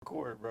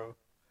it, bro.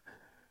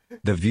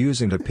 The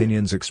views and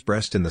opinions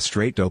expressed in the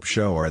Straight Dope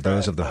Show are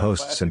those of the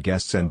hosts and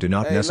guests and do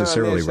not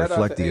necessarily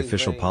reflect the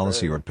official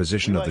policy or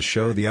position of the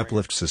show, The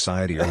Uplift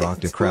Society, or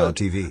Rock the Crowd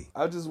TV.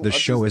 The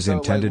show is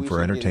intended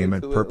for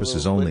entertainment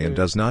purposes only and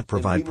does not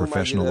provide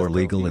professional or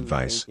legal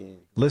advice.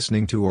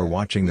 Listening to or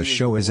watching the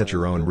show is at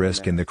your own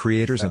risk, and the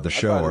creators of the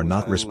show are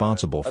not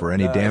responsible for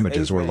any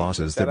damages or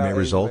losses that may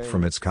result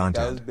from its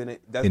content.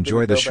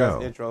 Enjoy the show.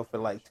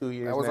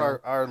 That was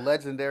our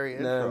legendary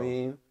intro. Know what I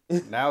mean?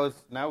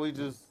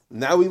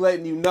 Now we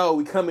letting you know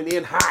we coming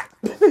in hot.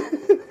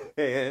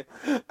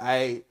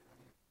 I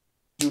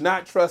do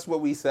not trust what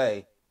we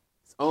say.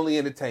 It's only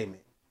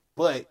entertainment.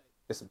 But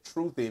there's some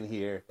truth in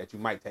here that you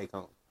might take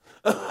home.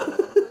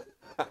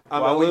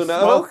 While we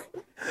smoke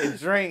and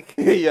drink.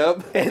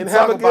 Yep. And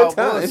have a good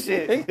time.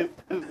 Bullshit.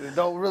 It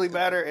don't really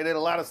matter. And then a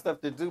lot of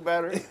stuff that do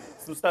matter.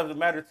 Some stuff that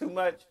matter too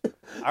much.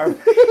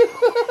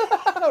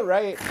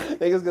 Right.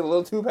 Niggas get a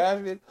little too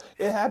passionate.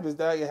 It happens,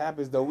 dog. It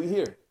happens, though. We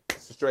here.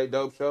 It's a Straight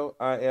Dope Show.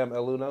 I am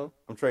Eluno.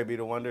 I'm Trey B.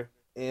 The Wonder.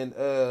 And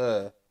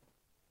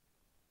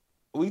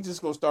we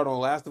just gonna start on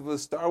Last of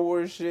Us Star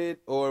Wars shit,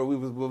 or we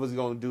was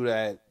gonna do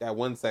that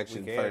one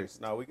section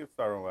first? No, we can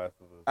start on Last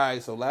of Us. All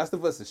right, so Last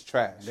of Us is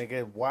trash.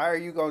 Nigga, why are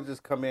you gonna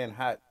just come in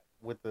hot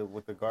with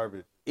the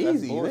garbage?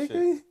 Easy,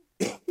 nigga.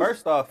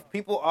 First off,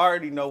 people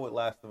already know what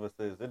Last of Us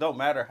is. It don't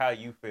matter how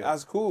you feel.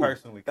 That's cool.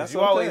 Personally, because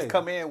you okay. always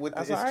come in with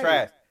it's right.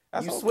 Trash.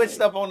 That's you okay.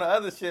 Switched up on the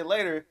other shit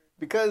later.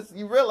 Because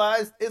you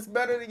realized it's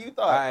better than you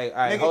thought. All right,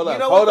 nigga, hold up, you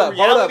know hold what up,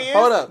 the reality is?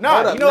 hold up.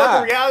 You know what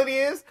the reality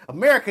is?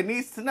 America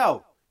needs to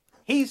know.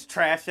 He's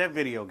trash at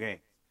video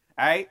games.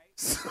 All right?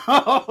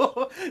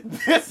 So,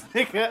 this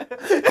nigga,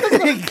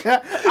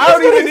 I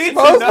don't even need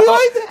to know.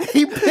 Like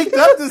he picked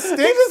up the stick.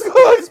 He just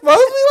gonna expose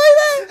me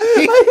like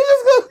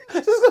that? He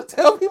just gonna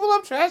tell people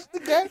I'm trash at the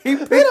game? He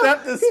picked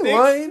up the stick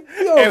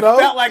and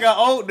felt like an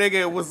old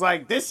nigga and was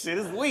like, this shit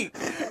is weak.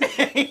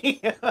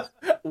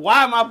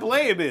 Why am I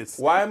playing this?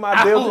 Why am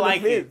I building a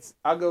fence?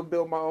 I'll go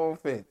build my own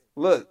fence.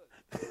 Look.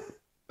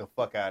 The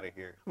fuck out of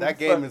here. That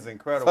game is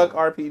incredible. Fuck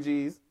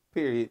RPGs,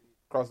 period.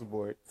 Across the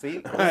board. See?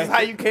 This is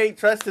how you can't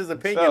trust his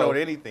opinion on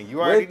anything. You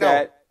already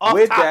know.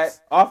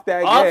 Off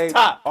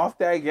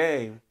that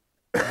game,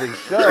 the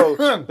show,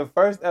 the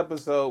first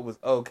episode was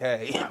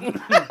okay.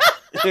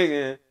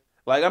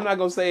 Like, I'm not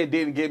gonna say it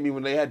didn't get me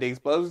when they had the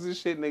explosions and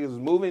shit, niggas was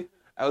moving.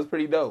 That was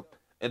pretty dope.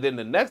 And then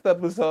the next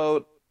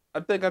episode, I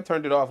think I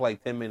turned it off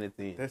like 10 minutes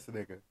in. This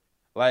nigga.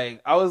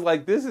 Like, I was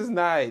like, this is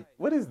not,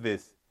 what is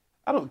this?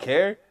 I don't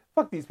care.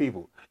 Fuck these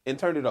people. And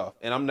turned it off.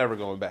 And I'm never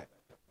going back.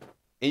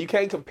 And you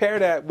can't compare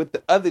that with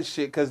the other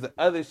shit, because the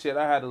other shit,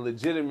 I had a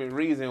legitimate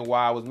reason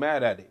why I was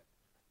mad at it.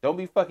 Don't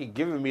be fucking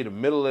giving me the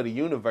middle of the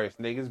universe,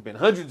 nigga. It's been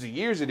hundreds of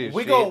years of this shit.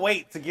 We gonna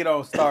wait to get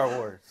on Star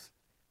Wars.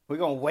 We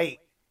gonna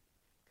wait.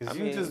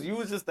 Because you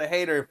was just a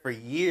hater for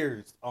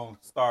years on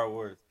Star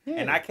Wars. Yeah.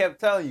 And I kept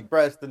telling you,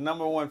 bruh, it's the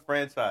 #1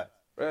 franchise.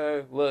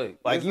 Look,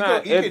 like you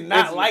can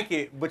not like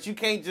it, but you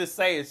can't just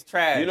say it's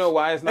trash. You know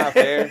why it's not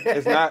fair?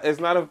 It's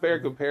not a fair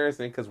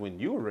comparison, because when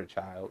you were a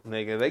child,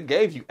 nigga, they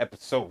gave you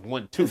episode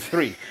 1, 2,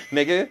 3,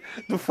 nigga.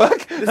 The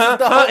fuck? There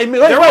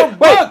were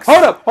books.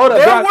 Hold up.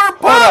 There were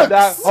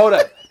books. Hold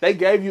up. They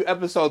gave you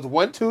episodes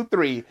 1, 2,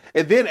 3,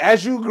 and then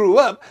as you grew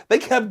up, they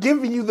kept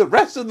giving you the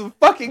rest of the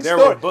fucking story.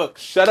 There were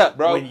books. Shut up,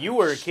 bro. When you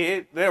were a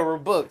kid, there were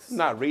books. I'm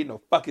not reading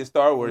no fucking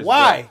Star Wars.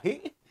 Why?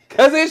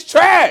 Because it's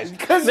trash.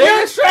 Because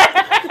you're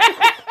trash.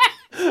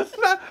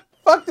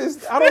 Fuck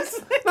this. I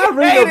don't. Not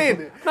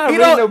reading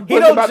no book you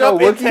don't about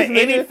jump no into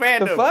Wookiees, any nigga.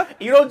 fandom. The fuck?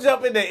 You don't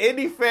jump into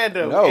any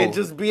fandom and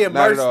just be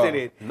immersed in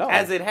it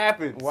as it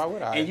happens. Why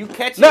would I? And you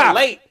catch it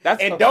late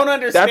and don't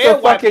understand that's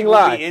a why fucking people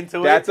lie. be into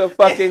That's it. a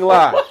fucking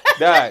lie.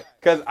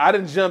 Because I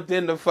done jumped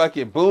into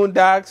fucking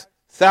Boondocks,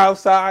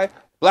 Southside,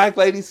 Black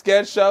Lady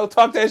Sketch Show.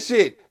 Talk that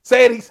shit.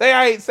 Say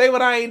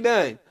what I ain't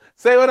done.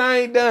 Say what I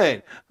ain't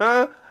done.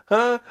 Huh?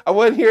 I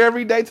wasn't here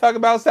every day talking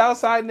about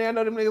Southside, and I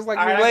know them niggas like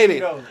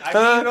related. I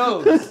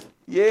give you those.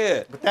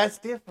 Yeah. But that's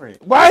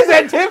different. Why is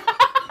that different?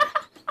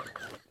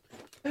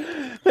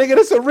 Nigga,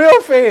 it's a real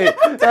fan.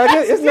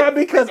 It's not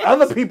because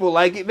other people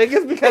like it. Nigga,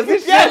 it's because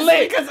this shit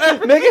lit.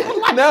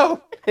 Nigga,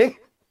 no.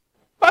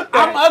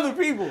 I'm other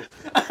people.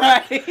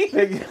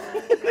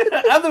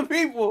 Other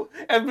people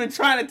have been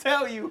trying to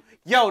tell you,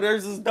 yo,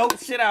 there's this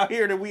dope shit out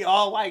here that we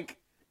all like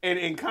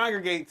and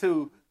congregate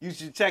to. You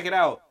should check it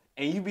out.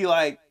 And you be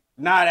like,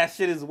 nah, that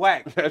shit is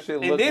whack. That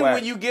shit and then whack.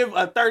 When you give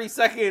a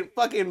 30-second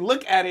fucking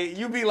look at it,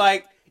 you be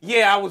like,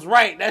 yeah, I was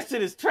right. That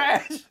shit is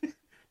trash.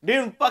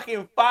 Then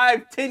fucking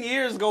 5-10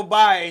 years go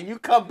by and you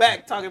come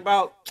back talking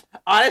about,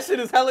 oh, that shit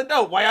is hella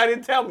dope. Why y'all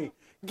didn't tell me?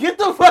 Get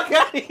the fuck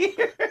out of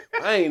here.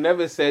 I ain't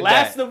never said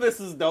Last that. of Us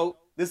is dope.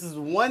 This is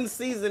one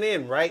season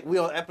in, right? We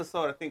on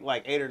episode, I think,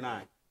 like 8 or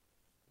 9.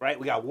 Right?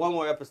 We got one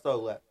more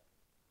episode left.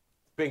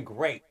 It's been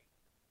great.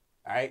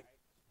 All right?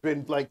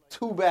 Been like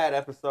 2 bad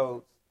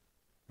episodes.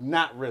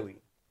 Not really.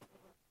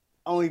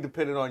 Only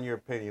depending on your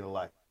opinion of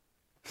life.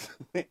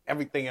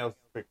 Everything else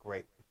has been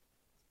great.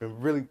 It's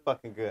been really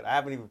fucking good. I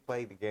haven't even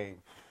played the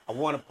game. I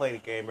want to play the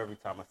game every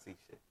time I see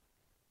shit.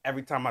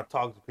 every time I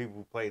talk to people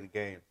who play the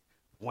game,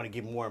 want to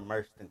get more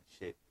immersed in the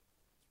shit.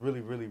 It's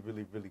really, really,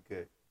 really, really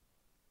good.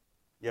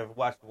 You ever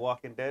watch The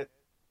Walking Dead?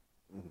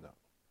 No.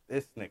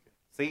 This nigga.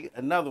 See,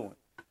 another one.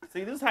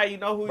 See, this is how you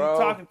know who Bro,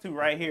 you're talking to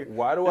right here.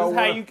 Why do this I is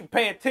how want... you can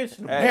pay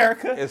attention to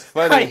America. It's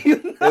funny.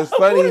 You know it's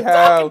funny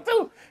how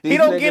he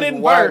don't get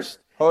immersed.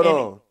 Hold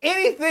on.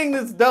 Anything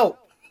that's dope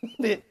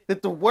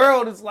that the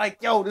world is like,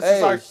 yo, this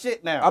is our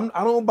shit now.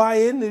 I don't buy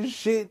in this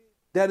shit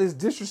that is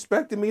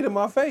disrespecting me to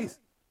my face.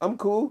 I'm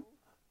cool.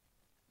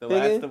 The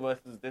Last of Us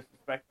is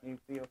disrespecting you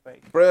to your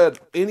face. Bruh,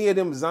 any of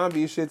them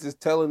zombie shits is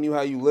telling you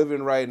how you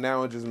living right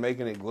now and just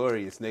making it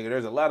glorious, nigga.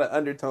 There's a lot of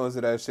undertones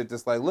to that shit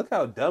that's like, look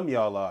how dumb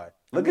y'all are.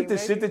 Look at the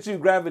shit that you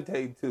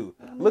gravitate to.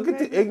 Look at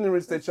the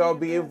ignorance that y'all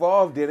be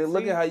involved in, and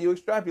look at how you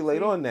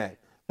extrapolate on that.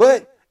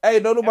 But, hey,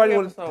 don't nobody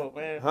want to...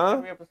 man. Huh?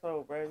 Every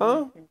episode, bro.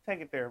 Huh? You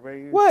take it there, bro.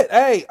 What?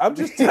 Hey, I'm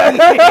just trying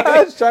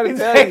to tell you.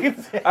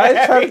 I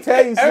ain't trying to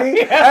tell you,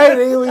 see? Hey,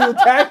 nigga, when you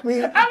attack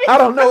me, I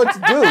don't know what to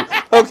do,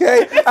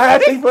 okay? I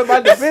have to put my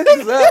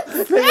defenses up.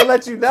 Nigga,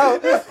 let you know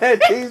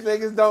that these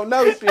niggas don't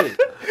know shit.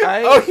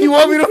 Oh, you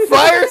want me to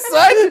fire,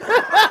 son?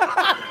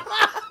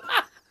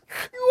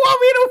 You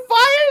want me to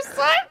fire,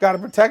 son? Gotta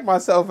protect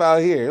myself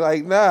out here.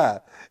 Like, nah.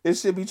 It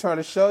should be trying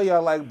to show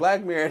y'all, like,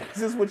 Black Mirror,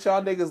 this is what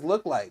y'all niggas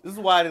look like. This is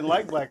why I didn't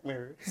like Black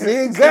Mirror. See,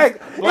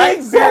 exactly.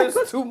 Black Mirror is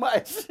too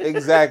much.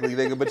 Exactly,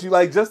 nigga. But you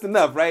like just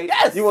enough, right?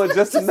 Yes. You want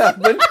just enough.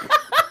 But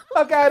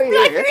fuck out of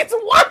here. You need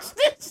to watch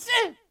this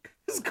shit.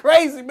 It's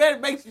crazy, man.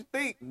 It makes you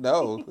think.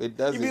 No, it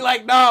doesn't. You be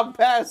like, nah, I'm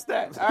past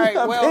that. All right,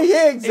 well,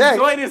 yeah,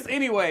 exactly. Enjoy this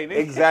anyway. Nigga.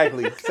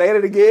 Exactly. Say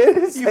it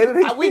again. Say it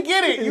again. We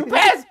get it. You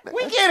passed.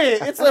 We get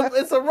it.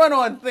 It's a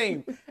run-on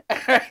thing.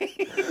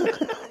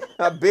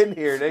 I've been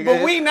here, nigga.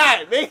 But we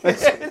not,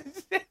 nigga.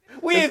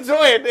 We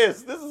enjoying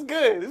this. This is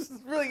good. This is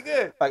really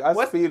good. Like I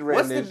speed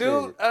ran this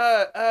dude?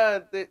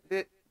 Shit.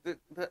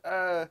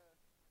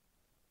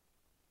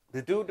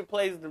 The dude that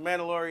plays the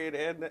Mandalorian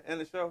in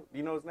the show. Do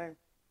you know his name?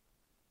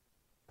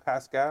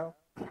 Pascal?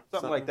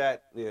 Something like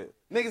that. Yeah.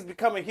 Niggas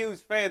becoming huge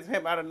fans of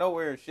him out of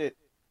nowhere and shit.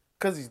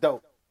 Cause he's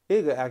dope. He's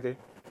a good actor.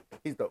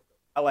 He's dope.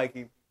 I like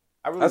him.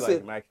 I really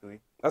like him actually.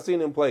 I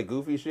seen him play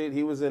goofy shit.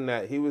 He was in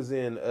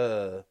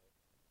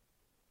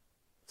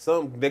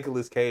some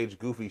Nicolas Cage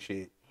goofy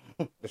shit.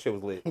 The shit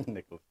was lit.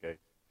 Nicolas Cage.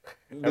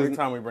 Every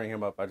time we bring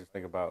him up, I just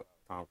think about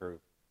Tom Cruise.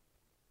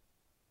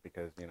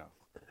 Because, you know.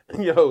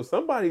 Yo,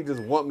 somebody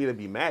just want me to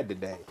be mad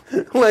today.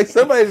 Like,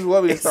 somebody just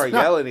want me to start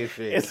yelling and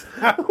shit.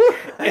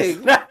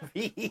 It's not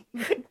me.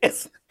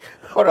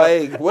 Hold on.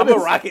 I'm a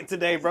rocket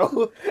today,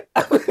 bro.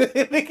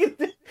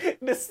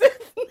 This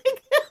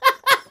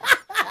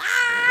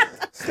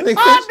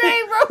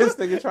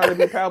nigga trying to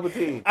be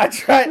Palpatine. I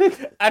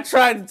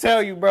tried to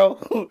tell you,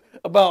 bro,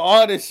 about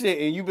all this shit,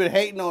 and you've been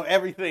hating on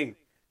everything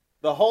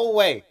the whole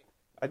way.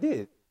 I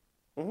did.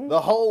 Mm-hmm. The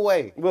whole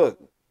way. Look,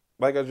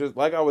 like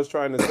I was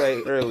trying to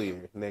say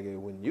earlier, nigga,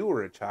 when you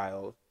were a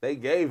child, they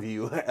gave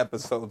you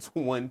episodes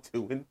 1,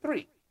 2, and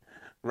 3,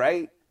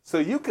 right? So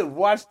you could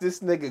watch this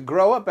nigga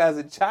grow up as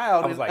a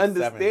child and like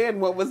understand 7.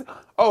 What was.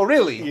 Oh,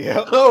 really?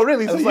 Yeah. Oh,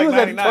 really? So you like was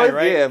at first,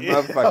 right? Yeah,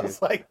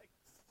 motherfucker.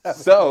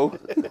 So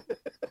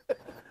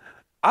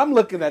I'm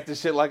looking at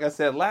this shit like I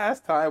said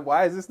last time.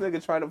 Why is this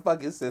nigga trying to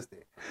fuck his sister?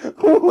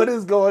 What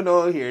is going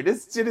on here?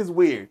 This shit is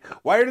weird.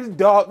 Where did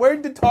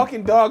the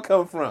talking dog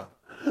come from?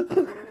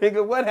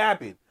 Nigga, what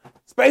happened?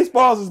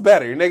 Spaceballs is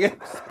better, nigga.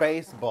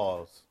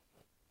 Spaceballs.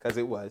 Cause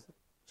it was.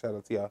 Shout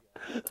out to y'all.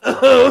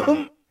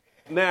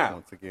 Now,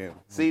 once again,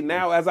 see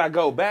now as I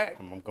go back,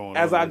 and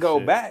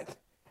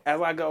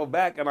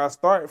I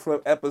start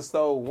from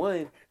episode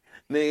 1,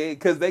 nigga,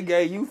 because they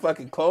gave you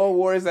fucking Clone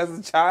Wars as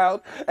a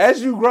child.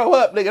 As you grow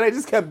up, nigga, they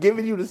just kept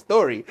giving you the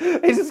story.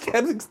 They just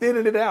kept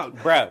extending it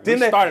out. Bro, we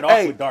started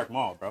off with Darth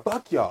Maul, bro.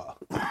 Fuck y'all.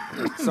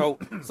 So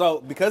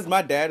because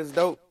my dad is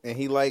dope and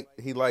he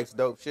likes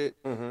dope shit,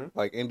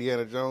 like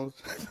Indiana Jones.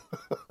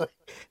 Like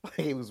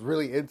he was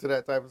really into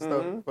that type of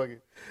stuff.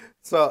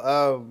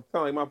 So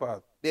sound like my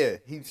father. Yeah,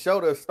 he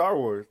showed us Star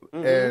Wars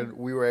and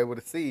we were able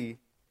to see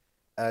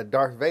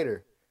Darth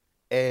Vader.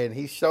 And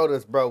he showed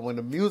us, bro, when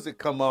the music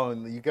come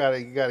on, you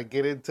gotta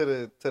get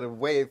into the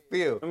way it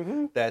feels.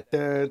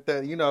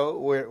 That you know,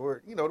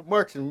 where you know,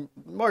 the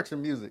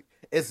marching music.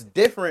 It's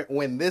different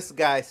when this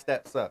guy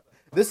steps up.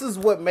 This is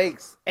what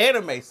makes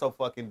anime so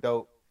fucking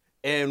dope.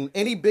 And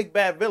any big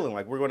bad villain,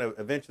 like we're gonna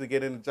eventually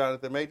get into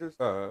Jonathan Majors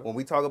when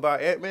we talk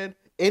about Ant-Man.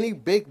 Any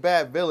big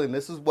bad villain,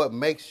 this is what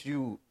makes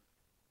you.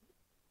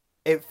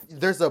 If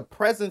there's a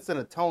presence and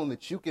a tone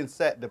that you can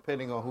set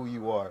depending on who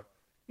you are.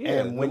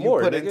 Yeah, and when you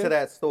put into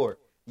that story.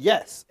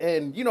 Yes.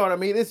 And you know what I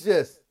mean? It's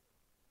just,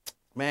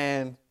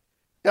 man,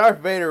 Darth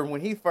Vader,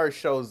 when he first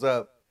shows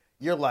up,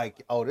 you're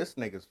like, oh, this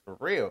nigga's for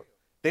real.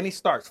 Then he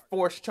starts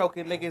force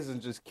choking niggas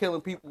and just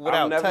killing people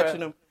without touching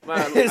them.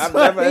 I've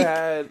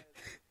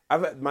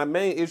had my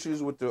main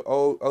issues with the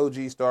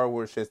OG Star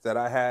Wars shit that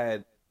I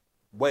had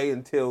way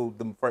until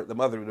the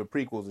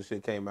prequels and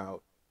shit came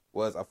out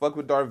was I fuck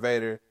with Darth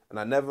Vader and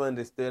I never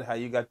understood how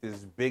you got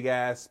this big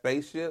ass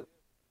spaceship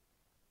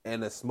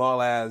and a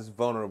small ass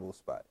vulnerable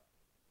spot.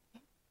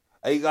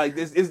 Like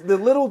this is the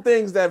little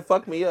things that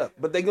fuck me up,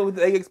 but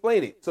they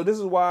explain it. So this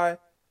is why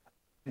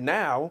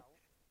now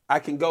I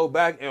can go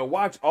back and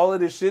watch all of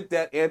the shit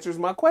that answers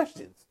my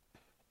questions.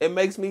 It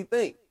makes me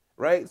think,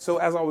 right? So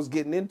as I was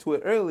getting into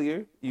it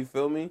earlier, you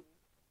feel me?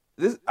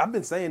 I've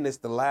been saying this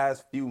the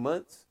last few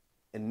months,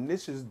 and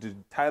this is the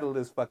title of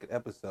this fucking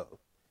episode.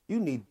 You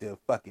need to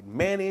fucking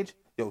manage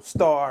your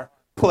star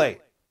player.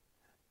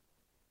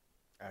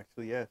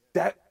 Actually, yes.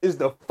 That is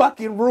the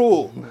fucking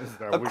rule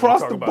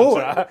across the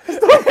board.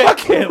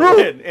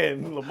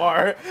 And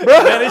Lamar,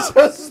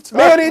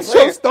 manage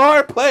your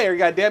star player.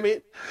 Goddamn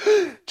it,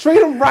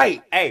 treat him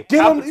right. Hey,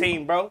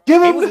 Palpatine, bro. He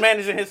was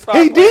managing his star.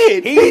 He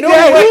player. did. He knew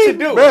what to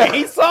do. And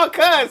he saw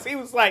Cuz. He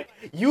was like,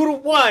 "You the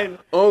one.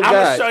 I'm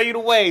gonna show you the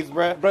ways,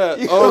 bro."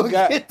 Oh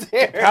God.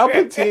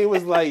 Palpatine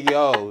was like,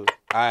 "Yo,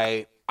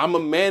 I'm gonna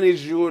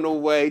manage you in a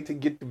way to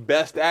get the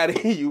best out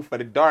of you for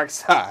the dark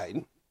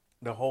side."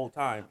 The whole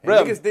time, and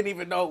niggas didn't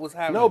even know it was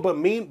happening. No,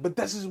 but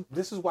this is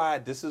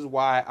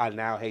why I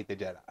now hate the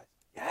Jedi.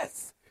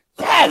 Yes.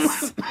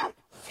 Oh,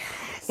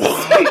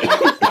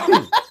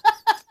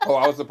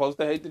 I was supposed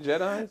to hate the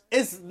Jedi?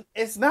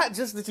 It's not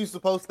just that you're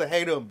supposed to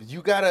hate them.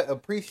 You gotta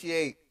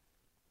appreciate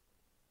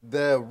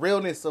the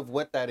realness of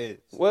what that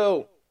is.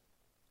 Well,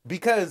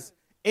 because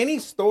any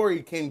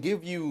story can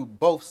give you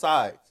both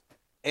sides,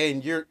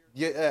 and you're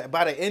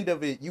by the end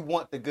of it, you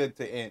want the good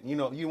to end. You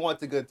know, you want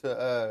the good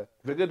to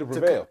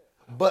prevail.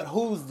 But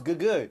who's the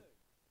good?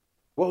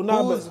 Well,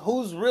 no,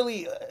 who's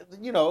really,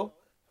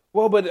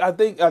 Well, but I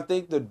think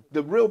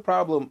the real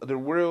problem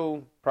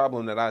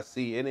that I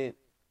see in it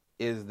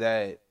is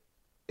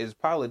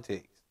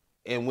politics,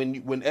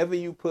 and whenever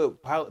you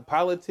put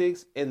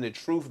politics and the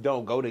truth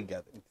don't go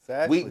together.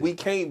 Exactly.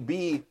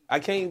 I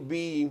can't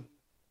be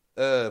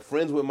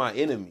friends with my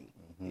enemy.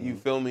 Mm-hmm. You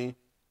feel me?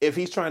 If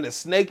he's trying to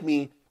snake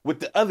me with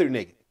the other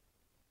nigga.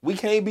 We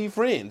can't be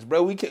friends,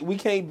 bro. We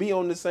can't be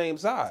on the same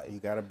side. You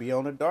got to be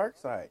on the dark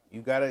side.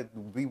 You got to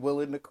be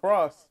willing to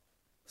cross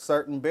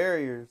certain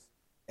barriers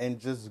and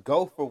just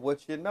go for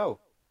what you know.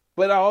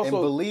 But I also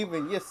and believe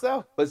in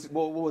yourself. But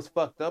what was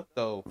fucked up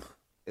though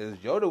is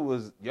Yoda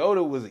was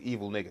an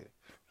evil nigga.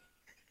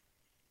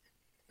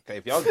 Okay,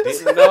 if y'all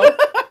didn't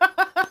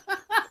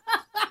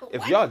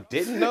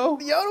know,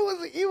 Yoda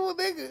was an evil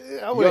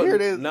nigga. I want to hear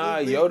this. Nah,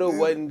 Yoda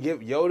wasn't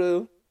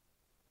Yoda.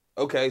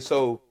 Okay,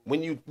 so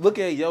when you look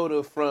at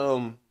Yoda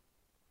from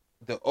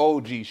the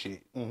OG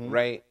shit, mm-hmm.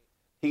 right?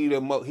 He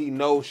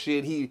knows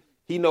shit. He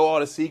know all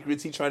the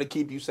secrets. He trying to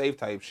keep you safe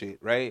type shit,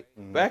 right?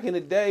 Mm-hmm. Back in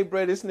the day,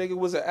 bro, this nigga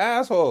was an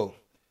asshole.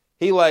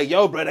 He like,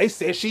 yo, bro, they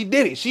said she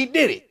did it. She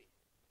did it.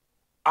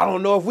 I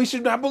don't know if we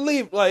should not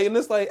believe. Like, and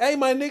it's like, hey,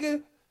 my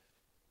nigga,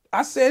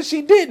 I said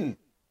she didn't.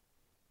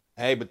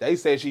 Hey, but they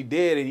said she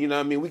did, and you know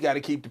what I mean? We got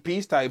to keep the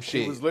peace type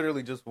shit. He was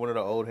literally just one of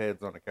the old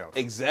heads on the couch.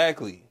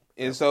 Exactly.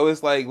 And so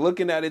it's like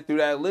looking at it through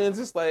that lens,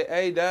 it's like,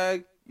 hey,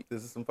 dog,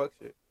 this is some fuck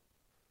shit.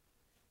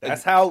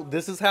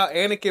 This is how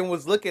Anakin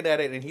was looking at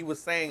it, and he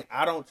was saying,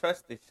 I don't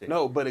trust this shit.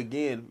 No, but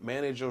again,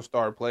 manage your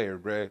star player,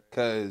 bruh.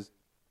 Because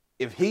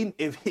if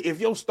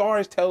your star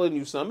is telling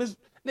you something, it's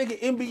nigga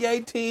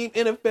NBA team,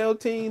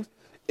 NFL teams,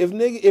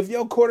 if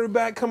your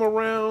quarterback come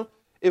around,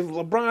 if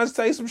LeBron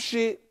say some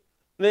shit,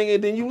 nigga,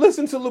 then you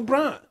listen to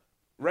LeBron,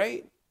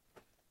 right?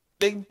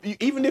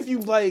 Even if you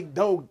like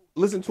don't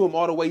listen to him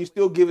all the way, you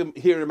still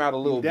hear him out a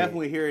little bit.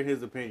 Definitely hearing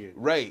his opinion.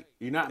 Right.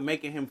 You're not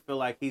making him feel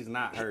like he's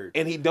not heard.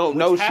 And he don't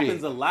know shit. Which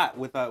happens a lot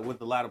with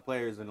a lot of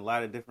players and a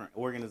lot of different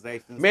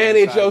organizations.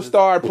 Manage your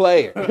star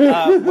player.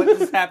 What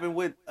just happened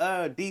with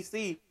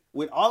DC,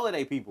 with all of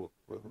their people.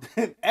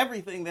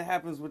 Everything that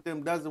happens with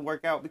them doesn't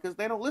work out because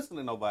they don't listen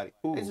to nobody.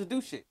 Ooh. They just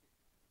do shit.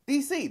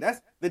 DC,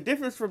 that's the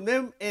difference from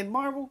them and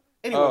Marvel.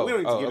 Anyway, we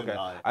don't need to get into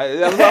all that.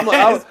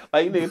 I was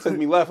like, you nigga took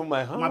me left. I'm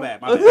like, huh? My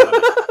bad. My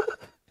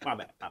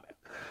bad.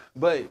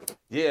 But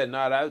yeah,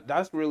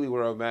 that's really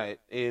where I'm at.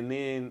 And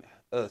then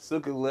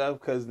Suka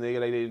left because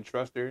nigga they didn't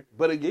trust her.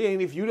 But again,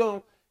 if you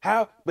don't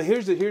but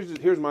here's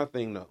my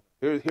thing though.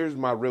 Here's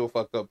my real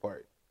fucked up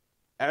part.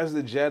 As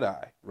the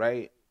Jedi,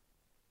 right?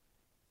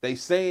 They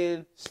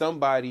saying a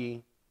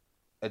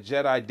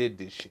Jedi did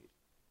this shit,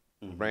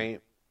 mm-hmm.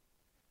 right?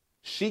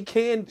 She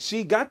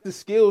got the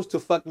skills to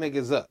fuck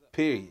niggas up,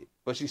 period.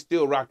 But she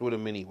still rocked with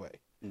him anyway,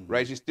 mm-hmm.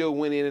 right? She still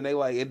went in and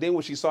and then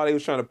when she saw they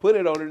was trying to put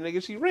it on her,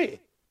 nigga, she ran.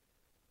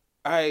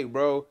 All right,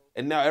 bro.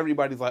 And now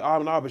everybody's like,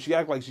 oh, no, but she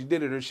act like she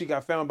did it or she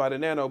got found by the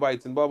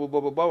nanobites and blah, blah,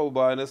 blah, blah, blah, blah,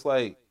 blah. And it's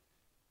like,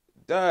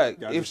 dog,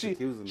 if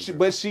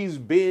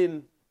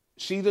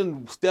she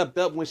done stepped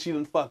up when she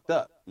done fucked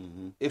up.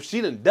 Mm-hmm. If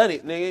she done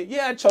it, nigga,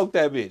 yeah, I choked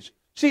that bitch.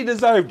 She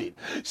deserved it.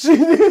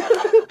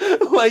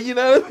 Like, you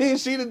know what I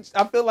mean?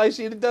 I feel like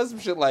she done some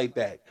shit like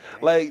that.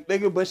 Like,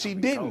 nigga, but she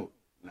didn't.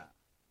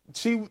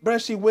 She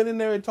went in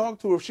there and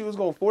talked to her. If she was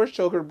going to force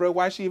choke her, bro,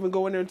 why she even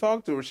go in there and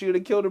talk to her? She would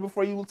have killed her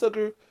before you took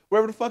her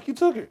wherever the fuck you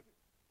took her.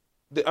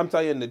 I'm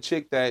telling you, the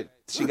chick that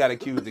she got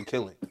accused of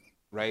killing,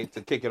 right,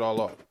 to kick it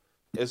all off.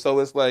 And so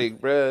it's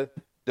like, bro,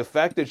 the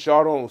fact that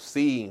y'all don't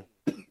see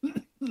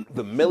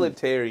the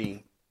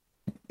military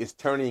is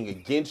turning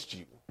against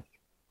you,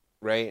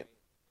 right?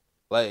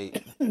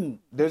 Like,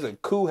 there's a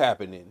coup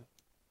happening.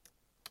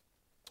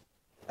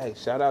 Hey,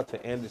 shout out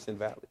to Anderson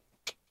Valley.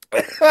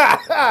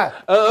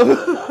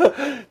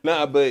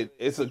 Nah, but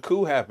it's a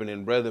coup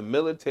happening, bro. The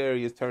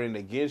military is turning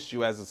against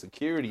you as a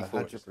security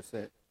force.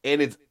 100%.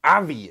 And it's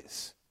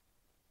obvious,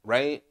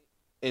 right?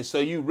 And so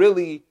you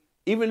really,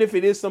 even if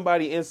it is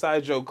somebody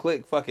inside your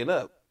clique fucking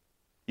up,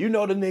 you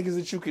know the niggas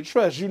that you can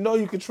trust. You know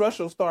you can trust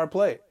your star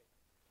player.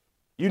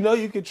 You know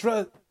you can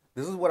trust.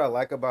 This is what I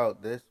like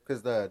about this,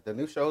 because the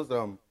new shows,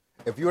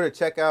 if you were to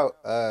check out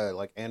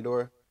like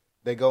Andor,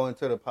 they go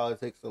into the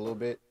politics a little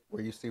bit,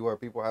 where you see where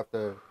people have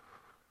to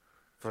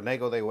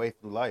finagle their way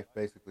through life,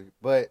 basically.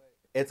 But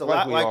it's a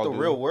lot like the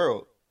real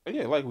world.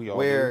 Yeah, like we all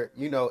where,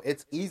 you know,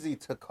 it's easy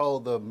to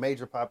code the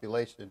major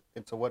population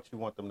into what you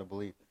want them to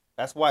believe.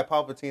 That's why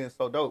Palpatine is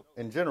so dope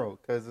in general,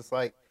 because it's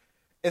like,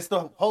 it's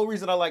the whole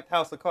reason I liked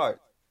House of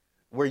Cards,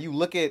 where you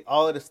look at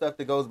all of the stuff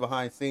that goes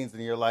behind scenes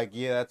and you're like,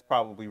 yeah, that's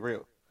probably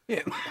real.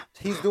 Yeah,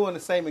 he's doing the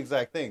same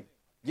exact thing.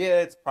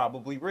 Yeah, it's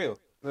probably real.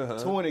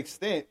 To an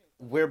extent,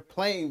 we're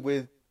playing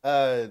with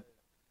the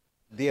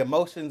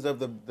emotions of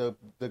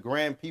the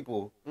grand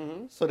people,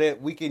 so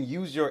that we can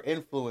use your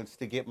influence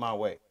to get my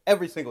way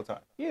every single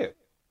time. Yeah.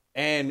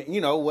 And,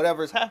 you know,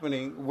 whatever's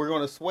happening, we're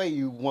going to sway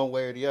you one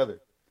way or the other.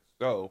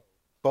 So,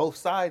 both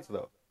sides,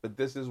 though. But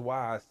this is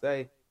why I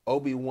say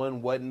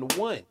Obi-Wan wasn't the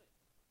one.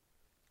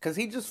 Because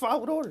he just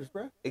followed orders,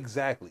 bro.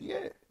 Exactly.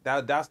 Yeah.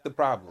 That's the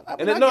problem. I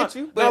get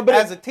you. But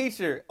as a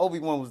teacher,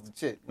 Obi-Wan was the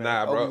shit, man.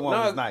 Nah, bro.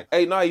 Obi-Wan was nice.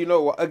 Hey, you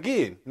know what?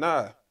 Again,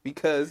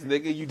 because,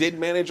 nigga, you didn't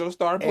manage your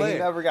star player. And he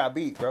never got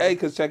beat, bro. Hey,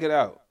 because check it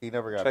out. He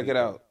never got beat. Check it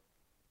out.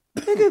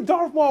 Bro. Nigga,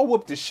 Darth Maul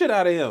whooped the shit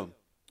out of him.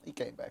 He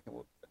came back and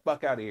whooped.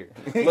 Fuck out of here.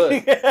 Look.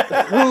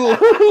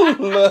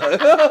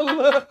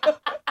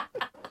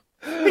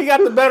 He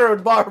got the better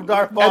of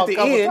Darth Maul a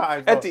couple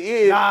times. At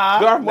the end,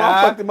 Darth Maul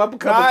fucked him up a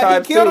couple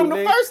times. He killed him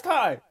the first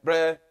time.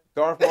 Bruh,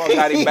 Darth Maul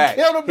got him back.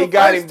 He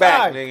got him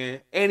back,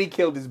 nigga. And he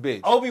killed his bitch.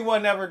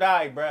 Obi-Wan never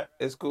died, bruh.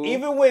 It's cool.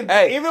 Even when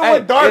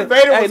Darth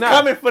Vader was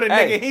coming for the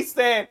nigga, he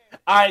said,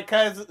 all right,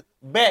 cuz,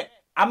 bet,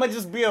 I'm going to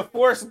just be a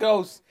Force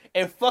ghost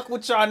and fuck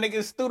with y'all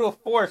niggas through the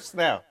Force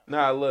now.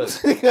 Nah, look.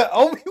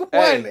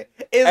 Obi-Wan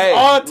is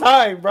on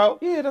time, bro.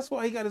 Yeah, that's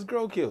why he got his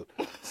girl killed.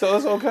 So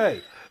it's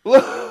okay.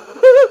 Look.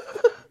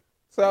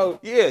 So,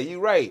 yeah, you're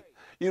right.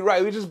 You're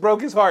right. We just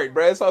broke his heart,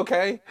 bro. It's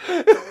okay.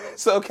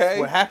 It's okay.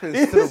 What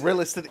happens to the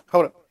realistic...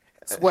 Hold on.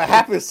 It's what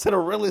happens to the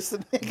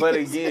realistic niggas.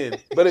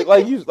 But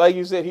again, like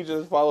you said, he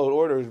just followed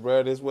orders,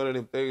 bro. It's one of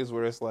them things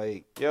where it's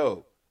like,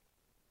 yo,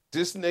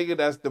 this nigga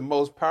that's the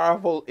most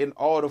powerful in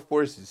all the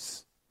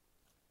forces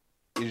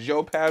is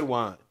your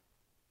Padawan.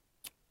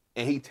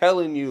 And he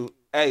telling you,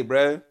 hey,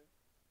 bro,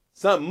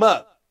 something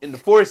up in the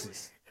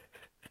forces.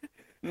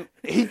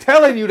 He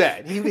telling you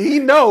that. He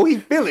know, he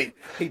feel it.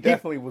 He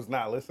definitely was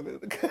not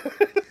listening.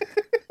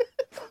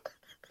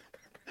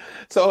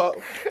 So,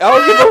 I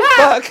don't give a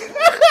fuck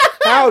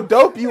how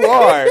dope you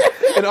are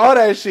and all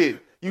that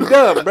shit. You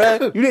dumb,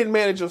 bruh. You didn't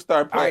manage your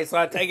star player. All right, so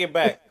I take it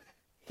back.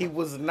 He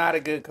was not a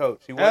good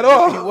coach. He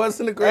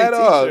wasn't a great At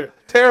teacher. All.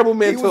 Terrible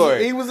mentor.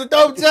 He was a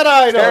dope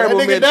Jedi, though. Terrible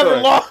that nigga mentor.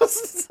 never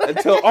lost.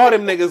 Until all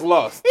them niggas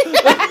lost.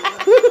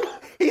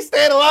 He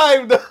stayed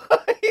alive, though.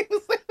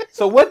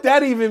 So what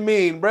that even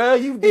mean,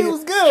 bruh? He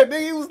was good, nigga.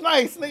 He was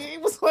nice, nigga. He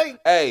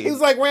was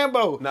like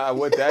Rambo. Nah,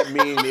 what that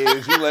mean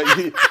is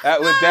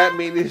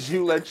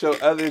you let your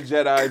other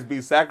Jedis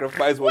be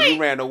sacrificed when you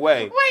ran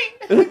away.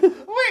 Wait,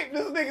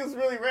 this nigga's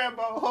really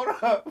Rambo. Hold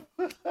up.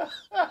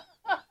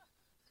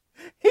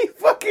 He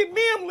fucking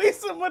Liam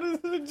Neeson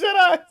with the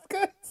Jedi's,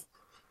 cuz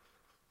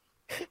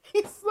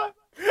he's like,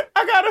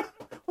 I got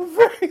a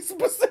very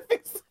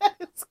specific set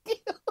of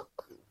skills.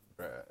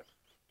 Bruh.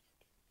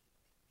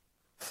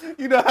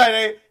 You know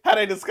how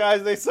they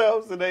disguise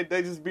themselves and they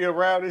just be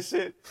around and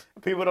shit.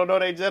 People don't know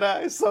they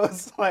Jedi, so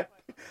it's like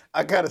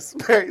I got a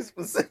very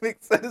specific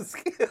set of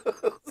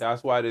skills.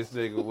 That's why this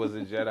nigga was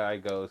a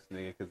Jedi ghost,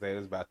 nigga, because they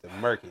was about to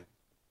murk him.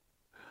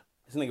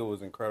 This nigga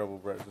was incredible,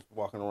 bro. Just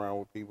walking around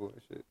with people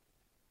and shit.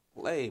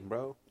 Lame,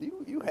 bro.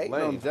 You hate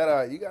on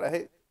Jedi. You gotta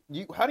hate.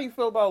 How do you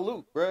feel about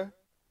Luke, bro?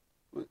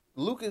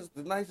 Luke is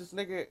the nicest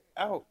nigga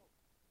out.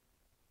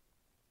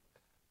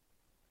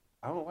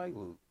 I don't like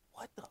Luke.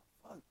 What the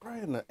fuck,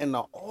 bro? In the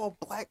all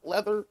black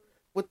leather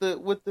with the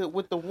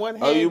one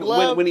hand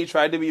glove. When he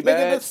tried to be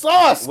bad. Nigga, the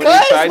sauce. When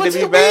he tried to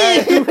be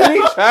bad. When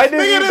he tried to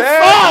be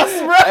bad.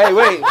 Sauce, bro. Hey,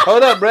 wait,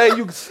 hold up, bro.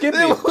 You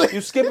skipping?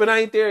 You skipping? I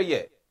ain't there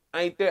yet.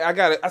 I ain't there.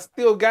 I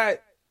still got a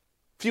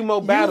few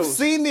more battles. You've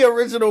seen the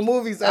original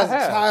movies as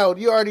a child.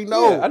 You already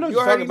know. Yeah, I know what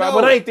you're talking about,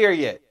 but I ain't there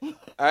yet.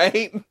 I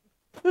ain't.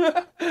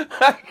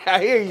 I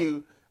hear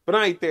you, but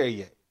I ain't there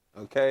yet.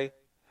 Okay.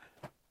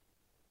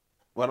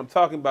 What I'm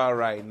talking about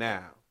right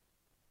now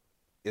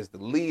is the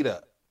lead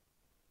up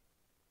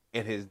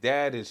and his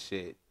dad and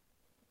shit.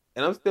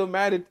 And I'm still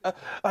mad at,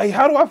 like,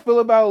 how do I feel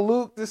about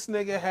Luke? This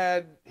nigga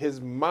had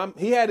his mom,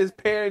 he had his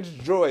parents'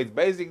 droids,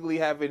 basically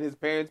having his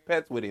parents'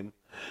 pets with him,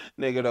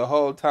 nigga, the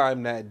whole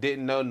time that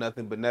didn't know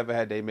nothing but never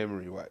had their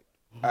memory wiped.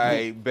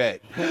 I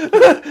bet. You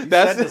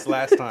said this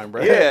last time,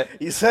 bro. Yeah.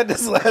 You said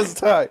this last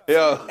time.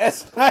 Yo.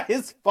 That's not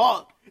his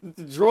fault.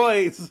 The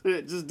droids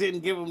just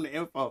didn't give him the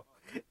info.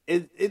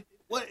 It's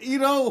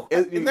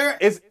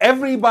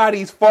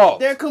everybody's fault.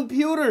 They're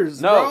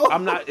computers, No, bro.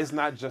 I'm not. It's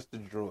not just the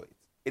droids.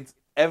 It's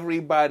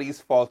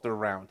everybody's fault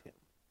around him.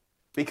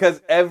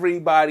 Because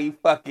everybody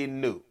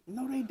fucking knew.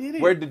 No, they didn't.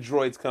 Where'd the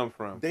droids come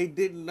from? They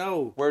didn't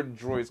know. Where'd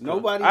the droids come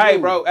Nobody from? Hey,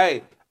 knew. bro,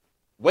 hey.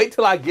 Wait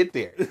till I get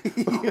there.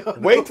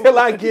 Wait till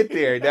I get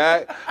there,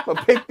 dog. I'm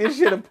gonna pick this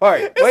shit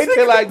apart. Wait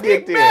till I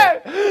get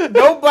there.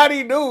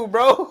 Nobody knew,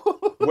 bro.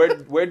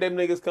 Where'd them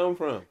niggas come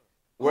from?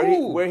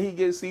 Where he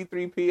get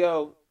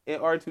C-3PO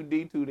and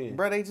R2-D2 then?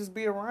 Bro, they just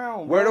be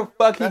around, bro. Where the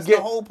fuck That's he get?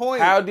 the whole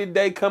point. How did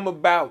they come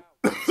about?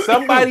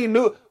 Somebody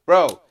knew,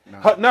 bro.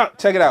 No,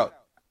 check it out.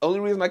 Only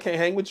reason I can't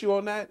hang with you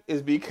on that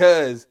is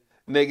because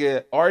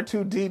nigga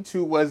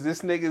R2-D2 was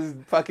this nigga's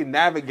fucking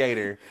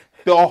navigator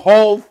the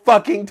whole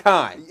fucking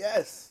time.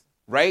 Yes.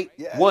 Right?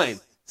 Yes. One.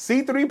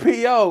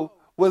 C-3PO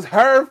was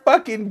her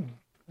fucking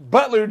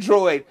butler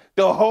droid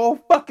the whole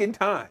fucking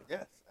time.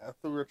 Yes.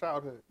 Through her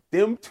childhood.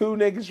 Them two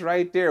niggas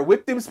right there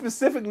with them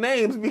specific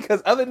names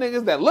because other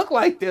niggas that look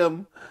like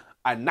them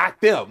are not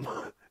them.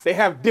 They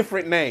have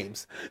different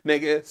names,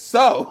 nigga.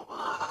 So,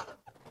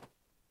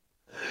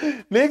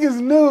 niggas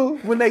knew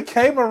when they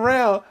came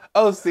around,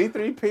 oh,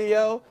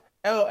 C-3PO,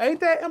 oh, ain't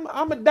that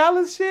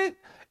Amidala's shit?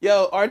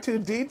 Yo,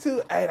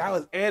 R2-D2, hey, that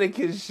was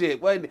Anakin's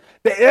shit.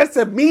 That's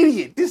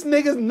immediate. This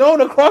nigga's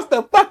known across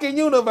the fucking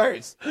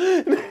universe.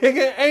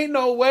 Nigga, ain't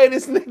no way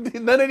this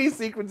nigga, none of these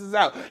secrets is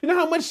out. You know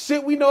how much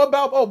shit we know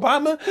about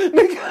Obama?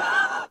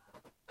 Nigga,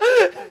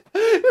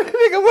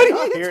 what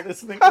are you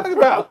talking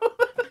about?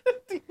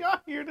 Do y'all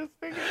hear this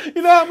nigga?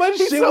 You know how much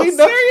shit we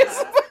know?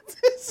 Serious about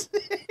this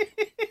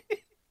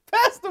shit.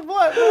 Pass the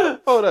blood, bro.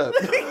 Hold up.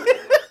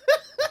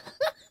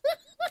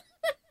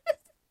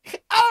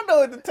 I don't know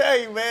what to tell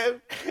you, man.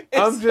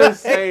 I'm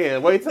just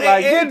saying. Wait till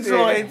I get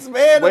androids,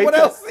 there. man. What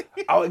else?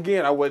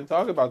 Again, I wouldn't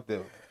talk about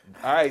them.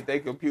 All right, they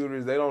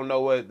computers. They don't know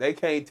what. They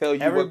can't tell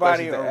you.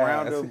 Everybody what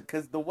around them,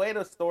 because the way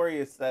the story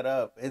is set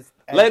up, is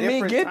at let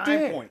me different get time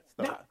there, points,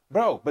 nah,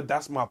 bro. But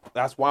that's why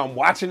I'm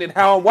watching it.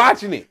 How I'm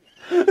watching it.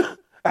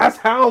 That's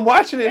how I'm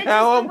watching it.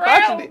 How I'm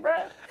watching it. Bro.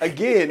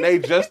 Again, they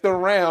just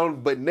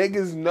around, but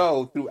niggas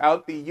know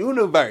throughout the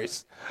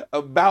universe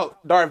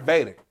about Darth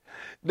Vader.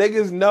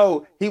 Niggas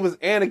know he was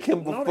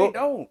Anakin before. No, they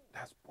don't.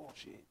 That's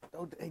bullshit.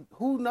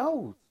 Who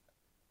knows?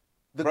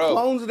 The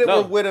clones that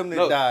were with him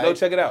that died. No,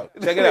 check it out.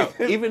 Check it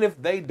out. Even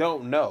if they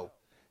don't know,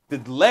 the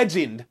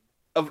legend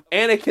of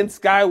Anakin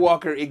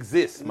Skywalker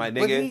exists, my nigga.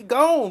 But he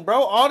gone,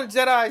 bro. All the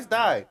Jedis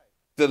died.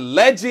 The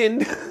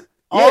legend.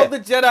 All the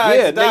Jedis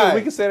died. Nigga,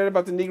 we can say that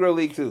about the Negro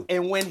League too.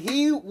 And when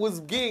he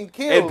was getting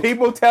killed, and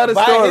people tell the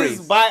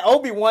stories by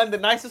Obi-Wan, the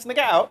nicest nigga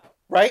out,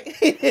 right?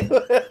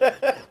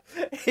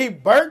 He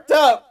burnt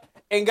up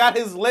and got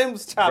his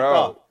limbs chopped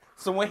off.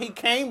 So when he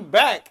came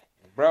back,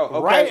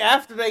 right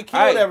after they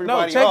killed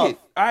everybody off, it.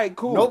 All right,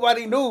 cool.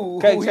 Nobody knew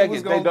who he was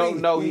going to be. They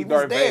don't know he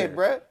Darth Vader,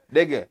 bro.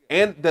 Nigga,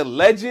 and the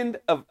legend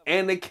of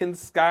Anakin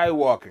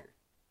Skywalker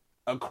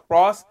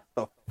across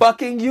the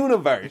fucking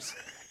universe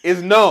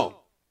is known.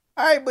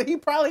 All right, but he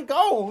probably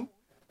gone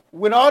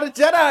when all the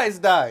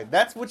Jedis died.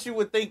 That's what you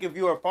would think if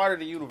you were a part of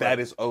the universe. That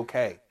is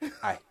okay.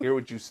 I hear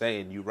what you're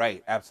saying. You're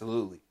right.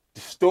 Absolutely.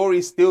 The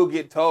stories still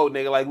get told,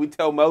 nigga, like we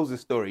tell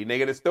Moses' story.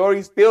 Nigga, the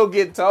stories still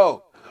get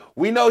told.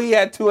 We know he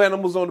had two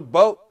animals on the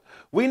boat.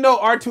 We know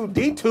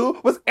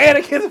R2-D2 was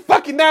Anakin's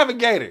fucking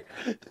navigator.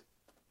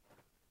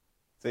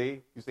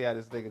 See? You see how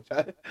this nigga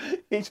try to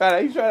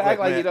act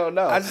like you don't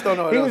know. I just don't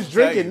know what he else was to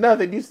tell drinking you.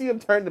 nothing. You see him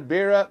turn the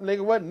beer up?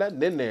 Nigga, wasn't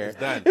nothing in there. It's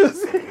done.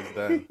 It's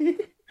done.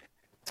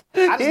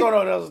 I just don't know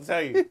what else to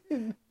tell you.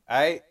 All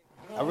right?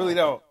 I really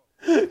don't.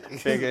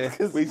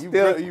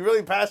 Nigga, you're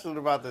really passionate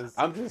about this.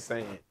 I'm just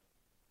saying.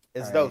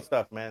 It's dope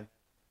stuff, man.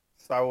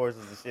 Star Wars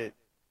is the shit.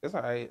 It's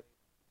all right.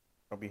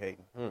 Don't be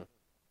hating.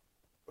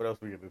 What else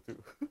we gonna do too?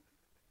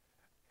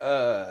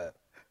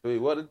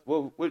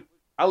 What?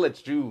 I'll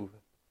let you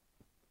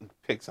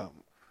pick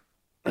something.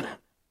 I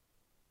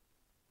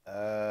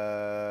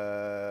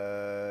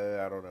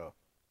don't know.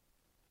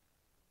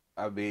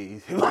 I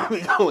mean,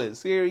 we going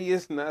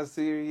serious, not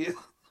serious.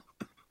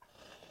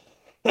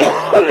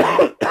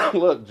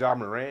 Look, John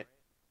Morant.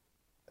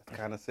 That's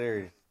kind of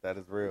serious. That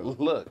is real.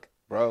 Look,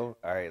 bro.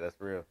 All right, that's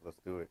real.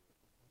 Let's do it.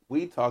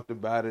 We talked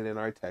about it in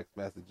our text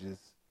messages,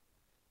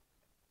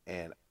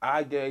 and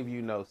I gave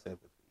you no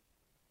sympathy.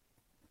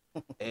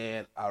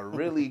 And I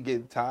really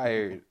get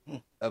tired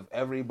of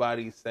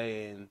everybody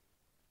saying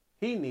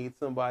he needs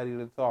somebody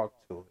to talk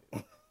to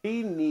him.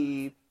 He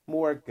needs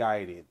more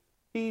guidance.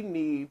 He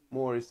needs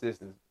more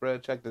assistance. Bro,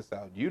 check this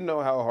out. You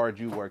know how hard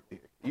you worked there.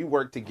 You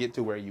worked to get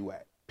to where you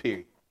at,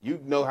 period. You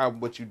know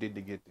what you did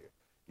to get there.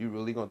 You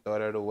really gonna throw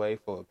that away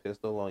for a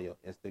pistol on your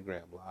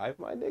Instagram live,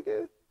 my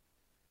nigga?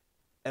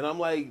 And I'm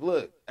like,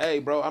 look, hey,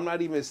 bro, I'm not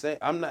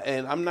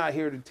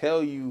here to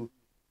tell you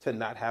to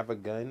not have a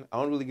gun. I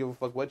don't really give a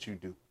fuck what you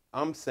do.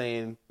 I'm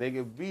saying,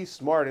 nigga, be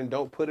smart and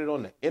don't put it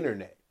on the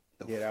internet.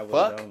 That was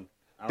fuck? dumb.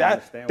 I don't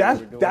understand what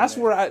we're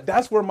doing.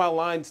 That's where my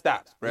line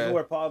stops, bro. This is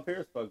where Paul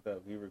Pierce fucked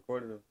up. He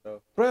recorded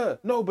himself. Bruh,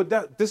 no,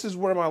 but this is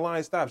where my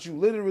line stops. You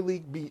literally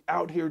be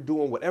out here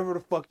doing whatever the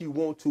fuck you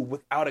want to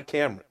without a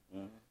camera.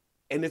 Mm-hmm.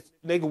 And it's,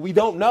 nigga, we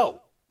don't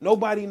know.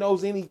 Nobody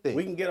knows anything.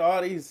 We can get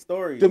all these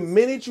stories. The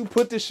minute you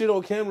put this shit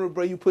on camera,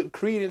 bro, you put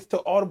credence to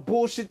all the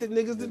bullshit that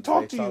niggas that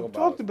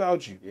talked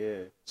about you.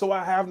 Yeah. So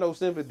I have no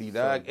sympathy,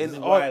 dog. And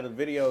why the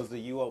videos of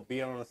you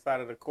being on the side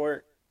of the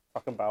court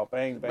talking about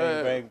bang,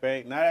 bang, bang,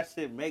 bang. Now that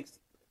shit makes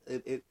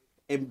it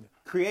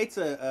creates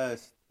a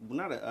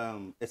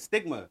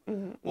stigma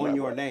on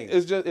your name.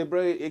 It's just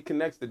it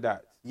connects the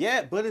dots.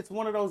 Yeah, but it's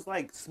one of those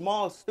like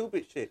small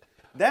stupid shit.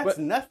 That's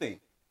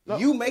nothing. No.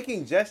 You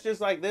making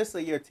gestures like this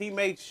of your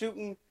teammates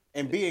shooting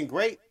and being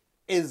great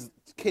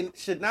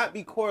should not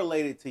be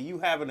correlated to you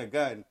having a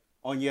gun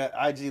on your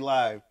IG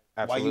live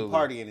while you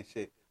partying and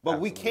shit.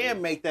 But we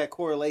can make that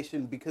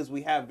correlation because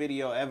we have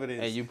video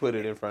evidence. And you put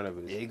it in front of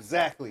us.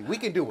 Exactly. We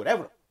can do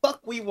whatever the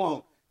fuck we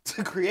want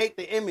to create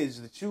the image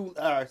that you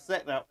are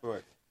setting out for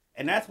us.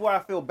 And that's why I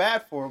feel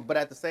bad for him. But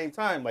at the same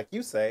time, like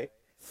you say,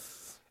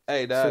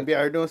 hey, dog, shouldn't be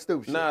out here doing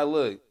stupid shit. Nah,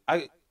 look,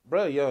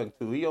 bro, young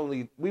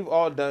too. We've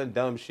all done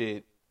dumb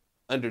shit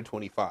under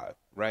 25,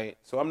 right?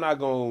 So I'm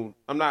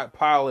not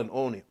piling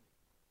on him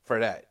for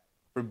that,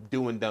 for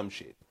doing dumb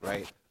shit,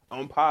 right?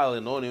 I'm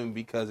piling on him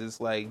because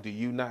it's like, do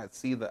you not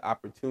see the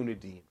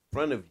opportunity in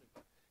front of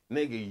you?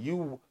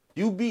 Nigga,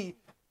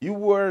 you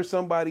were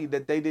somebody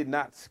that they did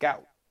not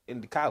scout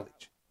into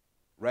college,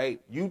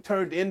 right? You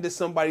turned into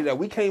somebody that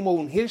we came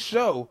on his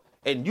show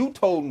and you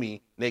told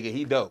me, nigga,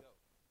 he dope.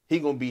 He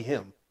gonna be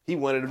him. He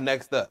wanted him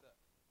next up.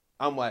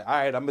 I'm like, all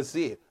right, I'm gonna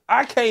see it.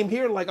 I came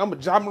here like I'm a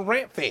Ja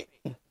Morant fan.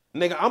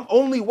 Nigga, I'm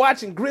only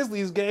watching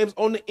Grizzlies games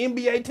on the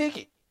NBA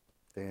ticket.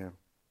 Damn.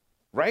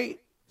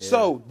 Right? Yeah.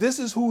 So, this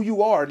is who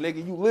you are,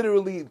 nigga. You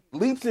literally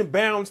leaps and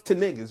bounds to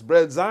niggas,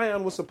 bruh.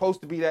 Zion was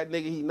supposed to be that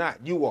nigga. He not.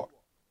 You are.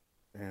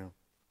 Damn.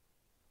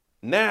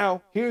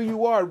 Now, here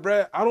you are,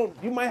 bruh.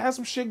 You might have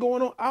some shit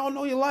going on. I don't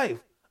know your life.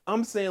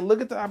 I'm saying,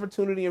 look at the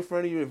opportunity in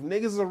front of you. If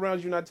niggas is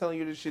around you not telling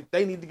you this shit,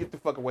 they need to get the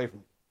fuck away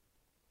from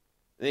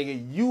you.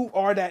 Nigga, you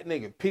are that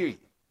nigga, period.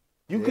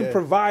 You can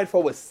provide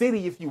for a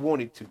city if you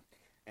wanted to.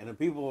 And the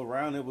people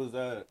around it was,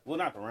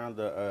 not around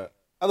the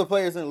other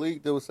players in the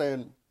league that was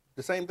saying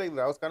the same thing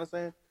that I was kind of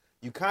saying.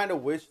 You kind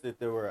of wish that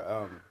there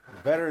were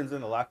veterans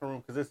in the locker room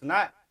because it's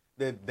not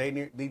that they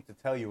need to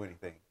tell you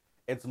anything.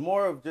 It's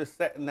more of just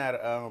setting that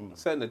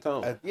setting the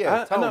tone. Tone.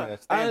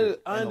 That standard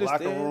in the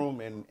locker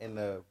room and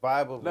the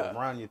vibe of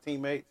around your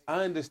teammates.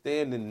 I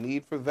understand the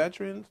need for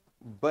veterans,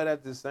 but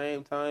at the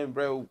same time,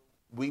 bro,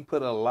 we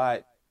put a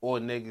lot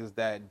on niggas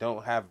that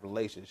don't have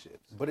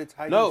relationships. But it's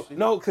how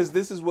No, because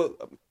this is what,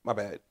 my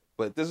bad,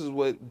 but this is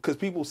what, because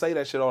people say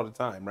that shit all the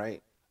time,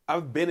 right?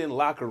 I've been in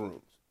locker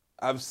rooms.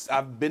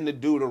 I've been the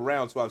dude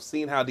around, so I've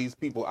seen how these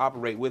people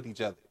operate with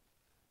each other.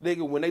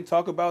 Nigga, when they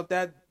talk about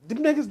that, them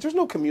niggas, there's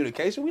no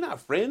communication. We're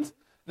not friends.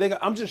 Nigga,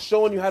 I'm just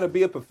showing you how to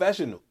be a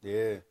professional.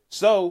 Yeah.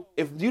 So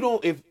if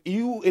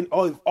you and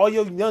all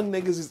your young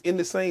niggas is in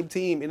the same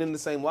team and in the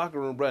same locker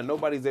room, bro,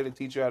 nobody's there to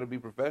teach you how to be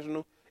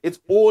professional. It's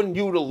on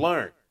you to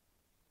learn.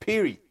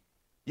 Period.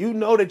 You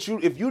know that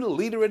if you the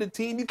leader of the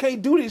team, you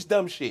can't do this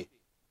dumb shit.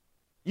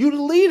 You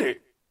the leader.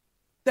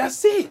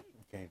 That's it. You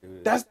can't do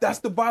this. That's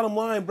the bottom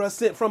line, bro.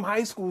 Sent from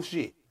high school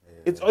shit.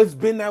 Yeah. It's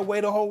been that way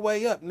the whole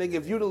way up, nigga.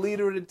 If you're the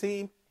leader of the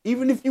team,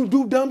 even if you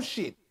do dumb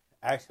shit.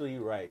 Actually,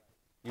 you're right.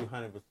 You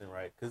 100%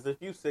 right. Because if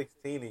you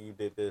 16 and you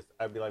did this,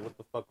 I'd be like, what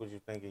the fuck was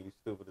you thinking? You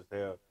stupid as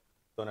hell.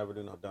 Don't ever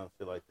do no dumb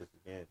shit like this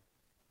again.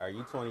 Are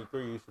you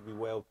 23? You should be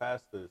well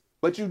past this.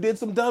 But you did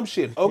some dumb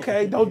shit.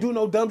 Okay, don't do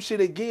no dumb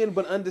shit again,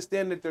 but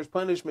understand that there's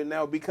punishment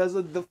now because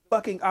of the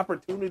fucking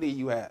opportunity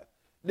you have.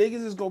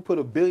 Niggas is going to put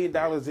 $1 billion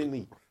in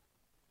me.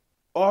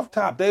 Off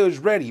top, they was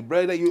ready,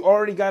 bro. You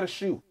already got to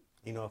shoot.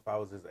 You know, if I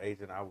was his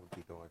agent, I would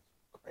be doing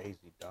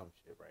crazy dumb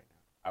shit right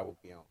now. I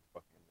would be on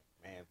fucking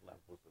man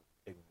levels of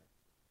ignorance.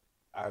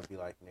 I would be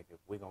like, nigga,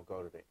 we going to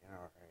go to the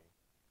NRA.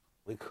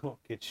 We going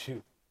to get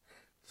you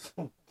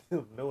some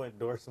new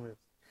endorsements.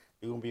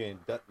 You're going to be in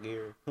duck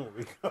gear. We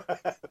going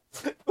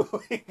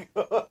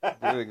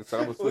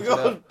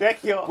to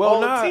deck your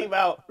whole team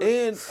out.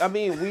 And, I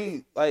mean,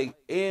 we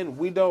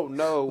don't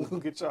know. We'll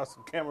get y'all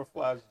some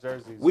camouflage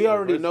jerseys. We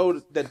already know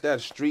that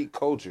that's street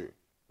culture,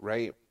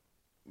 right?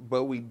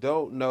 But we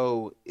don't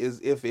know is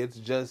if it's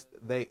just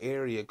the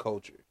area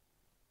culture.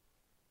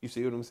 You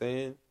see what I'm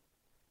saying?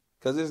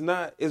 Because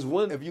it's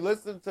one. If you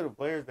listen to the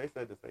players, they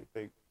said the same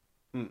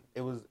thing.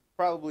 It was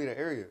probably the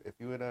area. If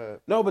you in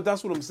No, but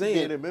that's what I'm saying.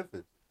 Being in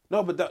Memphis.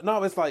 No, but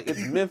it's like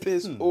it's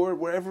Memphis or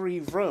wherever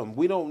he's from.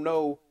 We don't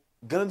know.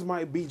 Guns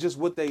might be just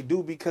what they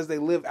do because they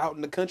live out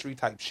in the country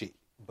type shit.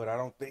 But I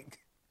don't think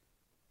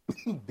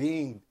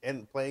being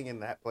and playing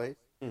in that place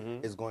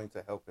is going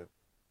to help him.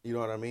 You know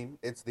what I mean?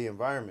 It's the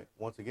environment.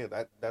 Once again,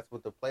 that's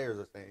what the players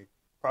are saying.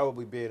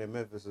 Probably being in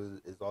Memphis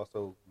is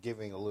also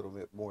giving a little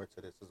bit more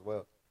to this as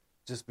well.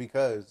 just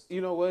because.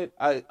 You know what?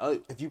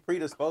 If you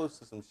predisposed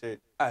to some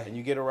shit and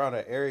you get around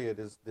an area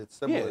that's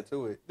similar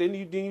to it, then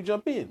you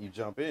jump in. You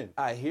jump in.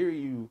 I hear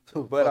you,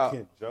 but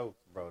fucking jokes,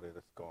 bro, that's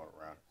going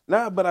around.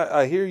 Nah, but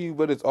I hear you,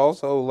 but it's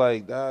also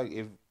like, dog,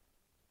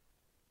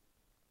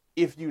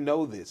 if you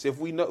know this, if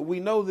we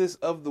know this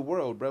of the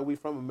world, bro, we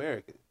from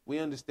America. We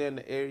understand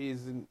the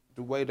areas and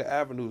the way the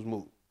avenues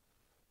move,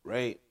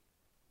 right?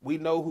 We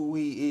know who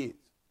he is.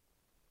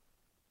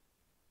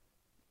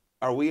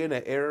 Are we in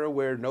an era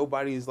where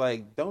nobody's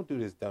like, don't do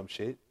this dumb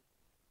shit?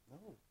 No.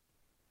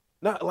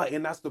 Not like,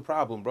 and that's the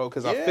problem, bro.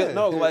 Because I feel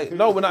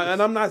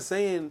and I'm not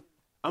saying.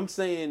 I'm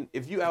saying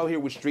if you out here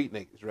with street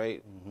niggas,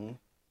 right? Mm-hmm.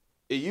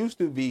 It used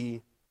to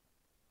be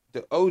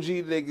the OG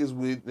niggas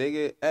with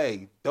nigga.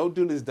 Hey, don't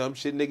do this dumb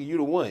shit, nigga. You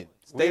the one.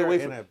 Stay away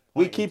from.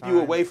 We keep you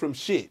away from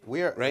shit.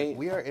 We are right.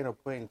 We are in a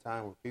point in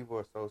time where people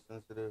are so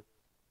sensitive.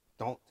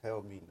 Don't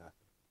tell me nothing.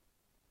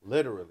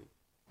 Literally,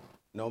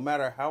 no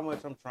matter how much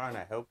I'm trying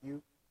to help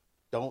you.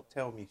 Don't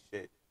tell me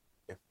shit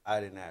if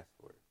I didn't ask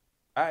for it.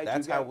 All right,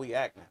 that's how we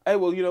act now. Hey,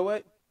 well, you know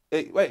what?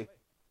 Hey, wait.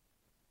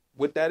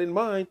 With that in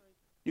mind,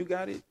 you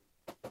got it.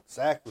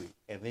 Exactly.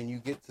 And then you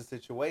get to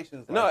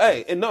situations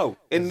like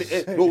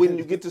but when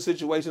you get to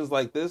situations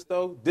like this,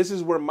 though, this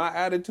is where my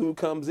attitude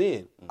comes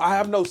in. Mm-hmm. I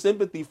have no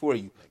sympathy for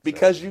you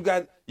because you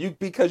don't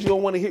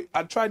want to hear.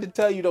 I tried to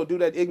tell you, don't do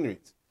that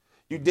ignorance.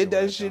 You did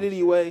that shit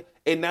anyway,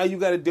 and now you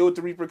got to deal with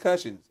the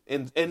repercussions.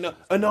 And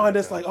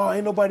that's like, oh,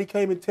 ain't nobody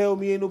came and tell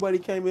me, ain't nobody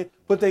came and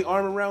put their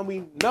arm around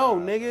me. No,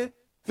 nigga,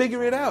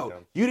 figure it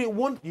out. You didn't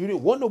want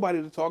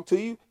nobody to talk to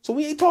you, so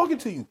we ain't talking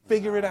to you.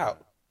 Figure it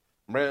out,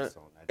 man.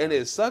 And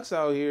it sucks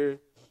out here,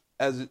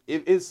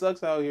 it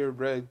sucks out here,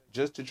 bruh,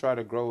 just to try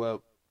to grow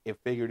up and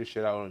figure this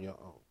shit out on your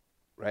own,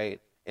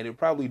 right? And it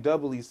probably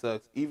doubly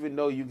sucks, even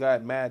though you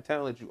got mad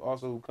talent, you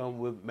also come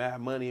with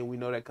mad money, and we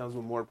know that comes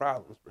with more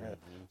problems, bro.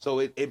 Mm-hmm. So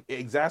it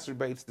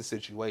exacerbates the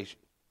situation,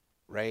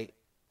 right?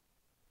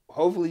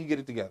 Hopefully you get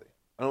it together.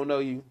 I don't know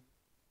you,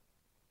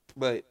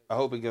 but I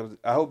hope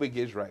it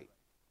gets right,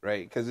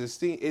 right? Because it's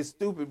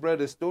stupid, bro.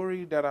 The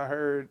story that I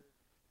heard,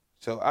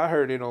 so I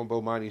heard it on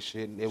Bomani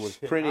shit, and it was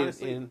printed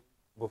honestly, in.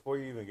 Before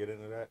you even get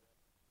into that,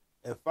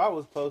 if I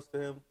was close to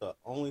him, the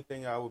only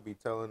thing I would be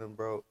telling him,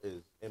 bro,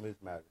 is image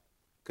matters.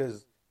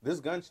 Because this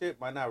gun shit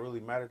might not really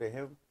matter to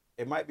him.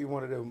 It might be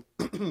one of them.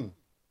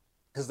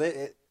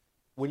 Because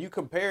when you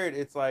compare it,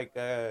 it's like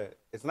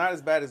it's not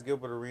as bad as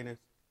Gilbert Arenas.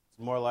 It's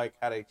more like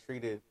how they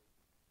treated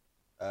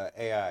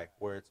AI,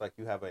 where it's like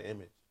you have an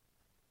image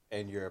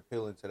and you're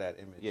appealing to that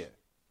image. Yeah.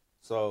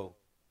 So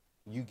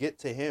you get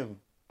to him,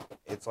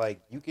 it's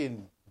like you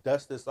can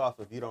dust this off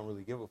if you don't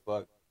really give a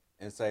fuck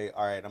and say,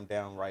 all right, I'm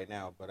down right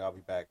now, but I'll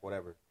be back,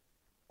 whatever.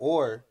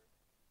 Or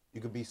you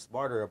could be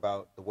smarter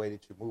about the way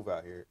that you move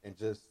out here and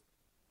just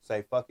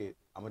say, fuck it,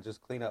 I'm going to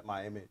just clean up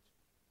my image,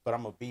 but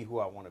I'm going to be who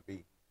I want to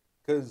be.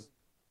 Because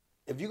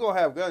if you're going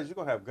to have guns, you're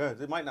going to have guns.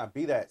 It might not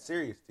be that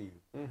serious to you.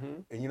 Mm-hmm.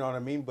 And you know what I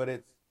mean? But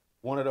it's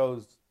one of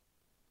those,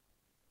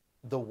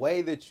 the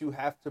way that you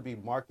have to be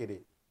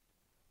marketed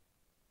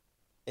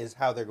is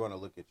how they're going to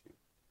look at you.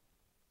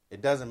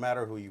 It doesn't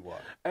matter who you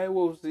are. Hey,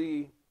 well,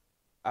 see,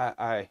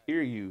 I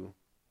hear you,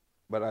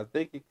 but I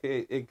think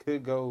it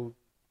could go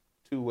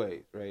two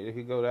ways, right? It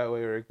could go that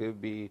way, or it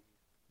could be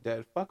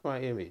that fuck my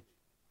image.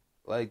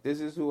 Like, this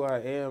is who I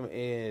am,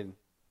 and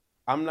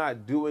I'm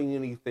not doing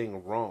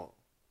anything wrong,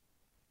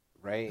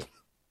 right?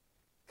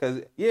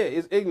 Because, yeah,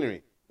 it's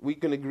ignorant. We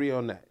can agree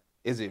on that.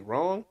 Is it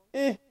wrong?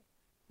 Nigga,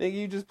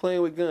 you just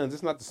playing with guns.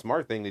 It's not the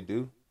smart thing to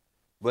do,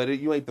 but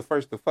you ain't the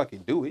first to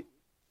fucking do it.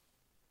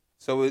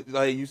 So, it's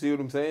like, you see what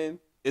I'm saying?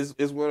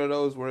 It's one of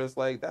those where it's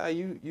like,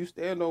 you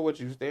stand on what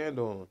you stand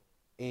on,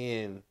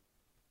 and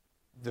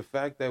the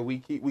fact that we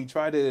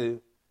try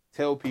to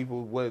tell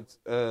people what's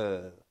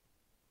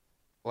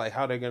like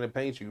how they're gonna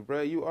paint you,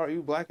 bro.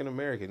 You black and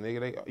American,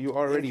 nigga. You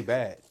already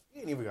bad.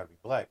 You ain't even gotta be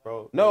black,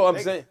 bro. No, I'm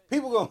saying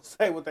people gonna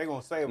say what they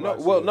gonna say about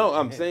you. Well, no,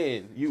 I'm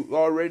saying you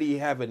already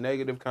have a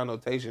negative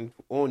connotation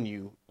on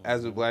you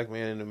as a black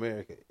man in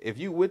America. If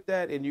you with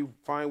that and you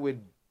fine with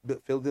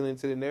filtering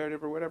into the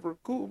narrative or whatever,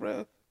 cool,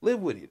 bro.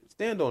 Live with it.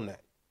 Stand on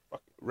that,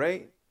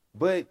 right?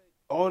 But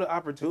all the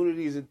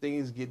opportunities and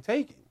things get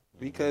taken.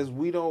 Because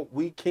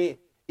we can't,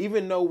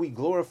 even though we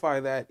glorify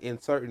that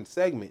in certain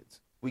segments,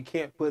 we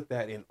can't put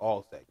that in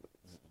all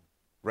segments,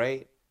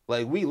 right?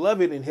 Like, we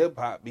love it in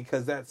hip-hop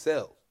because that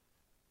sells.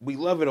 We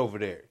love it over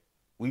there.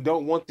 We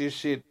don't want this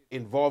shit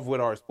involved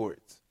with our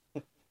sports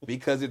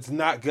because it's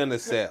not going to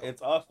sell.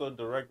 It's also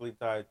directly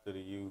tied to the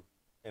youth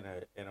in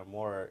a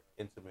more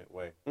intimate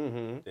way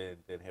than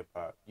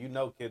hip-hop. You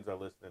know kids are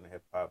listening to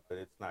hip-hop, but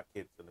it's not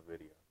kids in the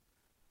video.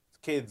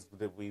 Kids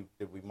that we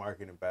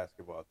market in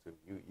basketball to.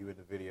 You in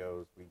the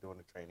videos, we doing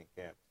the training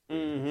camp.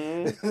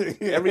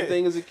 Mm-hmm.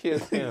 Everything is a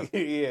kid's camp.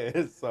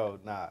 Yeah, so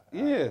nah.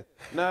 Yeah.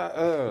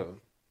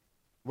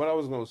 What I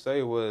was gonna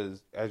say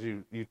was, as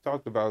you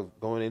talked about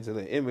going into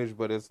the image,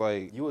 but it's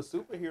like you a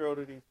superhero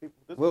to these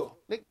people.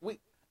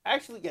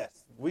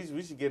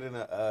 We should get in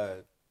a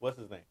what's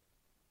his name?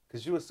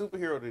 Because you a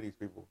superhero to these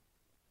people.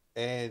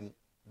 And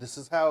This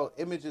is how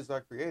images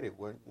are created.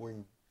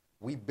 When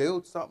we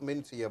build something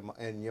into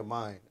your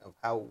mind of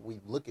how we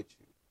look at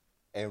you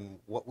and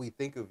what we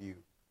think of you,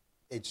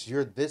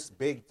 you're this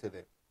big to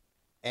them.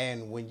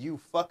 And when you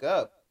fuck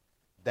up,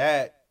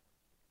 that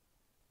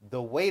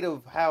the weight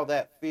of how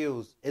that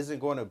feels isn't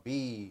going to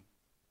be.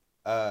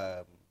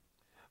 But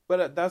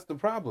that's the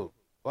problem.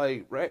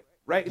 Like, right.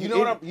 You know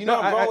what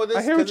I'm wrong with this?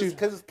 I hear what you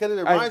because it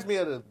reminds me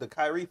of the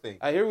Kyrie thing.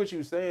 I hear what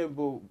you're saying,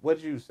 but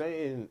what you're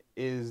saying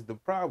is the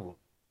problem.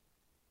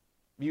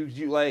 You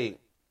like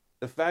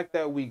the fact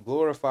that we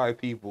glorify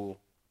people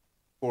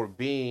for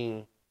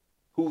being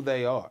who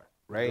they are,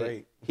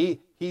 right?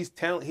 Great. He's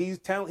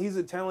a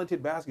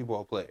talented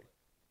basketball player.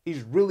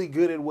 He's really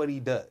good at what he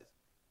does.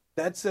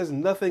 That says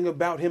nothing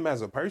about him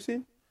as a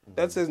person.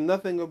 That says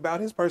nothing about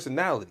his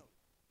personality.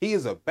 He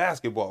is a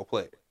basketball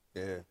player.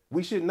 Yeah.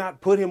 We should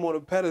not put him on a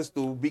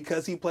pedestal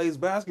because he plays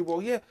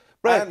basketball. Yeah,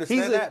 I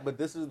understand that, but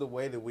this is the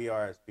way that we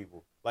are as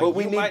people. Like,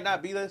 but might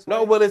not be this way.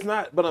 No, but it's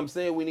not. But I'm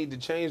saying we need to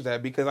change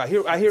that because I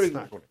hear it's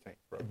not going to change,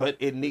 bro. But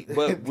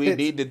we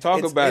need to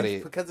talk about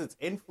it because it's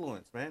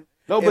influence, man.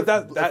 No, but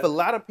if a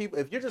lot of people,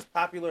 if you're just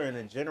popular in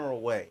a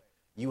general way,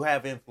 you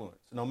have influence,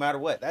 no matter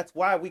what. That's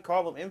why we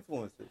call them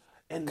influencers.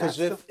 And because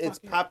it's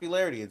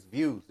popularity, it's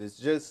views, it's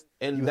just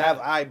you have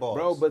eyeballs,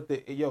 bro. But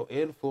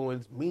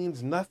influence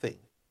means nothing.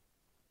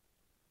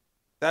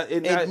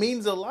 It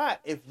means a lot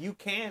if you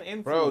can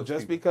influence, bro.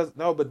 Just people.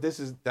 Because but this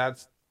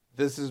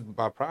is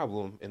my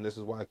problem, and this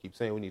is why I keep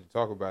saying we need to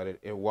talk about it,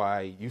 and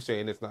why you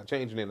saying it's not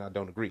changing, and I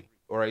don't agree.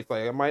 All right, it's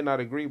like I might not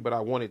agree, but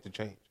I want it to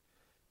change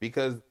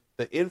because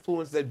the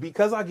influence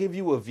because I give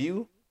you a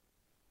view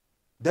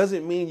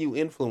doesn't mean you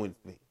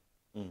influenced me.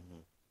 Mm-hmm.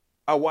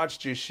 I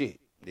watched your shit.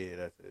 Yeah,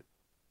 that's it.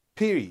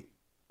 Period.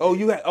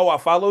 I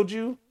followed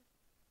you.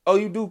 Oh,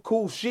 you do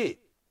cool shit.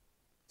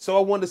 So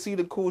I want to see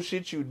the cool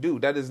shit you do.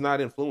 That does not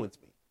influence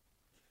me.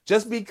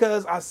 Just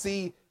because I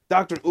see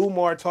Dr.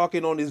 Umar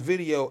talking on his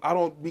video, I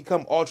don't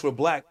become ultra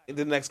black in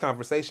the next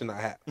conversation I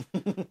have.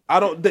 I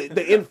don't.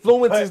 The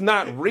influence is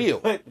not real.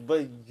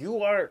 But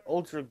you are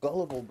ultra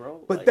gullible,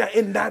 bro. But but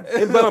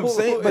I'm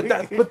saying,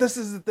 but this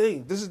is the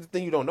thing. This is the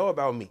thing you don't know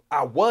about me.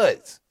 I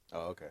was.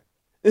 Oh, okay.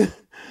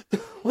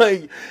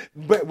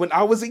 But when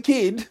I was a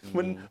kid,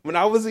 when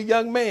I was a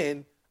young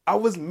man, I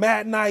was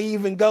mad,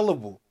 naive, and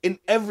gullible in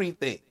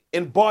everything,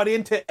 and bought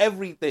into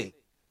everything.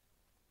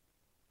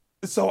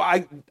 So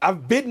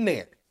I've been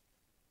there.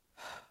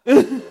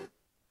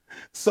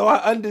 So I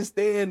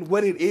understand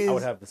what it is. I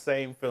would have the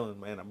same feeling,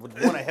 man. I would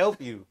want to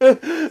help you.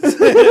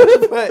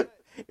 But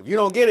if you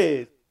don't get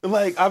it,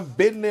 like, I've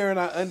been there and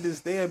I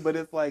understand, but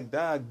it's like,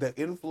 dog, the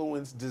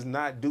influence does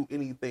not do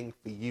anything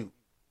for you.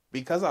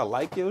 Because I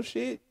like your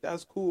shit,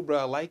 that's cool, bro.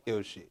 I like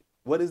your shit.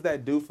 What does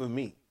that do for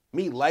me?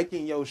 Me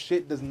liking your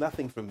shit does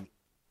nothing for me.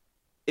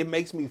 It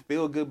makes me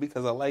feel good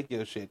because I like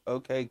your shit.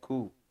 Okay,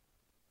 cool.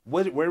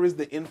 Where is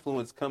the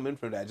influence coming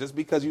from that? Just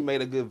because you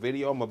made a good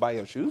video, I'm gonna buy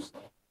your shoes?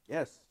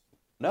 Yes.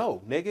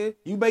 No, nigga.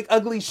 You make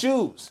ugly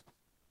shoes.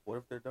 What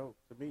if they're dope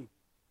to me?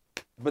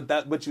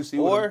 But you see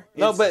or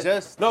what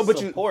just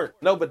support.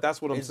 But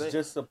that's what I'm saying. It's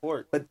just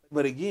support. But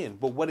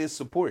what is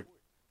support?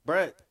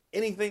 Bruh,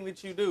 anything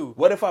that you do.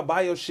 What if I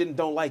buy your shit and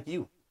don't like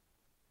you?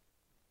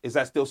 Is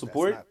that still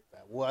support?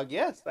 Well,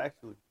 yes,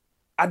 actually.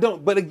 I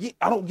don't. But again,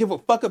 I don't give a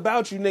fuck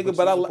about you, nigga.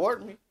 But you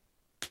support me.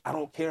 I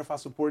don't care if I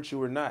support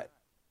you or not.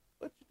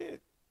 But you did.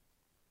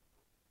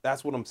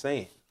 That's what I'm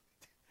saying.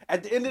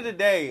 At the end of the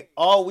day,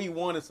 all we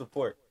want is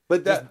support.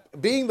 But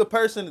that being the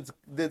person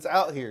that's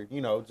out here,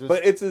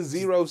 But it's a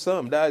zero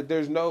sum.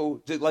 There's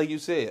no, just like you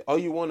said, all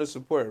you want is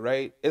support,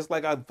 right? It's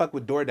like I fuck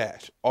with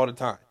DoorDash all the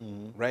time,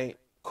 right?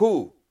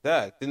 Cool.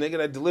 The nigga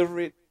that deliver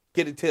it,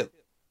 get a tip.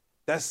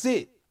 That's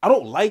it. I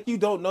don't like you,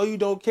 don't know you,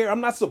 don't care.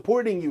 I'm not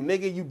supporting you,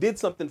 nigga. You did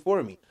something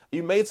for me.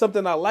 You made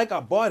something I like,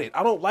 I bought it.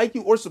 I don't like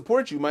you or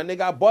support you, my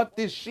nigga. I bought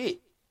this shit.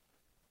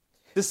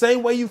 The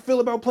same way you feel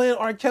about playing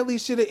R. Kelly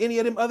shit or any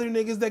of them other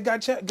niggas that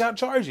got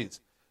charges.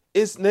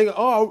 It's nigga,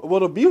 oh,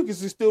 well, the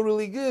Bucus is still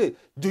really good.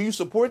 Do you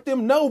support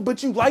them? No,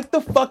 but you like the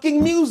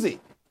fucking music.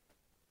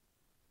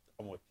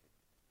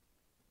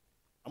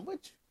 I'm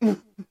with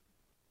you.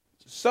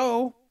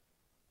 So,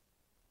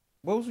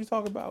 what was we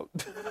talking about?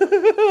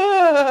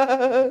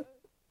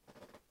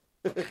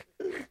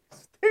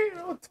 Staying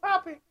on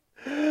topic.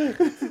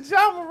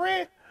 John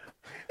Moran.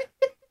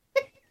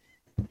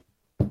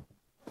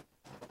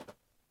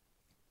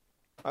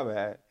 My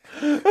bad.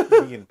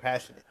 Being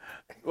passionate.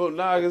 Well,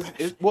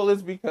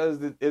 it's because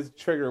it's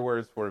trigger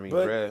words for me,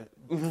 bruh.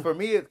 For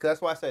me, that's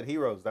why I said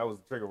heroes. That was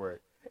the trigger word.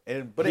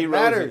 But it heroes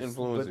matters.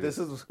 But this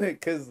is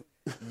because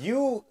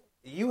you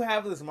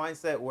have this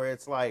mindset where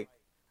it's like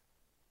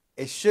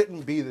it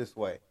shouldn't be this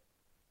way,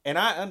 and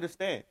I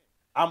understand.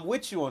 I'm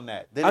with you on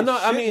that. It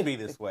shouldn't be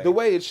this way. The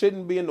way it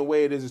shouldn't be and the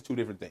way it is two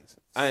different things.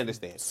 I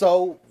understand.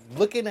 So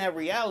looking at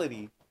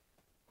reality,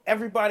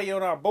 everybody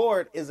on our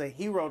board is a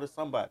hero to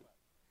somebody.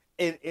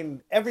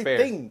 And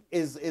everything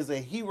is a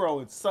hero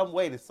in some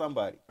way to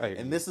somebody.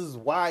 And this is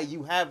why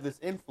you have this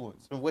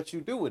influence and what you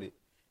do with it.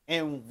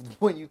 And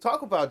when you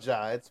talk about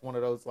Ja, it's one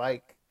of those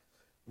like,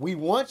 We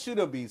want you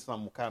to be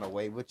some kind of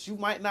way, but you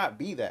might not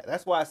be that.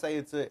 That's why I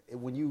say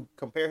when you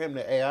compare him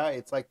to AI,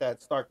 it's like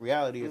that stark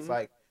reality. It's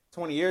like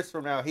 20 years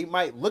from now, he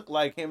might look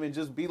like him and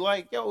just be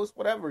like, yo, it's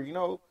whatever,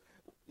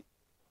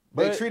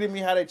 They treated me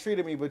how they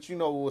treated me, but you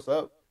know what's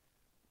up.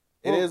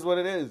 It is what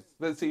it is.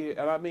 But see,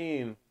 and I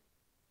mean,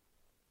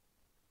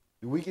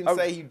 we can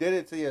say you did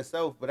it to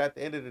yourself, but at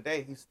the end of the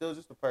day, he's still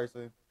just a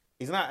person.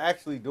 He's not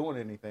actually doing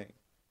anything.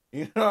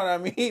 You know what I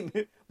mean?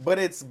 But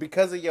it's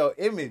because of your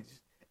image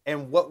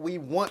and what we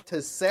want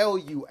to sell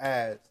you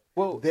as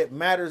that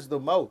matters the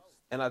most.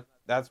 And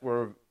that's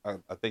where I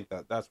think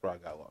that's where I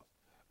got lost.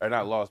 Or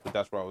not lost, but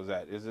that's where I was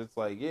at. It's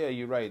like, yeah,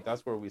 you're right.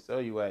 That's where we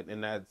sell you at.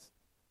 And that's,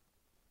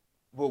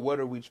 but what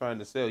are we trying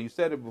to sell? You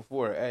said it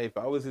before. Hey, if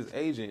I was his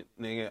agent,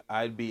 nigga,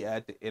 I'd be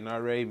at the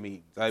NRA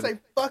meetings. I'd say,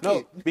 fuck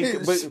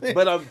it.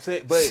 But I'm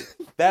saying, but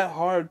that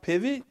hard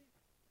pivot,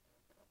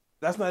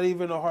 that's not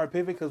even a hard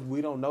pivot because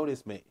we don't know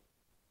this man.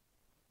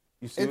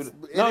 You see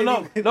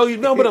you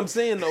know what I'm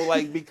saying though,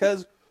 like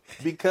because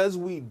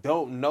we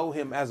don't know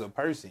him as a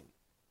person.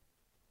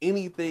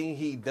 Anything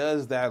he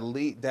does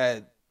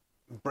that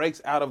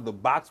breaks out of the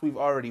box we've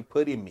already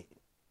put him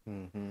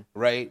in,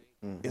 right?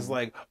 Mm-hmm. It's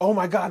like, oh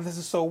my God, this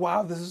is so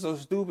wild, this is so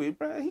stupid,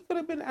 bro. He could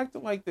have been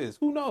acting like this.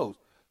 Who knows?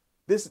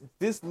 This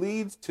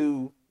leads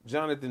to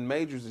Jonathan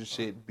Majors and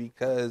shit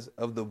because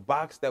of the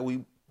box that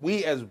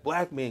we as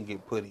black men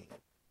get put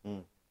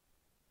in,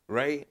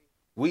 right?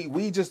 We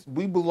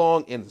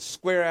belong in a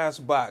square ass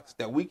box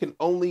that we can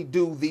only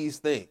do these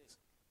things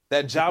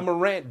that Ja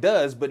Morant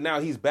does, but now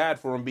he's bad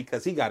for him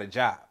because he got a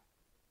job.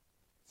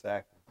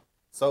 Exactly.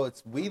 So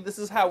this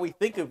is how we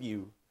think of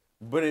you.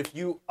 But if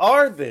you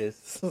are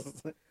this,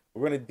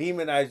 we're gonna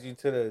demonize you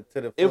to the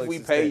full if we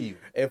extent. pay you.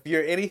 If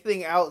you're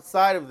anything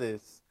outside of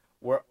this,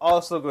 we're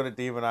also gonna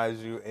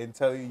demonize you and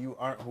tell you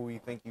aren't who we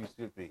think you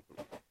should be.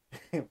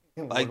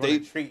 Like they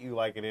treat you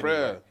like it anyway.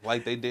 Bruh,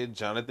 like they did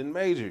Jonathan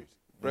Majors.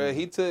 Bruh,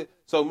 he took,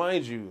 so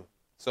mind you,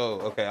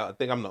 okay, I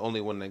think I'm the only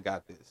one that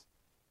got this.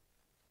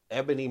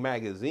 Ebony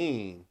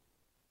Magazine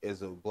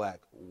is a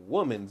black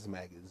woman's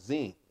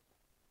magazine.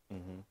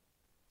 Mm-hmm.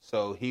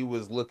 So he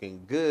was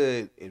looking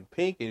good in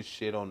pink and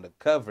shit on the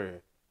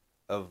cover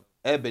of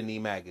Ebony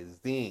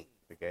Magazine.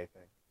 The gay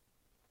thing.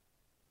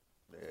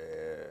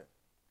 Yeah.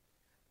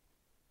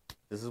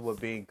 This is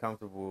what being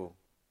comfortable.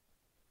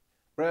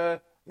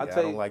 Bruh, I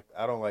don't like.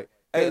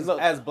 Hey,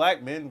 as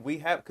black men, we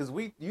have, because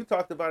you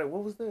talked about it.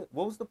 What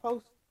was the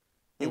post?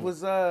 It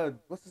was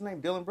what's his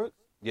name? Dylan Brooks.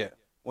 Yeah.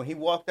 When he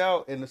walked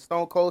out in the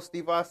Stone Cold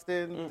Steve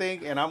Austin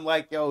thing, and I'm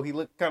like, yo, he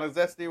looked kind of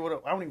zesty or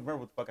whatever. I don't even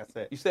remember what the fuck I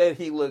said. You said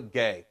he looked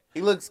gay. He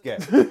looks gay.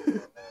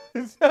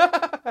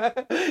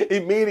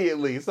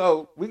 Immediately.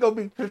 So we gonna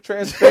be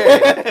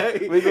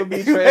transparent. We gonna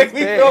be transparent. Make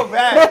me feel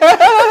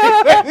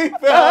bad. Make me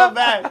feel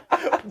bad.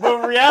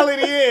 But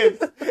reality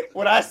is,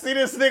 when I see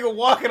this nigga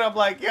walking, I'm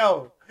like,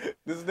 yo,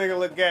 this nigga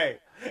look gay.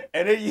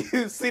 And then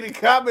you see the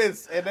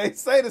comments, and they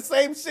say the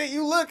same shit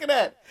you looking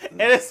at.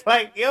 And it's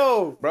like,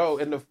 yo. Bro,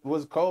 and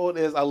what's cold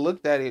is I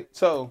looked at it.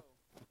 So,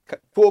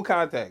 full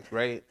context,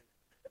 right?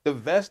 The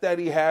vest that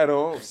he had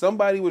on,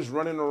 somebody was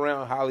running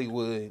around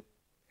Hollywood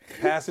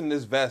passing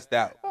this vest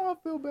out. Oh, I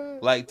feel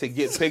bad. Like, to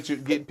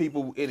get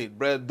people in it.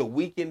 Bro, The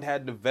Weeknd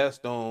had the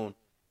vest on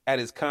at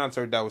his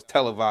concert that was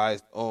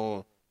televised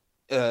on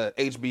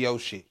HBO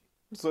shit.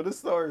 So this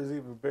story is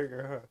even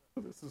bigger,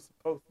 huh? This is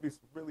supposed to be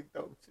some really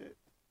dope shit.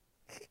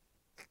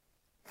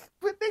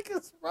 But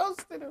niggas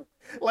roasted him.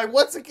 Like,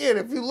 once again,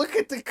 if you look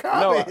at the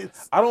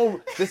comments. No, I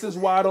don't. This is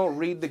why I don't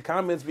read the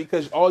comments,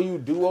 because all the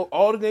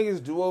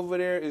niggas do over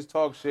there is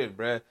talk shit,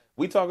 bruh.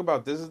 We talk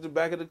about this is the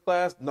back of the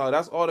class. No,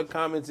 that's all the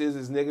comments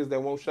is niggas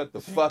that won't shut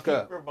the fuck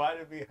up. You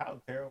reminded me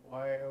how terrible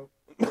I am.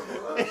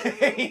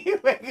 You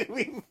making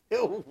me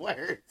feel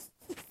worse.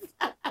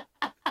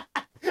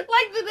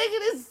 Like the nigga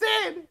that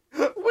said,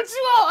 "What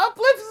you all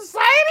uplift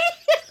society?"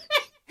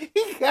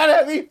 He got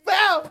at me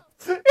foul.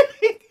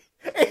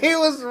 He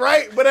was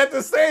right, but at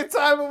the same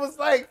time, it was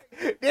like,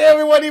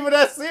 damn, it wasn't even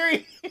that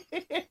serious.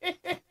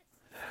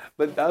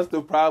 But that's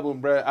the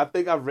problem, bro. I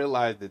think I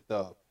realized it,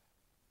 though.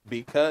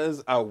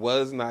 Because I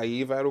was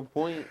naive at a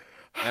point,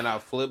 and I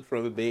flipped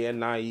from being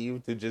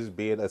naive to just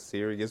being a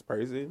serious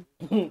person.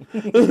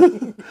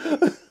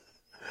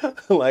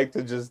 Like,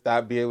 to just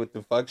stop being with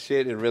the fuck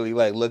shit and really,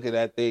 like, looking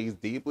at things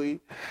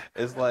deeply.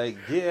 It's like,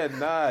 yeah,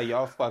 nah,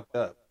 y'all fucked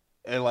up.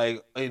 And,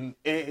 like, and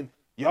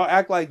y'all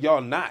act like y'all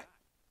not.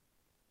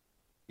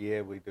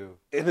 Yeah, we do.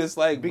 And it's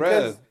like,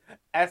 because bruh,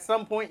 at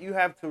some point you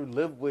have to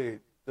live with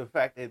the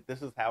fact that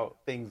this is how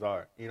things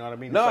are. You know what I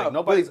mean? No, it's like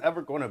nobody's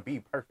ever going to be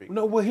perfect.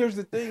 No, well, here's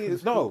the thing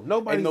is,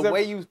 nobody's and the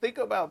way you think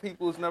about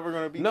people is never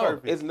going to be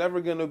perfect. No, it's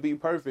never going to be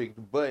perfect.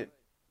 But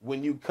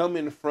when you come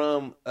in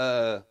from,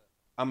 I'm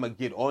going to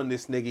get on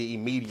this nigga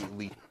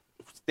immediately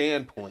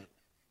standpoint,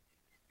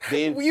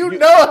 then you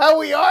know how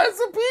we are as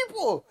a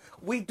people.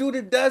 We do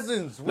the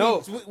dozens.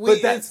 But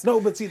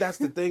see, that's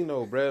the thing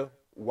though, bro.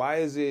 Why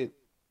is it,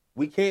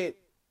 we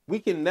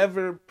can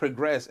never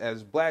progress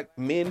as black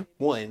men,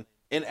 one,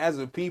 and as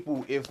a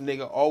people if,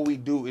 nigga, all we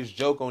do is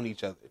joke on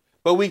each other.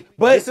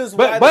 this is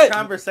why the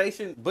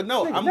conversation. But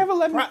no, I'm never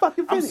let me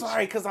fucking finish. I'm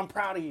sorry because I'm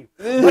proud of you.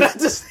 But at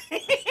the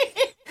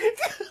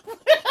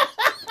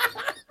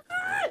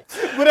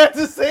but at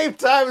the same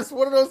time, it's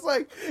one of those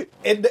like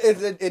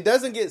it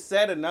doesn't get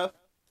said enough,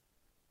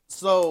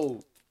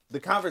 so the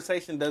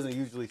conversation doesn't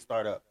usually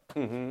start up.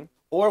 Mm-hmm.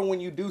 Or when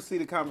you do see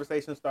the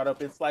conversation start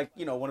up, it's like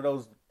one of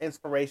those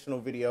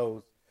inspirational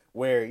videos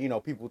where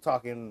people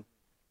talking.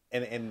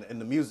 And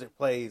the music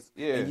plays,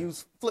 and you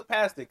flip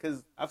past it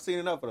because I've seen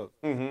enough of those.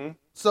 Mm-hmm.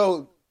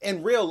 So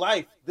in real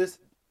life, this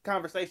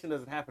conversation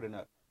doesn't happen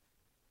enough,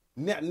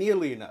 not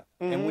nearly enough.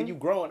 Mm-hmm. And when you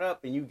growing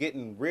up and you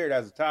getting reared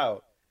as a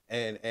child,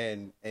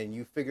 and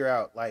you figure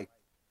out like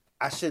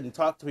I shouldn't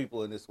talk to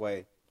people in this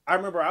way. I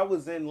remember I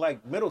was in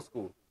like middle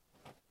school.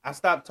 I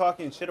stopped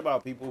talking shit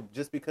about people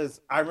just because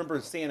I remember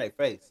seeing their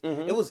face.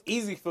 Mm-hmm. It was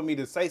easy for me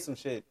to say some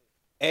shit,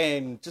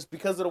 and just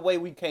because of the way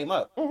we came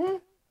up. Mm-hmm.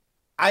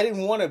 I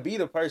didn't want to be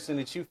the person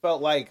that you felt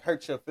like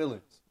hurt your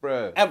feelings.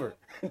 Bruh. Ever.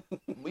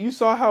 You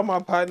saw how my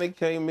partner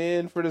came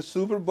in for the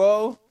Super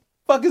Bowl?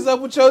 Fuck is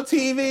up with your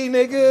TV,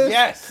 nigga?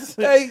 Yes.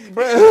 Hey,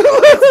 bro.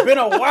 It's been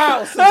a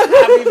while since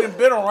I've even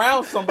been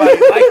around somebody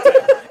like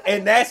that.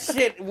 And that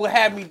shit would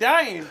have me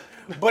dying.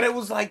 But it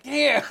was like,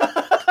 yeah.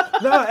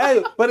 No,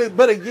 hey, but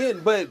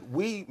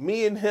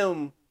me and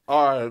him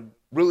are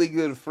really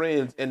good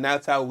friends, and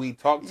that's how we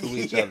talk to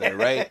each other,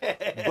 right?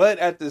 But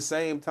at the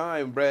same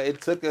time, bruh,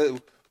 it took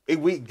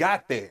we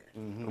got there,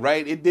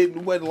 right? It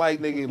wasn't like,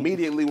 nigga,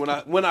 immediately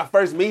when I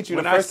first meet you,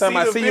 the first time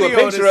I see you a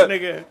picture of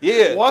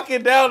nigga,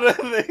 walking down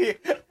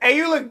hey,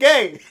 you look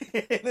gay.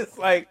 And it's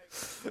like,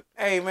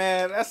 hey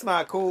man, that's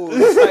not cool.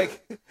 It's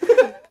like,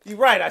 you're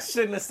right, I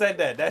shouldn't have said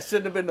that. That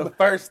shouldn't have been the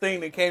first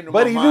thing that came to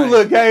my mind. But he do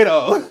look gay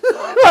though.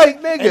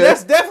 Like, nigga. And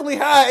that's definitely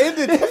how I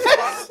ended it.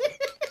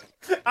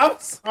 I'm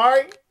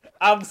sorry.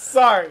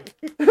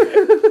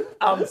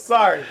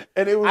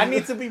 And I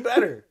need to be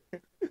better.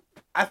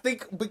 I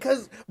think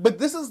but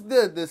this is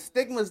the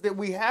stigmas that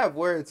we have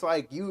where it's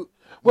like you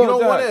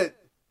don't want to.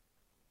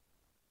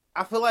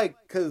 I feel like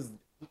because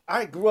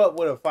I grew up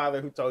with a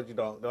father who told you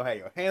don't have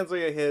your hands on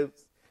your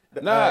hips.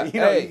 Nah, you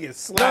get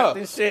slapped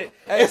and shit.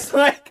 Hey. It's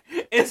like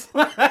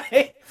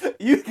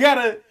you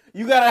gotta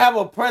have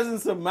a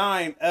presence of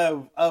mind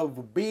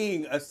of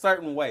being a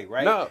certain way,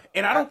 right? No,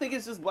 and I don't think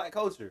it's just black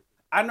culture.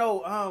 I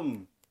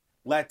know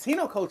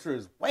Latino culture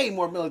is way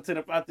more militant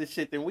about this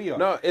shit than we are.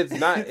 No, it's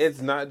not.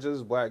 It's not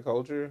just black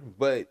culture,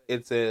 but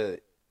it's a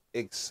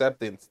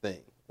acceptance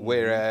thing.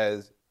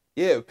 Whereas,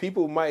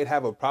 people might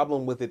have a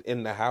problem with it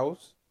in the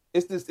house.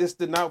 It's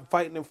the not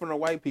fighting in front of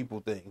white people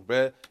thing,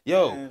 bruh.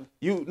 Yo,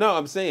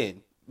 I'm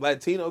saying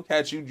Latino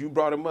cats. You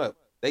brought them up.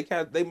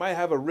 They might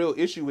have a real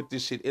issue with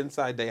this shit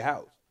inside their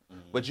house,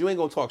 but you ain't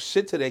gonna talk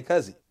shit to their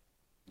cousin.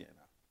 Yeah,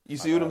 no. You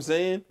see what I'm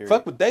saying? Period.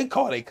 Fuck what they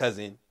call their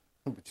cousin.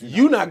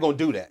 You're not gonna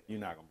do that.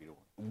 You're not gonna be the one.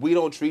 We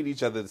don't treat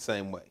each other the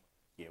same way.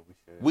 Yeah, we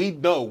should.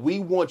 We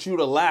want you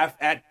to laugh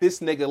at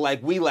this nigga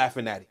like we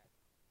laughing at him.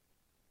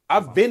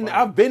 I've been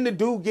the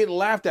dude getting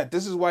laughed at.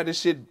 This is why this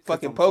shit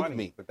fucking poked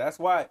me. But that's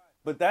why.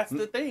 But that's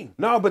the thing.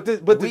 No,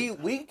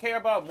 we care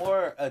about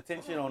more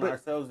attention on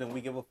ourselves than we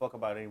give a fuck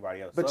about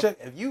anybody else. But so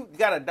if you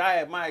gotta die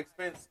at my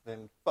expense,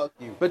 then fuck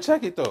you. But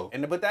check it though.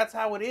 But that's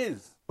how it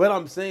is. But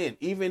I'm saying,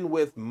 even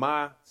with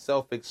my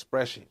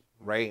self-expression,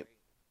 right?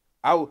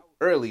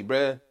 Early,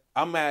 bruh.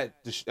 I'm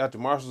at the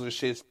Marshalls and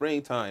shit,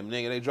 springtime,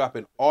 nigga. They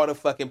dropping all the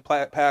fucking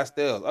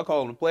pastels. I call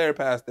them the player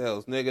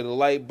pastels, nigga. The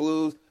light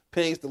blues,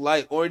 pinks, the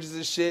light oranges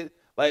and shit.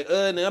 Like,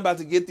 nigga, I'm about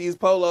to get these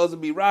polos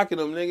and be rocking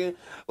them, nigga.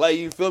 Like,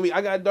 you feel me?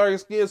 I got darker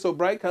skin, so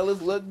bright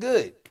colors look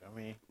good.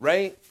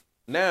 Right?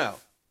 Now,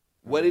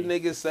 what did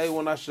niggas say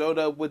when I showed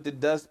up with the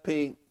dust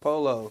pink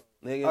polo,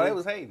 nigga? Oh, they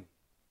was hating.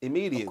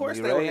 Immediately, of course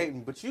they were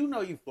hating, but you know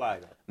you fly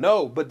though.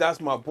 No, but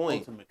that's my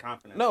point. Ultimate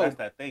confidence. No, that's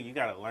that thing. You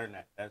gotta learn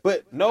that. That's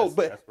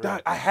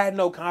Doc, I had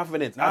no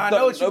confidence. I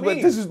know what you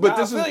mean.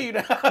 I feel you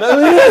now.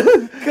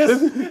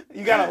 Because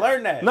you gotta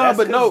learn that.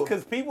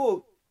 Because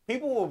people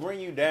will bring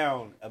you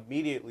down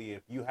immediately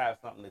if you have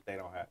something that they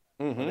don't have.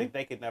 Mm-hmm.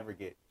 They could never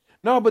get.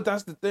 No, but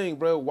that's the thing,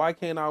 bro. Why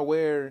can't I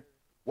wear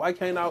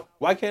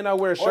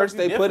shirts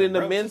they put in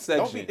the men's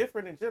section? Don't be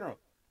different in general,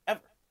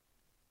 ever.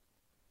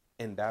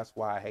 And that's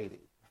why I hate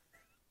it.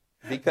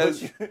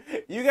 Because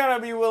you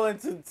gotta be willing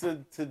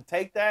to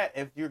take that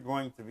if you're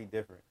going to be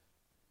different.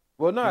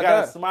 Well, no, you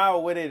gotta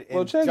smile with it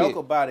and joke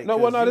about it. No,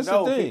 well, no, that's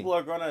the thing. People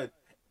are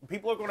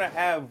gonna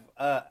have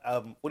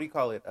what do you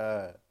call it?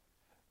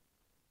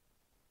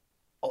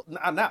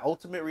 Not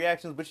ultimate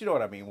reactions, but you know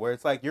what I mean. Where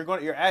it's like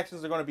your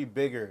actions are gonna be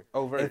bigger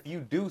if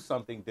you do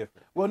something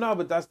different. Well, no,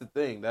 but that's the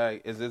thing.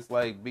 It's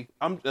like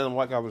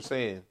like I was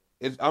saying,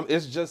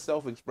 it's just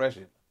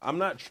self-expression. I'm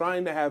not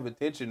trying to have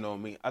attention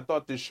on me. I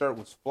thought this shirt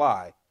was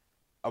fly.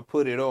 I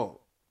put it on.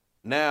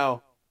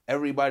 Now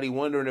everybody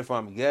wondering if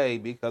I'm gay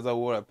because I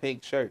wore a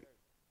pink shirt.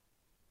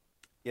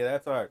 Yeah,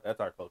 that's our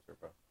culture,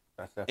 bro.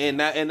 That's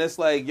and it's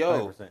like,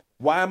 yo, 100%.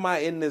 Why am I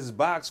in this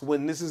box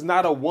when this is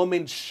not a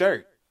woman's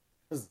shirt?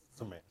 This is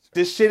a man's shirt.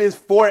 This shit is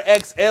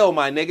 4XL,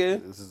 my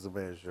nigga. This is a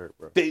man's shirt,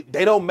 bro. They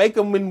don't make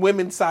them in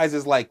women's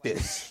sizes like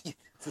this. This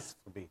is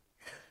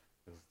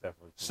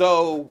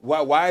So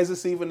why is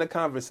this even a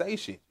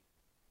conversation?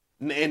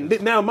 And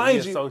now,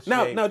 mind you,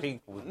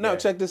 now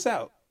check this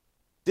out.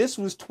 This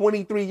was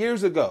 23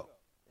 years ago.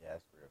 Yeah,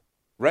 that's real.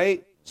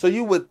 Right? So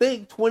you would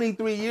think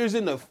 23 years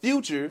in the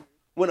future,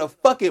 when a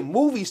fucking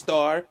movie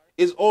star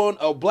is on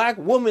a black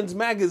woman's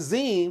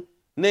magazine,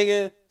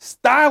 nigga,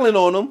 styling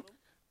on them.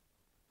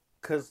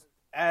 Cause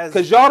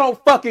y'all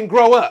don't fucking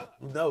grow up.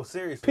 No,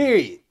 seriously.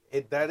 Period.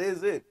 That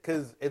is it.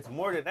 Cause it's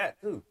more than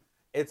that too.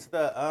 It's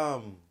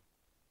the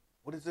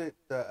what is it?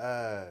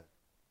 That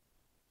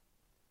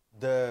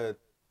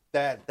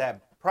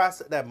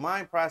process, that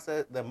mind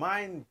process, the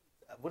mind.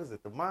 What is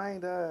it? The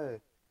mind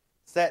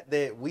set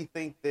that we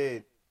think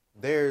that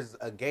there's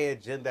a gay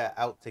agenda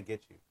out to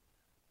get you,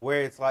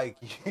 where it's like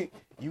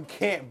you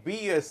can't be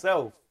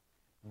yourself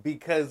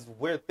because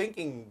we're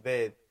thinking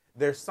that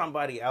there's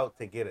somebody out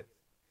to get us,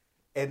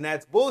 and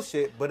that's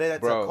bullshit. But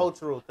that's a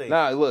cultural thing.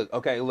 Nah, look.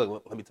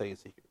 Let me tell you a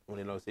secret.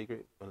 Want to know a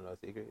secret?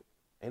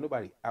 Ain't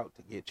nobody out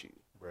to get you,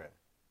 bruh.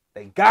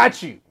 They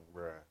got you,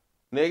 bruh.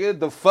 Nigga,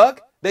 the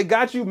fuck? They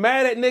got you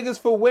mad at niggas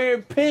for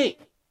wearing pink.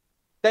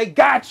 They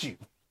got you.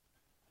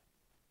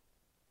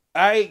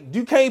 Alright,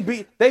 you can't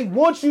be. They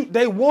want you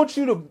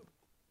to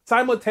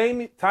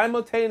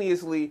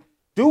simultaneously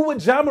do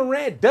what Ja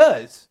Morant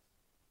does,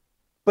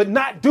 but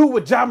not do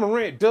what Ja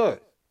Morant does.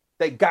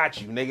 They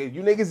got you, nigga.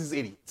 You niggas is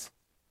idiots.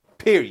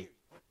 Period.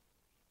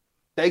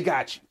 They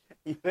got you.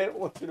 They don't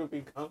want you to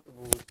be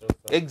comfortable with yourself.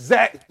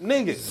 Exact,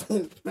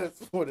 niggas.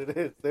 That's what it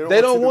is. They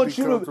don't want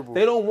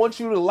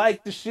you to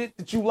like the shit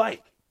that you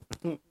like.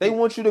 They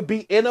want you to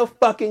be in a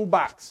fucking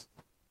box.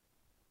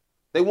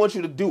 They want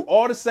you to do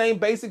all the same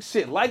basic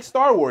shit, like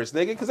Star Wars,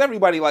 nigga, because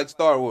everybody likes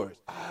Star Wars.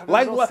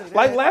 Like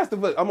Last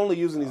of Us. I'm only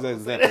using these as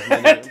examples,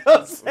 man.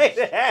 Don't say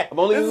that. I'm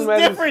only using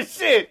this is different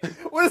shit.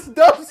 When it's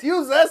dopes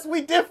use us,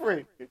 we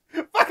different.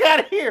 Fuck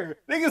out of here.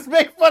 Niggas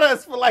make fun of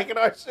us for liking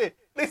our shit.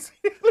 They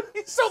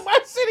so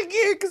much shit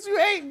again because you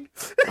hating.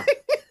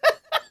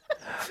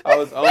 I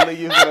was only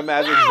using them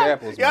as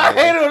examples. Y'all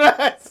hate on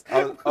us.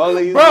 I was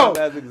only using them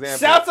as examples.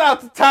 Shouts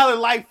out to Tyler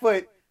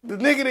Lightfoot, the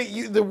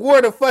nigga that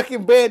wore the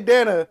fucking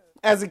bandana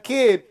as a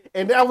kid,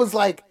 and I was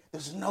like,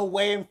 there's no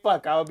way in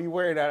fuck I would be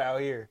wearing that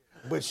out here.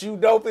 But you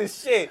dope as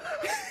shit.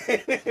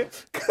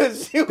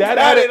 Cause you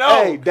got it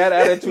on. Hey, that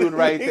attitude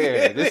right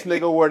there. This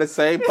nigga wore the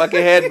same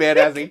fucking headband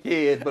as a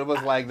kid, but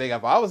was like, nigga,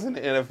 if I was in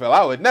the NFL,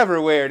 I would never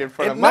wear it in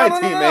front of my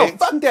teammates. No,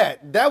 fuck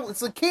that. That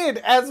was a kid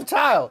as a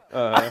child.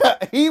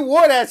 He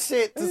wore that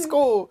shit to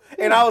school,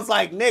 and I was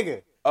like,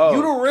 nigga,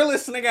 you the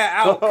realest nigga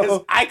out,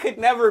 because I could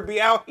never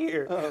be out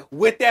here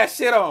with that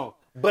shit on.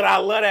 But I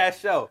love that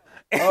show.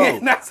 I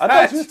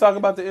thought you was talking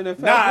about the NFL.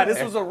 Nah,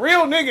 this was a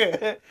real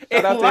nigga.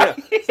 Shout out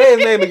to him. Say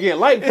his name again,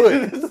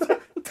 Lightfoot.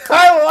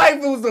 Tyler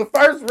Lightfoot was the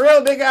first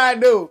real nigga I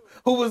knew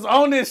who was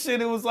on this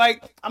shit. It was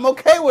like, I'm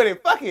okay with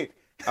it. Fuck it.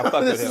 I fuck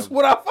with him. This is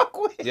what I fuck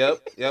with. Yep,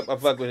 I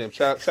fuck with him.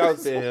 Shout out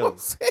to him.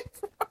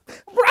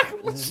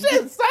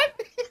 Shit, son.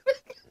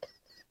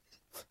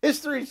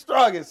 History's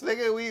strongest,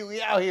 nigga.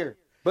 We out here.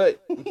 But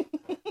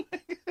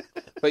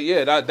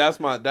yeah, that's.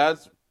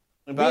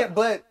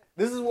 But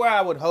this is where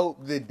I would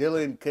hope that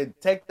Dylan could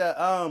take the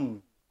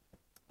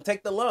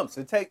lumps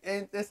and say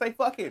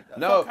fuck it.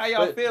 No, fuck how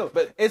y'all feel.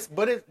 But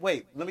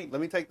wait, let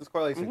me take this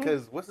correlation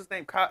because what's his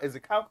name? Is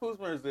it Kyle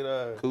Kuzma or is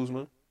it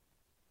Kuzma?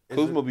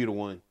 Kuzma be the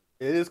one.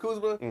 It is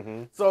Kuzma.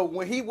 Mm-hmm. So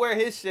when he wear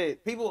his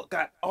shit, people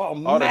got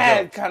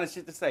mad kind of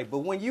shit to say. But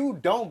when you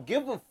don't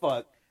give a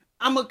fuck,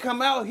 I'm gonna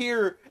come out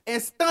here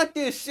and stunt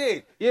this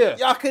shit. Yeah,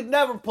 y'all could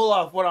never pull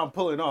off what I'm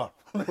pulling off.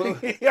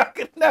 Y'all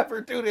could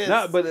never do this.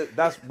 No,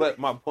 but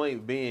my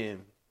point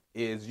being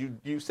is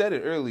you said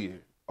it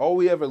earlier. All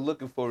we ever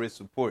looking for is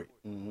support.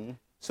 Mm-hmm.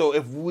 So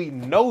if we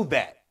know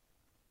that,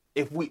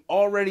 if we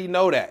already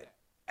know that,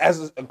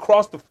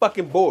 across the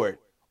fucking board,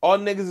 all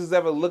niggas is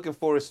ever looking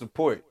for is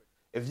support.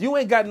 If you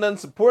ain't got nothing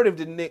supportive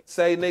to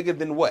say, nigga,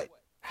 then what?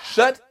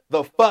 Shut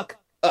the fuck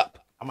up.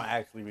 I'm gonna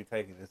actually be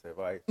taking this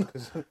advice.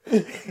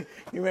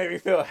 You made me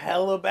feel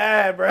hella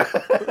bad, bro.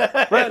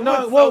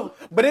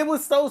 But it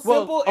was so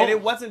simple, and it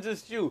wasn't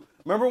just you.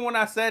 Remember when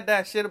I said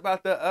that shit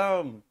about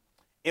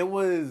it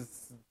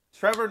was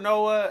Trevor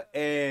Noah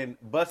and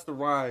Busta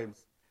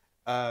Rhymes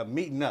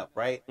meeting up,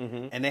 right?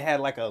 Mm-hmm. And they had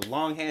like a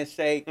long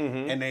handshake,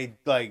 and they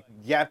like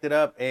yapped it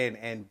up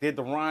and did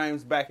the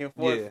rhymes back and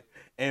forth. Yeah.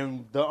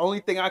 And the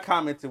only thing I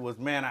commented was,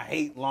 man, I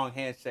hate long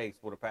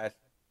handshakes with a passion.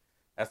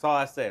 That's all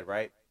I said,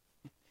 right?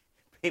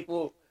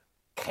 People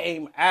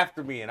came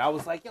after me, and I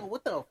was like, yo,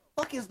 what the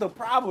fuck is the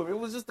problem? It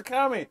was just a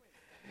comment.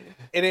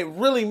 And it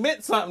really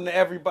meant something to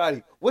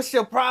everybody. What's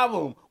your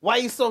problem? Why are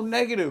you so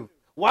negative?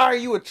 Why are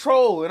you a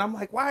troll? And I'm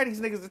like, why are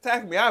these niggas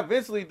attacking me? I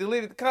eventually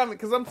deleted the comment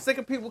because I'm sick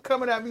of people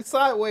coming at me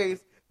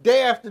sideways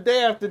day after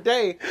day after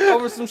day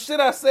over some shit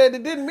I said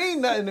that didn't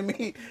mean nothing to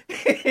me.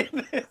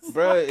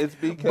 Bro, it's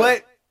because...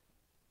 But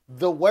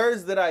the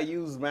words that I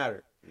use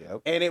matter.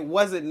 Yep. And it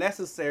wasn't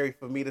necessary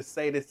for me to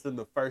say this in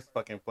the first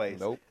fucking place.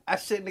 Nope. I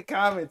shouldn't have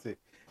commented.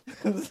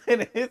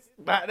 It's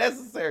not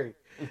necessary.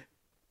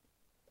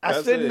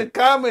 I shouldn't have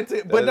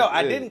commented. But no,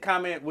 I didn't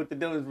comment with the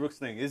Dylan Brooks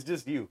thing. It's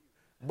just you.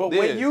 But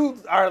when you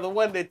are the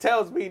one that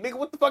tells me, nigga,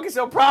 what the fuck is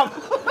your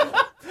problem?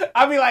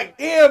 I be like,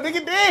 damn,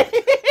 nigga,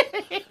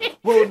 damn.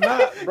 Well,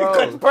 not, bro. You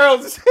cut the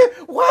pearls and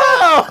shit.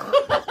 Wow.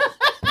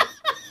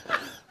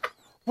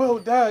 Well,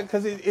 dog,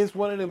 because it's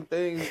one of them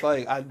things,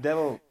 like,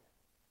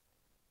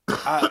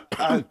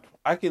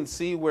 I can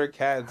see where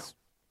cats,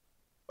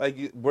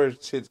 like, where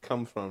shit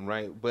comes from,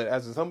 right? But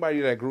as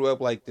somebody that grew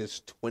up like this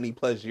 20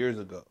 plus years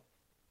ago,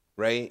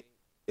 right?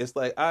 It's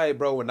like, all right,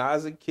 bro, when I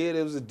was a kid,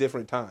 it was a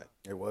different time.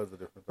 It was a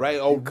different time. Right?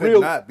 You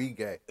could not be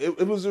gay.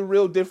 It was a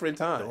real different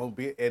time. Don't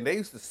be, and they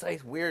used to say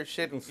weird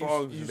shit in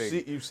songs.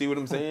 You see what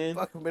I'm saying?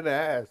 Fuck him in the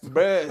ass.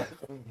 Bruh.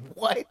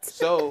 What?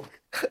 So,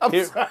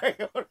 I'm sorry.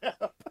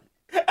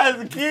 As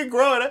a kid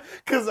growing up,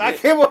 because I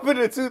came up in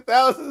the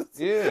 2000s.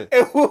 Yeah.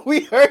 And when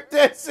we heard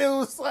that shit, it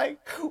was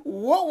like,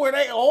 what were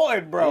they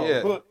on, bro?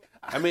 Yeah.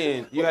 I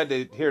mean, you had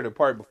to hear the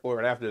part before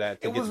and after that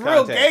to it get was the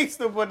real context.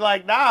 gangster, but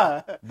like,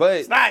 nah. But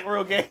it's not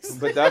real gangster.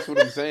 But that's what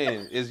I'm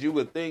saying, is you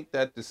would think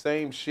that the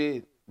same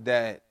shit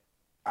that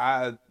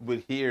I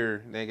would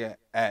hear, nigga,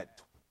 at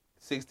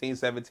 16,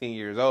 17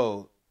 years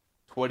old,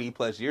 20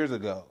 plus years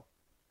ago,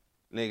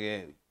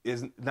 nigga,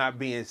 is not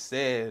being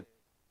said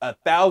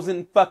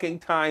 1,000 fucking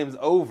times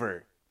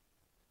over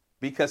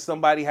because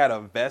somebody had a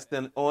vest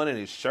on and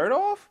his shirt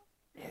off?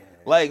 Yeah.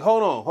 Like,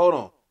 hold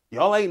on.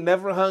 Y'all ain't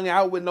never hung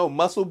out with no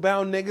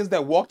muscle-bound niggas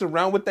that walked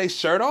around with their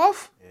shirt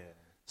off? Yeah.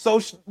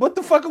 So what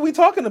the fuck are we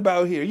talking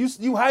about here?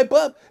 You hype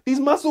up these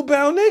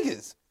muscle-bound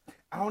niggas.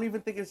 I don't even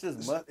think it's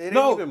just it ain't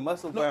even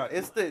muscle-bound.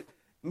 It's the...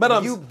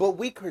 But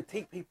we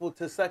critique people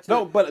to such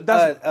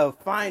a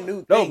fine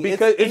new thing. No,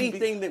 because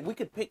that we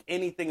could pick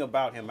anything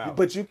about him out.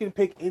 But you can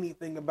pick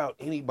anything about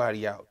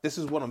anybody out. This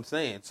is what I'm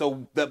saying.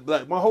 So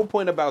my whole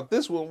point about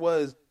this one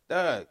was,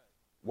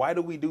 why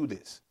do we do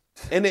this?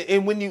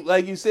 And when you,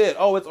 like you said,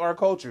 oh, it's our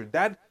culture.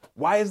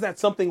 Why is that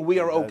something we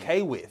are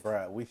okay with?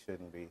 Bro, we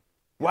shouldn't be.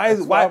 Why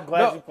I'm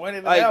glad you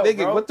pointed it out, nigga,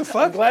 bro. What the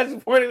fuck? I'm glad you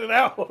pointed it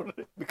out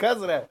because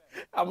of that.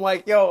 I'm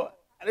like, yo,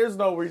 there's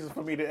no reason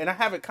for me to, and I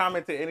haven't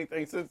commented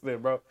anything since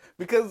then, bro,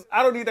 because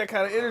I don't need that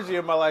kind of energy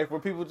in my life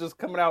where people just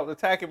coming out and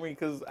attacking me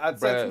because I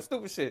said some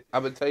stupid shit.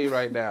 I'm gonna tell you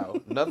right now,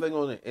 nothing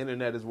on the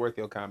internet is worth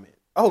your comment.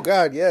 Oh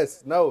God,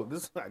 yes, no.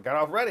 I got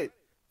off Reddit.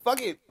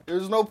 Fuck it.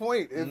 There's no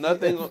point.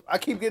 I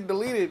keep getting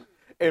deleted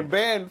and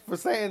banned for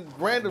saying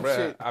random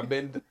shit. I've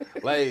been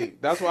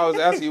like, that's why I was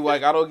asking you.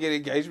 Like, I don't get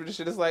engagement and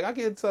shit. It's like I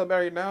get some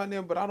every now and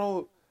then, but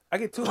I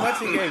get too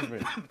much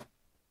engagement.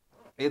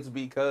 It's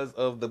because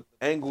of the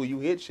angle you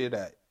hit shit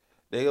at.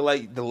 They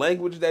like the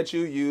language that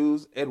you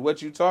use and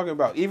what you talking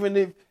about. Even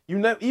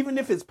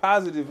if it's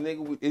positive,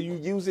 nigga, you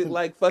use it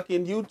like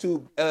fucking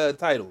YouTube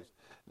titles.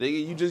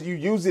 Nigga, you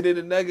use it in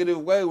a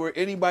negative way where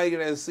anybody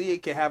that see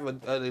it can have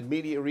an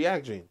immediate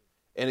reaction.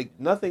 And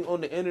nothing on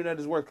the internet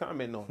is worth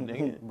commenting on,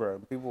 nigga. Bro,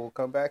 people will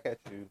come back at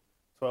you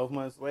 12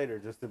 months later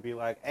just to be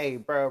like, hey,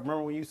 bro,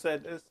 remember when you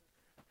said this?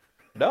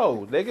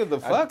 No, nigga, the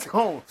fuck? I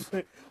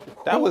don't.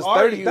 That was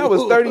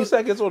 30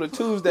 seconds on a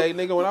Tuesday,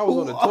 nigga, when I was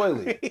on the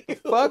toilet.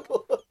 Fuck.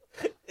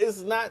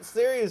 It's not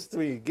serious to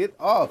me. Get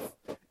off.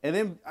 And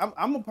then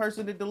I'm a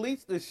person that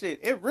deletes this shit.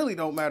 It really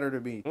don't matter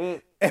to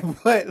me.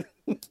 But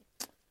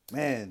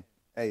man,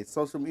 hey,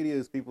 social media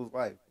is people's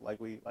life. Like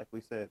we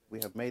said, we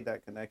have made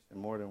that connection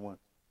more than once.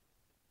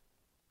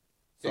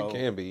 So it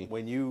can be.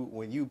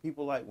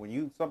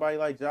 When somebody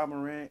like Ja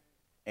Morant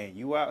and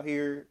you out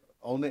here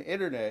on the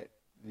internet,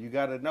 you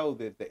got to know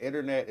that the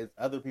internet is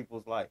other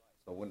people's life.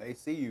 So when they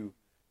see you,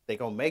 they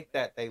going to make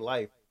that their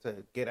life to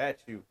get at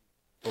you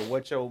for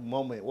what your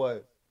moment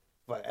was.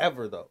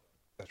 Forever, though.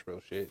 That's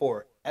real shit.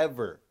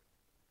 Forever.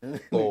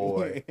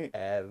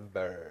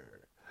 Forever.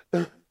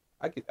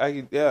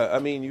 Yeah, I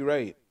mean, you're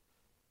right.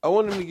 I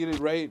want him to get it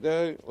right,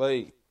 dog.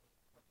 Like,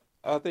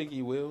 I think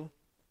he will.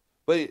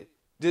 But,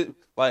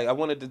 I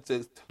wanted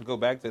to go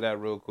back to that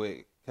real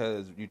quick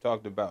because you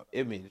talked about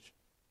image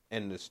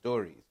and the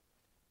stories.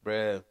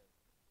 Bruh,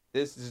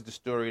 this is the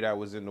story that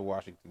was in the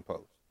Washington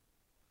Post.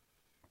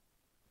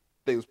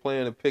 They was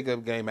playing a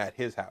pickup game at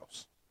his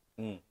house.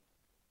 Him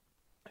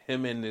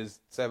and his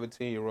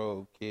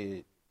 17-year-old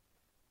kid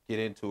get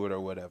into it or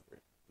whatever.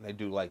 And they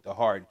do like the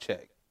hard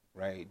check,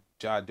 right?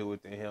 Ja do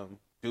it to him.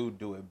 Dude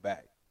do it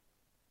back.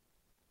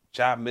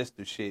 Ja missed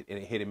the shit and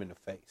it hit him in the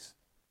face.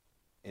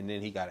 And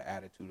then he got an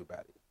attitude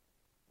about it.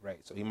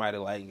 Right? So he might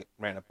have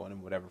ran up on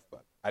him, whatever the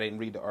fuck. I didn't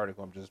read the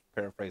article. I'm just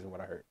paraphrasing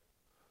what I heard.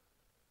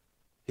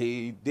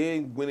 He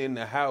then went in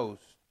the house.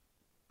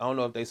 I don't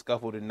know if they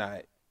scuffled or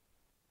not.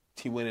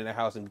 He went in the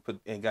house and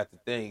got the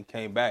thing,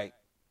 came back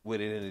with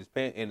it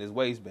in his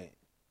waistband.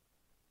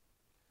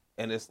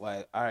 And it's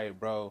like, all right,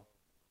 bro.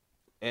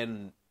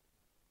 And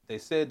they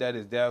said that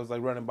his dad was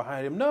like running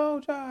behind him.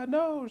 No, Ja,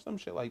 no, or some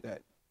shit like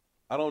that.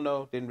 I don't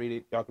know. Didn't read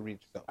it. Y'all can read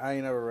it yourself. I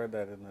ain't never read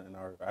that in the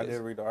article. I did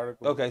read the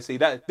article. Okay, see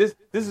that this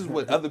is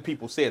what other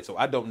people said, so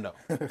I don't know.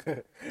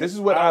 This is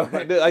what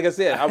like I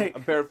said. I'm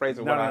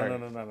paraphrasing what I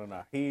heard.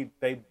 No.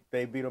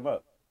 They beat him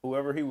up.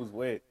 Whoever he was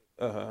with,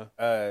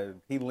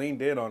 he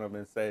leaned in on him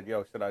and said,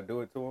 "Yo, should I do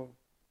it to him?"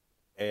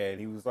 And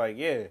he was like,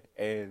 "Yeah."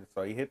 And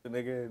so he hit the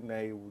nigga, and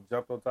they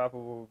jumped on top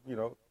of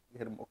him,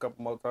 hit him a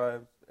couple more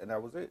times, and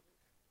that was it.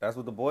 That's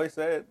what the boy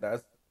said.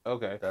 That's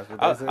okay. That's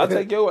what I'll, they said.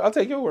 I'll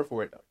take your word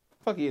for it.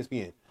 Fuck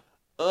ESPN.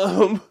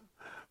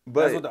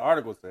 But that's what the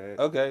article said.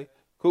 okay,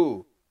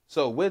 cool.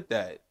 So with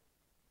that,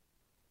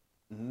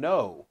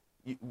 no.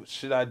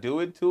 Should I do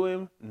it to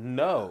him?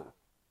 No.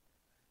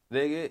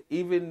 Nigga,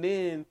 even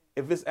then,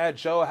 if it's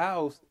at your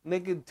house,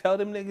 nigga, tell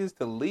them niggas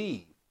to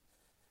leave.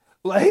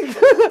 Like,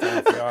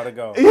 Time for y'all to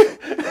go.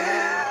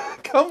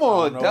 Come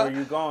on, I don't know dog. where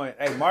you going.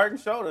 Hey, Martin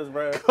showed us,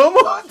 bro. Come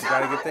on, You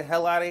gotta get the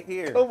hell out of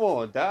here. Come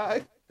on,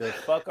 dog. The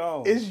fuck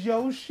on. It's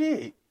your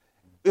shit.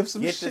 If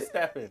some Get shit, to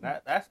stepping.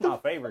 That's my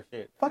favorite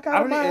shit. fuck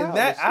out of my and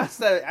house.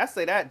 I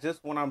say that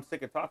just when I'm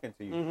sick of talking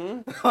to you.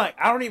 Mm-hmm. Like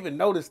I don't even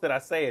notice that I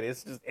say it.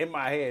 It's just in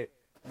my head.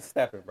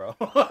 Stepping, bro.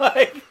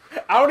 Like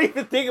I don't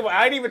even think about.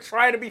 I ain't even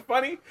trying to be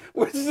funny,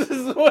 which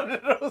is one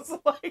of those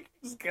like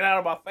just get out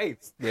of my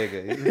face.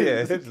 Nigga,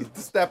 yeah, Just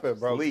stepping,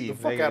 bro. leave,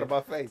 the fuck nigga. out of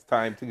my face.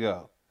 Time to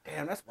go.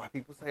 Damn, that's why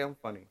people say I'm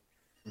funny.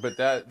 But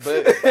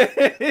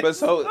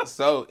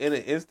so in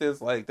an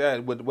instance like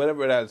that, with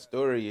whatever that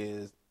story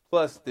is,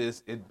 plus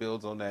this, it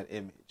builds on that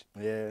image.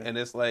 Yeah. And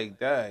it's like,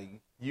 dang,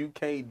 you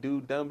can't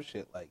do dumb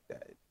shit like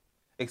that.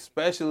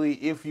 Especially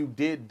if you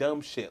did dumb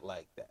shit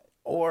like that.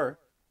 Or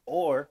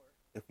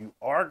if you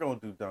are gonna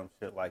do dumb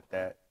shit like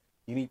that,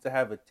 you need to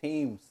have a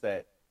team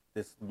set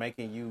that's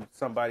making you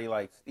somebody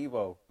like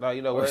Steve-O. No,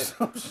 you know Or what?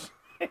 some shit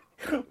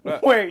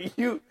where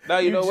you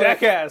know what?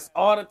 jackass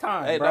all the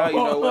time, Hey, bro. no, you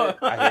know what?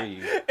 I hear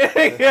you.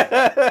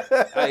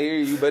 I hear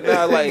you. But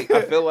now, like,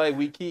 I feel like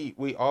we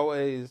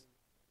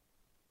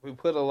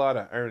put a lot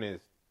of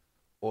earnest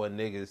on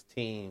niggas'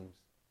 teams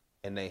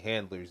and they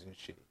handlers and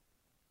shit.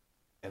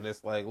 And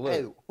it's like, look.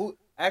 Hey,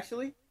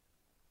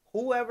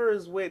 whoever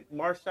is with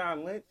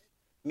Marshawn Lynch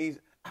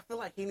I feel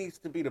like he needs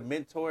to be the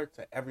mentor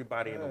to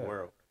everybody in the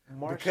world.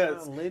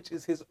 Marshawn Lynch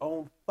is his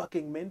own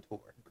fucking mentor.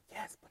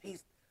 Yes, but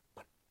it's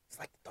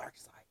like the dark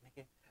side,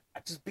 nigga. I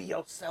just be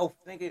yourself,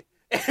 nigga.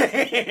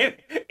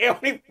 It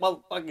don't even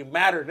motherfucking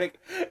matter,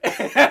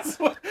 nigga. That's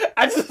what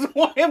I just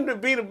want him to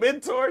be the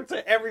mentor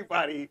to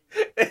everybody.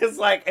 It's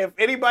like if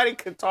anybody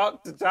could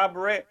talk to John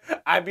Barrett,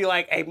 I'd be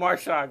like, "Hey,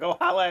 Marshawn, go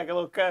holla at your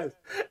little cuz."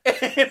 And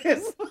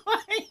it's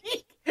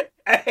like,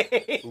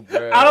 hey,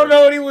 I don't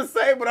know what he would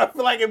say, but I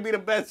feel like it'd be the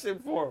best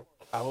shit for him.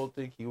 I don't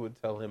think he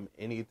would tell him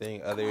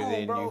anything other Come on,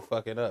 than bro. you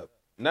fucking up.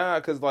 Nah,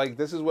 because like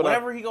this is what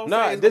Whatever he gonna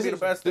say is gonna be the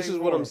best This thing is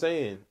for what him. I'm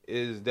saying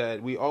is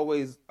that we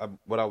always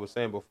what I was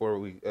saying before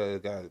we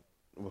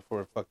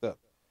before it fucked up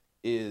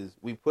is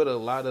we put a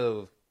lot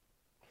of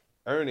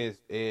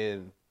earnest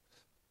and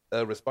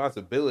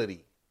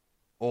responsibility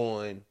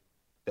on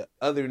the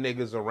other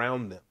niggas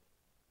around them.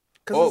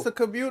 Because it's a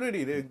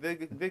community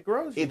that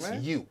grows you, It's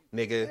man. you,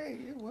 nigga. Hey,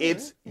 well,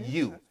 It's yeah,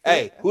 you. that's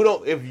Hey,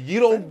 if you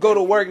don't go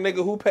to work,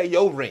 nigga, who pay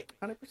your rent?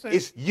 100%.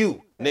 It's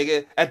you,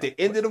 nigga. At the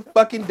end of the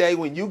fucking day,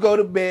 when you go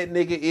to bed,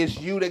 nigga, it's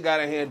you that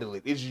gotta handle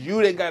it. It's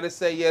you that gotta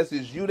say yes.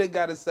 It's you that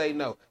gotta say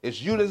no.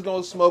 It's you that's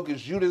gonna smoke.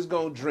 It's you that's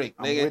gonna drink,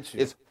 I'm nigga. with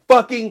you. It's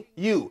fucking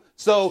you.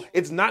 So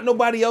it's not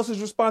nobody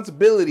else's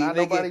responsibility, Not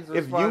nigga. nobody's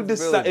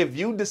responsibility. If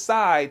you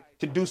decide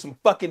to do some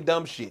fucking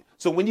dumb shit.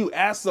 So when you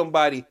ask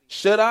somebody,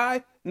 should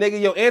I?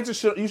 Nigga, your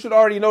answer you should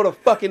already know the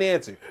fucking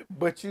answer.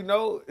 But you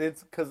know,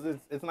 it's because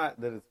it's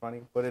not that it's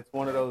funny, but it's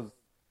one of those,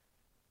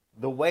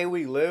 the way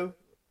we live,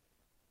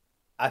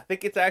 I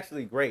think it's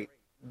actually great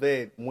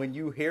that when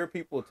you hear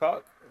people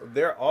talk,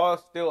 they're all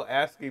still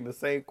asking the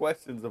same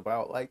questions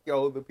about, like,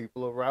 yo, the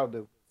people around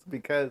them.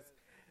 Because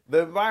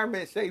the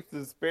environment shapes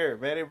the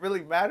spirit, man. It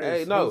really matters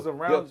Hey, no, who's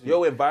around you.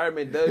 your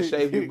environment does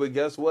shape you, but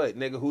guess what,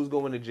 nigga? Who's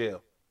going to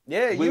jail?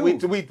 Yeah, We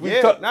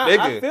yeah, talk, nah, nigga.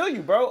 I feel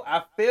you, bro.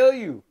 I feel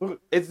you.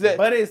 It's that,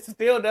 But it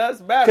still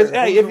does matter. because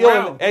hey, who's if you're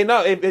around. hey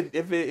no,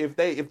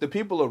 if the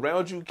people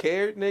around you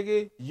cared,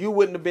 nigga, you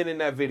wouldn't have been in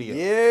that video.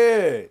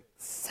 Yeah,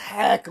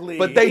 exactly.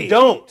 But they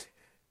don't.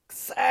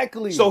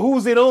 Exactly. So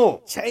who's it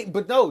on,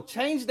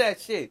 change that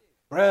shit,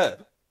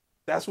 bruh?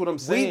 That's what I'm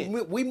saying.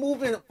 We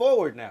moving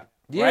forward now.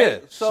 Yeah,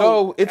 right?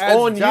 so it's as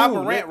on Ja you,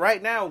 Morant nigga.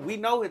 right now. We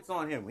know it's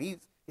on him. He's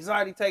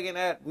already taken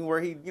that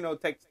where he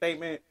takes a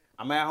statement.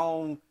 I'm at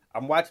home.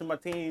 I'm watching my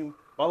team.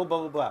 Blah blah blah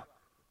blah blah.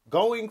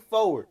 Going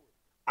forward,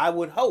 I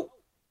would hope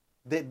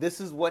that this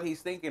is what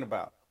he's thinking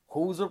about.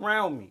 Who's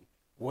around me?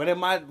 What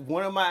am I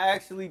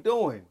actually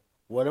doing?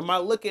 What am I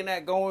looking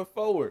at going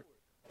forward?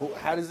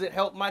 How does it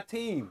help my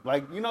team?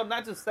 Like,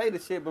 not just say the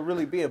shit, but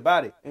really be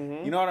about it.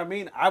 Mm-hmm. You know what I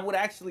mean? I would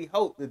actually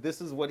hope that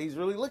this is what he's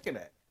really looking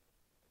at.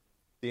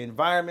 The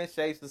environment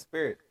shapes the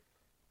spirit.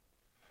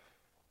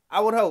 I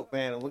would hope,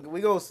 man.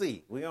 We gonna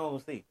see. We gonna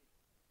see.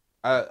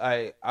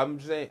 I'm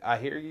saying I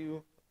hear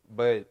you,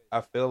 but I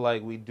feel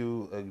like we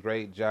do a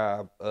great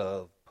job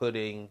of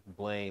putting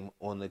blame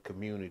on the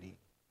community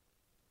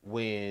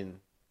when,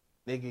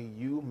 nigga,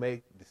 you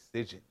make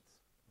decisions.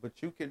 But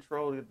you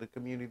control the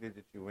community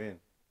that you in.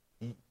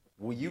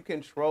 Well, you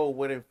control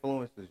what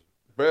influences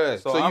you.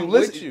 Bruh, So so I'm you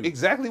with listen you.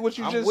 exactly what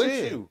you I'm just with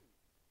said. you.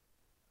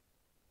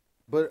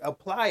 But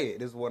apply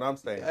it is what I'm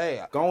saying.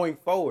 Hey, going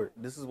forward,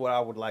 this is what I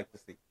would like to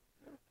see.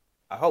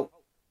 I hope.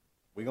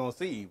 We're going to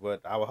see,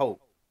 but I would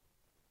hope.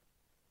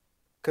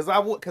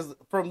 Because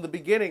from the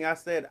beginning I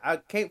said I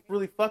can't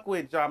really fuck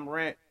with John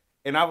Morant,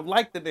 and I would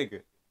like the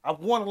nigga. I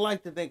want to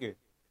like the nigga,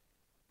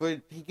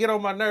 but he get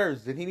on my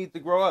nerves and he needs to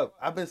grow up.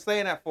 I've been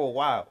saying that for a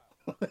while,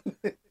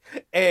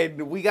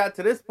 and we got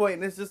to this point,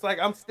 and it's just like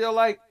I'm still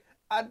like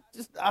I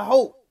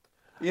hope.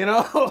 You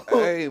know,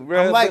 hey,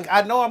 bro, I'm like,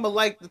 I know I'm gonna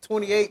like the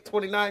 28,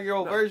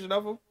 29-year-old version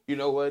of him. You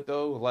know what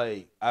though?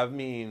 Like, I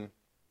mean,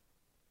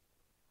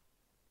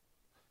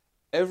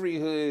 every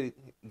hood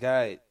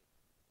got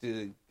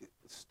the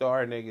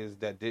star niggas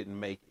that didn't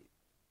make it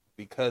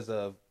because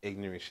of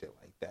ignorant shit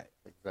like that.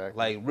 Exactly.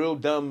 Like real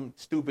dumb,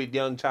 stupid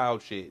young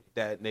child shit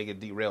that nigga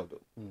derailed him.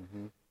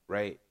 Mm-hmm.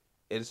 Right?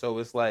 And so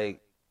it's like,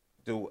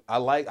 I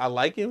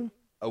like him.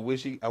 I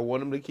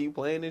want him to keep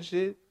playing and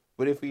shit.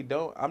 But if he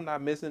don't, I'm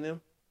not missing him.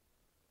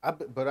 I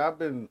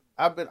don't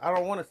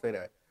want to say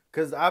that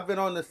because I've been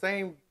on the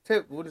same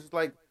tip. Which is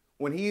like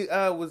when he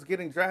was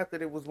getting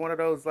drafted, it was one of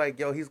those like,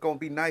 yo, he's gonna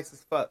be nice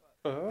as fuck.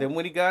 Uh-huh. Then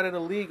when he got in the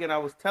league, and I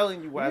was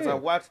telling you as I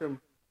watch him,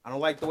 I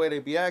don't like the way they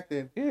be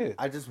acting. Yeah,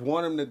 I just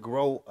want him to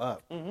grow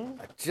up. Mm-hmm.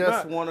 I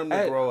just want him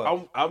to grow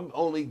up. I'm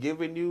only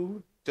giving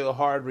you the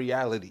hard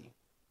reality.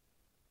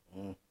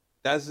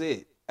 That's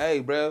it. Hey,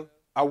 bro.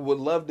 I would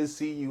love to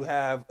see you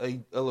have a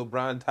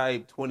LeBron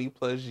type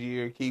 20+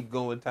 year, keep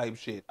going type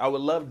shit. I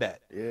would love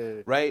that.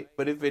 Yeah. Right?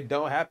 But if it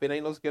don't happen,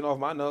 ain't no skin off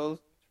my nose.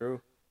 True.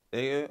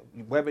 Yeah.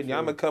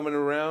 Wembanyama coming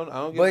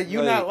around. But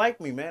you not like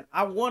me, man.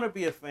 I want to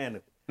be a fan of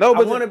it. I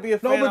want to be a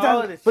fan of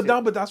all of this shit.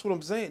 But that's what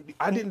I'm saying.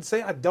 I didn't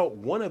say I don't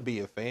want to be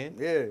a fan.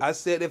 Yeah. I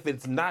said if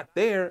it's not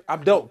there, I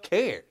don't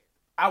care.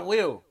 I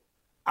will.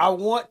 I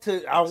want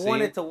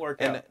it to work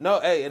out.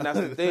 And that's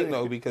the thing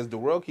though, because the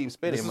world keeps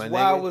spinning. This is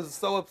why I was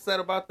so upset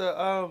about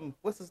the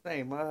what's his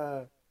name,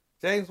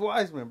 James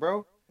Wiseman,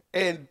 bro.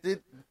 And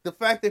the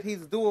fact that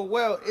he's doing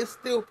well, it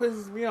still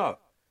pisses me off.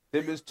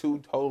 Them is two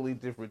totally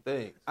different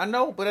things. I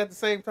know, but at the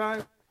same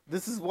time,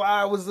 this is why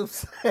I was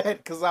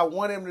upset because I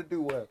want him to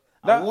do well.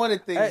 I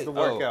wanted things to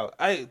work out.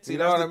 That's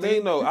the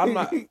thing though. I'm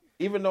not.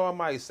 Even though I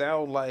might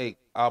sound like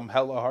I'm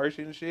hella harsh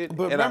and shit.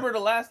 But remember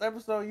the last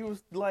episode, you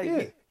was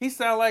like, he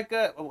sound like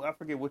I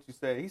forget what you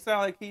said. He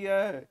sound like he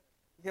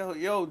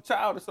yo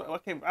child or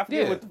something. I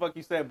forget what the fuck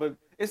you said, but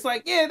it's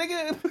like, yeah,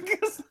 nigga.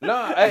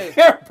 I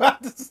care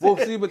about this. Well,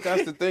 see, but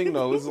that's the thing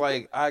though. It's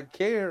like I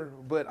care,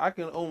 but I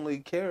can only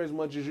care as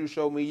much as you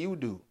show me you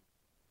do.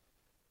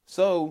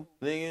 So,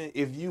 nigga,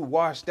 if you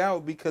washed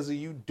out because of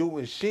you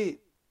doing shit,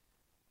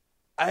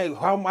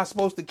 how am I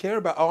supposed to care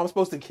about? Oh, I'm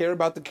supposed to care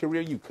about the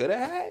career you could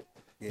have had?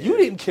 Yeah. You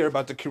didn't care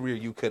about the career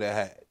you could have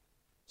had.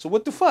 So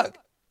what the fuck?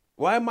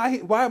 Why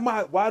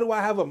do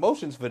I have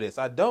emotions for this?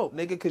 I don't,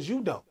 nigga, because you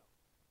don't.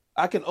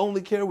 I can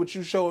only care what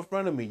you show in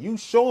front of me. You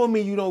showing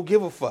me you don't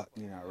give a fuck.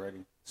 You're not ready.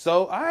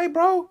 So, all right,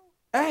 bro.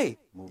 Hey,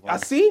 I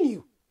seen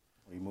you.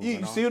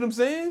 You see what I'm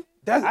saying?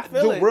 That's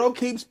the world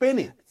keeps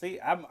spinning. See,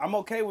 I'm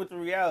okay with the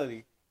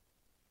reality,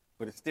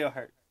 but it still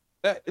hurts.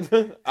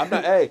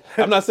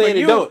 I'm not saying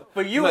it don't.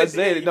 For you, it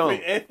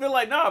feel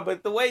like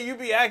but the way you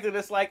be acting,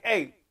 it's like,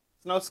 hey,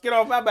 no skin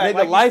off my back.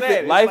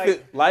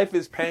 Nigga, life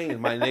is pain,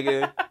 my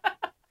nigga.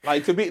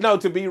 Like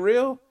to be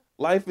real,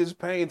 life is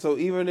pain. So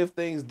even if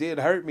things did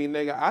hurt me,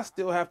 nigga, I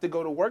still have to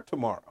go to work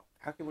tomorrow.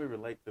 How can we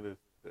relate to this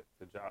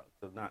to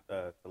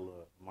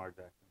Lamar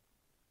Jackson?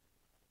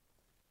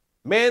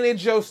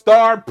 Manage your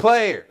star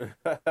player.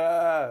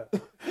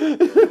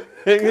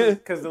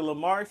 Because the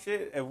Lamar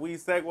shit, if we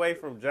segue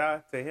from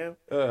Ja to him,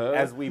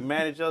 as we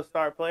manage your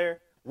star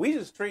player, we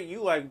just treat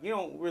you like you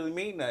don't really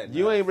mean nothing.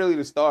 You ain't really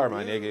the star,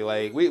 my nigga.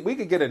 Like we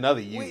could get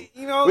another you. We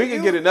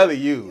could get another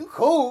you. You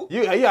cool.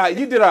 You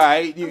did all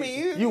right.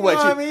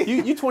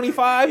 You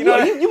 25.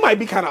 You might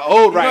be kind of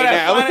old right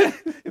now.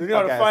 You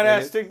know the fun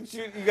ass chick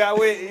you got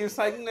with. It's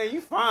like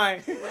you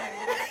fine.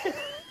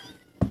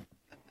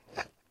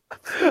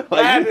 Like,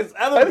 I had this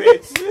other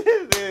bitch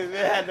that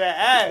had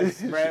that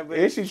ass, bro.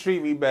 And she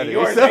treat me better.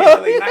 Yours ain't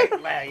really nice,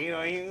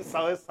 like,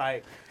 so it's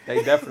like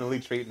they definitely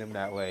treating him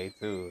that way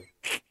too.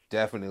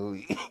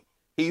 Definitely,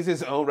 he's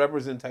his own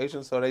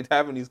representation, so they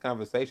having these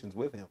conversations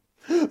with him.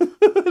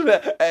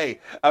 Hey,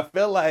 I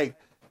feel like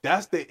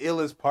that's the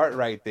illest part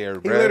right there,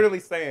 bro. He literally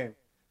saying,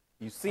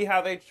 "You see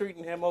how they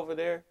treating him over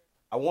there?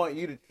 I want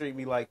you to treat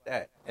me like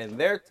that." And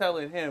they're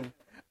telling him,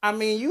 "I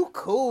mean, you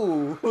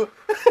cool,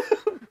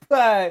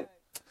 but."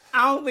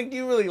 I don't think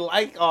you really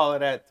like all of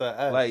that to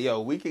us. Like,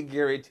 yo, we can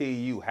guarantee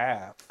you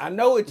half. I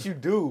know what you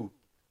do.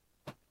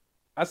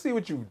 I see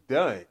what you've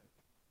done.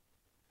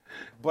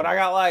 But I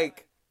got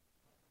like,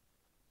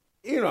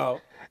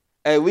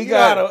 hey, we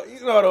got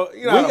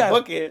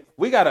book it.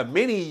 We got a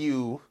mini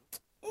you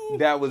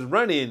that was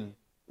running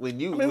when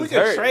you was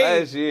hurt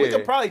last year. We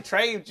could probably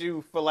trade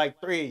you for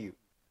like 3 of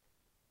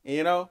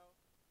you.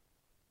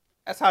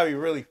 That's how we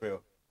really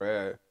feel.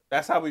 Bruh.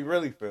 That's how we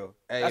really feel.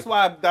 Hey, that's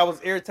why I was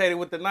irritated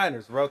with the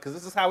Niners, bro, because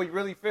this is how we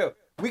really feel.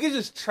 We could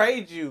just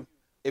trade you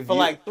for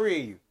like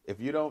 3 of you. If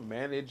you don't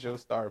manage your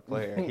star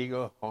player, he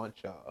gonna haunt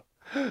y'all.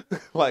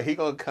 Like, he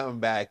gonna come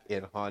back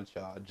and haunt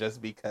y'all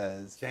just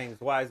because. James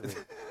Wiseman.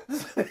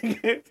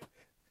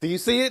 Do you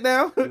see it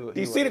now? Do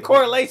you see the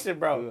correlation,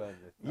 bro?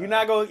 You're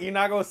not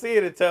gonna see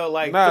it until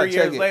like Nah, 3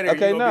 years check it. later.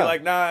 Okay, you're gonna nah. be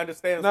like, nah, I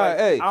understand. It's Nah, like,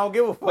 hey. I don't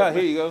give a fuck. Nah,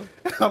 here you go.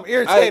 I'm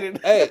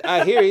irritated.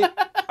 I hear you.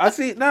 I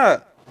see. Nah,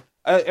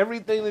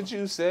 everything that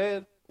you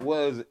said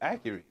was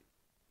accurate.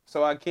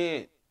 So I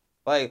can't.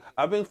 Like,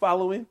 I've been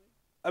following.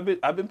 I've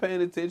been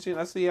paying attention.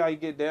 I see how you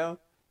get down.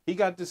 He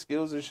got the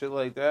skills and shit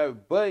like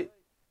that, but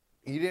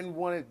You didn't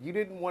want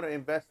to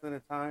invest in the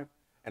time,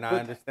 and I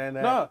understand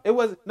that. No, it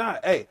wasn't. Nah,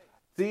 hey,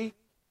 see,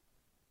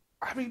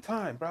 every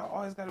time, bro, I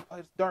always got to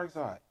play the dark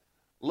side.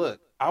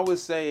 Look, I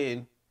was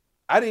saying,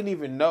 I didn't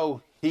even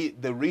know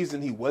the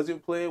reason he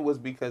wasn't playing was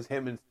because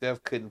him and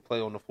Steph couldn't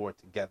play on the floor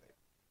together.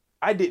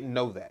 I didn't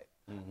know that.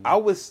 Mm-hmm. I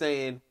was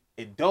saying,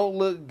 it don't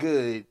look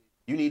good.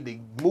 You need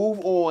to move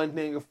on,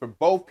 nigga, for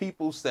both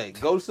people's sake.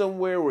 Go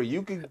somewhere where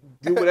you can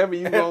do whatever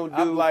you gonna do.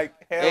 I'm like,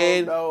 hell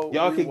and no,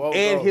 y'all can,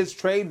 and go. his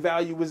trade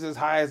value is as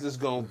high as it's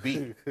gonna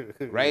be,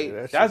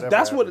 right? That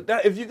that's what.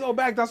 If you go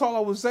back, that's all I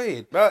was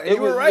saying. No,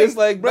 you were right. It's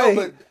like, bro,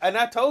 no, and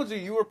I told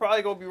you were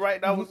probably gonna be right.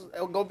 And I was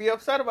gonna be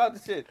upset about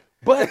the shit.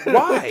 But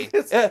why?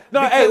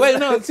 No, hey, wait,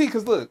 no. See,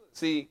 because look,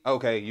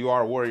 okay, you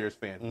are a Warriors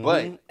fan,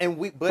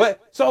 mm-hmm.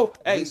 but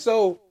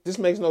so this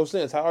makes no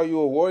sense. How are you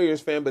a Warriors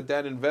fan, but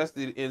that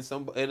invested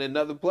in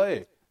another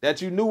player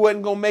that you knew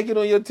wasn't gonna make it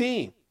on your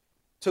team?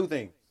 Two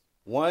things.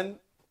 One,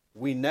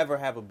 we never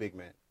have a big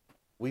man.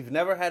 We've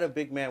never had a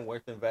big man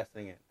worth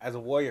investing in as a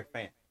Warrior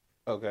fan.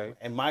 Okay.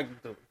 And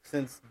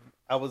since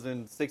I was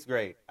in 6th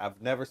grade,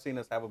 I've never seen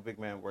us have a big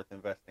man worth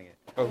investing in.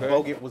 Okay.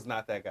 Bogut was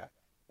not that guy.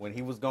 When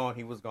he was gone,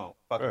 he was gone.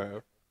 Fuck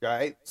him.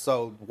 Right?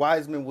 So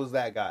Wiseman was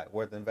that guy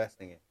worth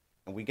investing in.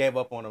 And we gave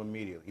up on him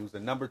immediately. He was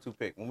a number 2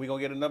 pick. When we gonna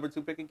get a number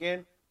 2 pick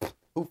again?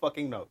 Who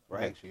fucking knows,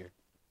 right? Next year.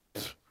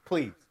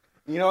 Please.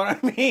 You know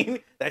what I mean?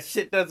 That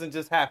shit doesn't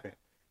just happen.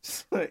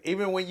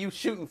 Even when you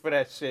shooting for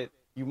that shit,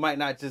 you might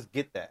not just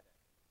get that.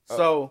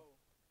 So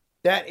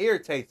that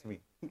irritates me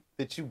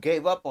that you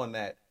gave up on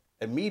that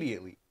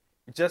immediately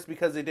just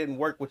because it didn't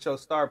work with your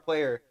star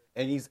player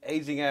and these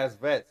aging ass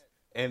vets.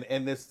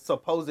 And this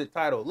supposed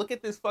title. Look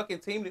at this fucking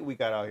team that we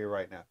got out here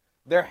right now.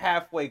 They're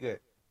halfway good.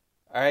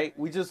 All right?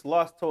 We just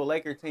lost to a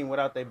Laker team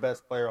without their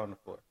best player on the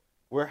floor.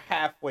 We're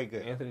halfway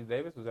good. Anthony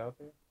Davis was out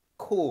there?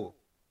 Cool.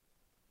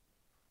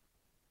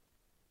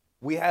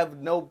 We have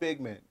no big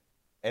men.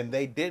 And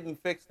they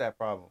didn't fix that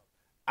problem.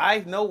 I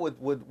know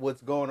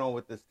what's going on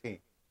with this team.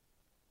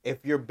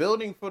 If you're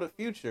building for the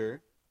future,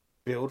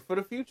 build for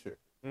the future.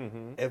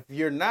 Mm-hmm. If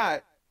you're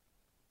not,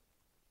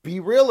 be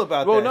real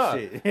about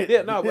that shit.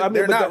 Yeah, no, I mean,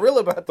 they're not real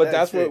about that. But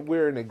that's shit. what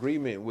we're in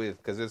agreement with,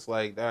 because it's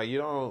like you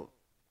don't.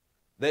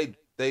 They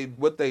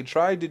what they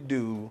tried to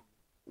do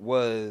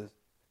was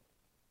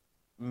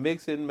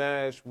mix and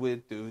match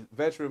with the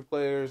veteran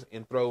players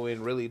and throw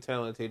in really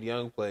talented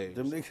young players.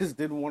 Them niggas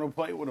didn't want to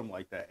play with him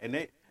like that, and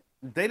they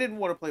didn't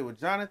want to play with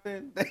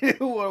Jonathan. They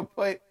didn't want to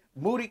play.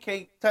 Moody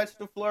can't touch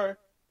the floor.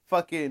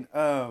 Fucking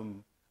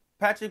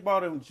Patrick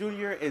Baldwin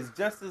Jr. is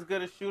just as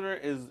good a shooter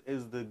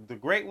as the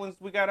great ones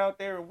we got out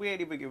there, and we ain't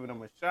even giving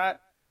them a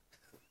shot.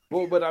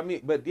 Well, but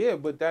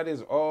that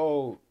is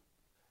all.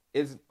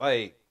 It's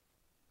like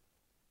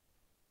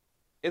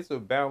it's a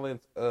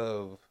balance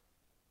of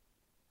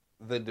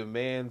the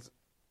demands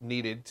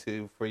needed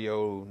for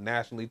your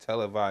nationally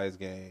televised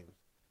games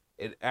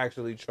and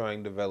actually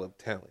trying to develop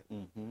talent,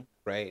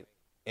 right?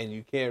 And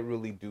you can't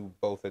really do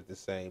both at the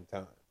same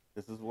time.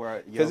 This is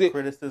where your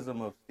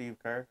criticism of Steve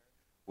Kerr,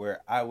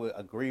 where I would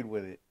agree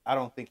with it. I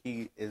don't think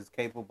he is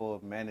capable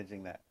of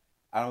managing that.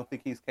 I don't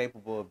think he's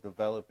capable of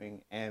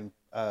developing and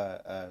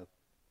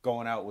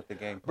going out with the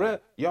game plan. Bruh,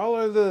 y'all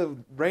are the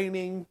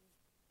reigning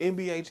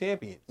NBA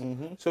champions.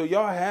 Mm-hmm. So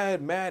y'all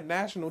had mad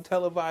national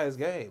televised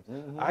games.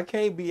 Mm-hmm. I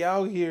can't be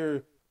out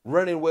here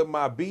running with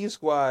my B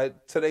squad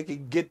so they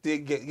can get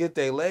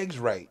their legs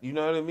right. You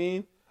know what I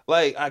mean?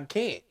 Like, I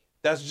can't.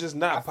 That's just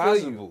not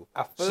possible.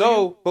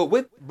 But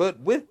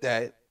with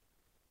that,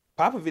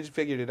 Popovich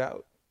figured it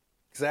out.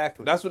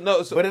 Exactly. That's what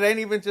but it ain't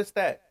even just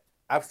that.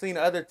 I've seen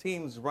other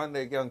teams run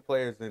their young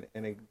players and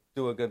they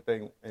do a good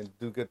thing and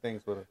do good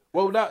things with them.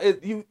 Well, now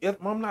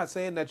I'm not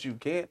saying that you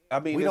can't. I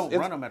mean, we don't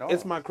run him at all.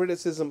 It's my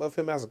criticism of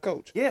him as a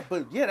coach. Yeah,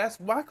 that's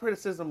my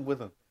criticism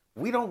with him.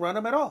 We don't run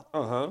him at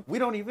all. We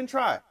don't even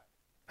try.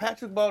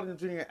 Patrick Baldwin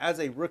Jr. as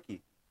a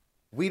rookie,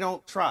 we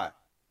don't try.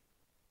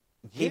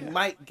 He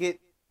might get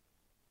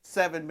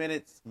 7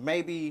 minutes,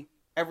 maybe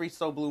every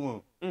so blue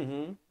moon.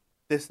 Mm-hmm.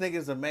 This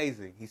nigga's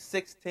amazing. He's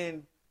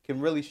 6'10", can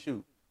really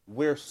shoot.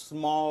 We're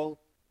small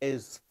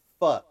as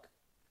fuck.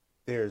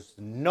 There's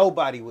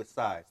nobody with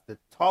size. The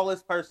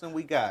tallest person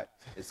we got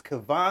is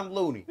Kevon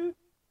Looney, all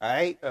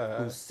right,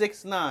 who's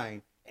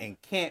 6'9"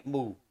 and can't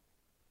move.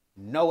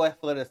 No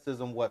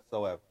athleticism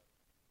whatsoever.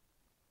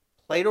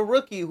 Played a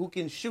rookie who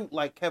can shoot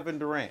like Kevin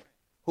Durant,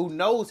 who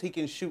knows he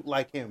can shoot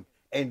like him,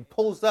 and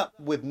pulls up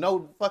with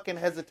no fucking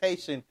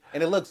hesitation,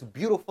 and it looks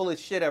beautiful as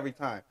shit every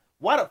time.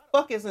 Why the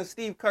fuck isn't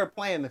Steve Kerr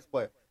playing this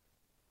player?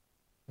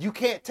 You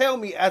can't tell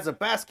me as a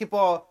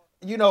basketball,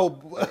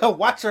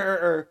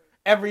 watcher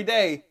every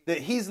day that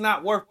he's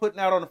not worth putting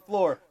out on the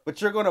floor, but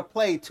you're going to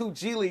play 2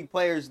 G League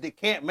players that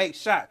can't make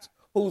shots,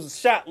 whose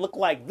shot look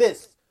like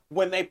this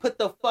when they put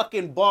the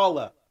fucking ball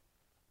up.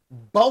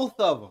 Both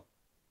of them.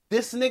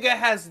 This nigga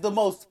has the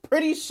most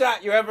pretty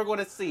shot you're ever going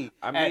to see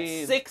at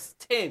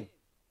 6'10",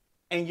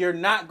 and you're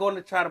not going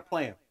to try to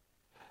play him.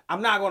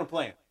 I'm not going to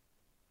play him.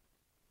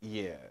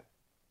 Yeah.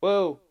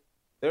 Well,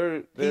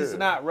 he's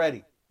not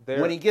ready.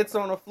 When he gets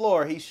on the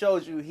floor, he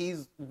shows you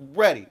he's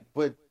ready,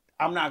 but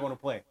I'm not going to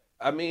play him.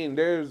 I mean,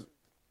 there's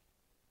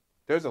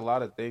a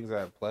lot of things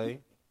at play,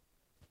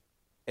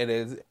 and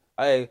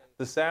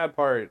the sad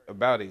part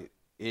about it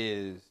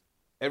is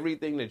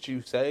everything that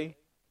you say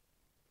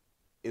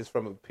is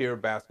from a pure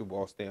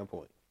basketball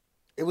standpoint.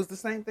 It was the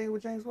same thing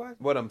with James Wiseman.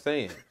 What I'm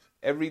saying,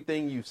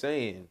 everything you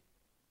saying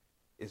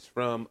is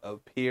from a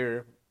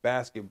pure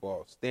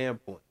basketball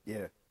standpoint.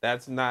 Yeah.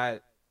 That's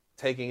not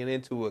taking it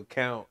into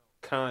account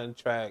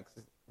contracts,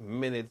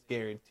 minutes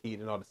guaranteed,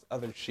 and all this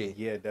other shit.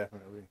 Yeah,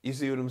 definitely. You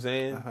see what I'm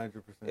saying?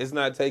 100%. It's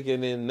not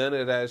taking in none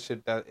of that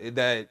shit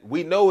that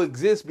we know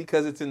exists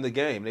because it's in the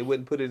game. They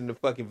wouldn't put it in the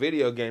fucking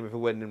video game if it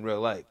wasn't in real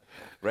life,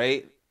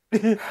 right?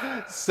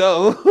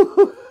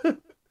 So,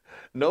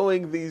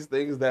 knowing these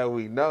things that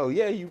we know,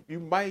 yeah,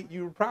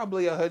 you're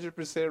probably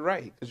 100%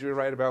 right because you're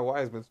right about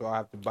Wiseman. So I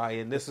have to buy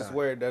in. This is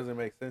where it doesn't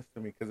make sense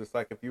to me because it's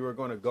like if you were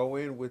going to go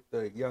in with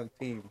the young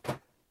team,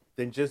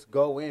 then just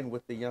go in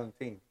with the young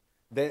team.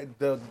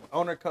 The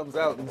owner comes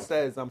out and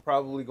says, I'm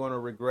probably going to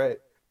regret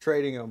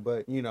trading him,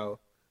 but, you know,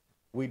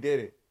 we did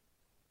it.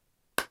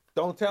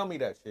 Don't tell me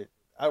that shit.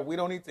 We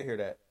don't need to hear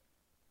that.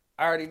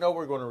 I already know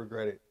we're going to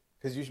regret it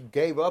because you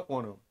gave up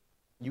on him.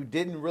 You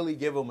didn't really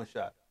give him a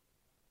shot.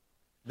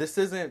 This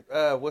isn't,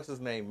 what's his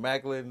name?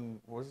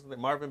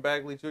 Marvin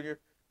Bagley Jr.?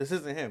 This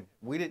isn't him.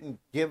 We didn't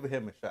give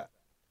him a shot.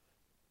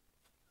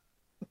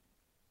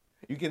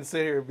 You can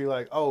sit here and be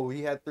like, oh,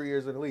 he had 3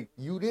 years in the league.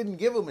 You didn't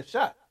give him a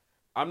shot.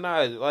 I'm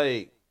not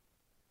like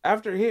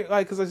after here,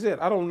 like because I said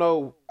I don't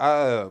know.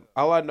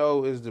 All I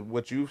know is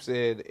what you've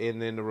said,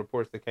 and then the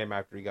reports that came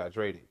after he got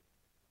traded.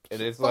 And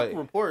it's Fuck like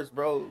reports,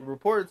 bro.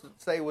 Reports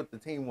say what the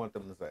team want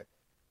them to say.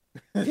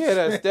 Yeah,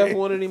 that Steph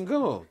wanted him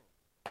gone.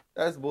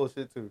 That's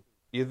bullshit too.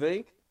 You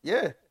think?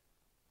 Yeah,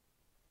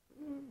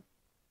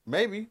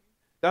 maybe.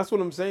 That's what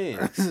I'm saying.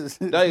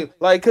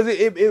 like, because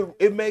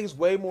it makes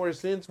way more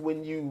sense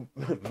when you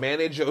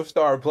manage your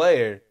star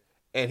player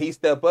and he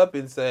step up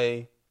and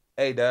say,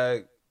 hey,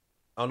 dog,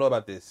 I don't know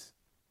about this.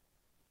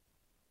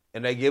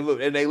 And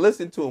they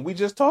listen to him. We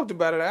just talked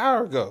about it an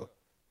hour ago.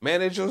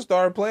 Manage your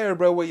star player,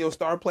 bro, where your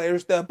star player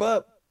step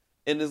up.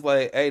 And it's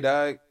like, hey,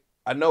 dog,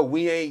 I know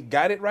we ain't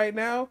got it right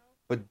now,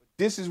 but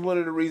this is one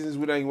of the reasons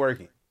we ain't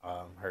working.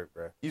 I'm hurt,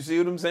 bro. You see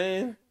what I'm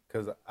saying?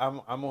 Because I'm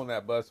on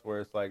that bus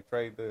where it's like,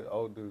 trade the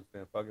old dudes,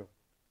 then fuck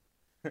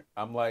him.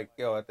 I'm like,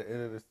 yo, at the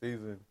end of the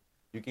season,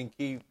 you can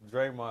keep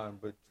Draymond,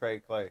 but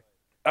trade Clay.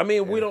 I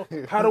mean, we don't.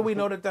 How do we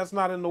know that that's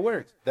not in the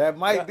works? That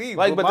might be.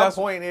 Like, but my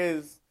point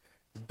is,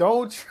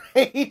 don't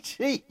trade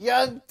your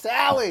young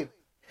talent.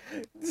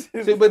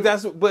 See,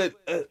 but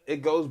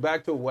it goes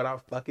back to what I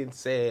fucking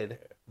said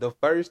the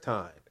first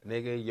time,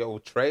 nigga.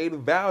 Your trade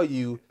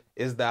value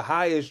is the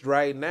highest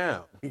right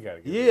now.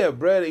 Yeah,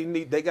 bro.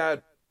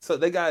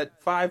 They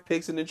got 5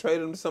 picks and then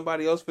traded them to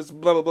somebody else for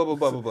some blah blah blah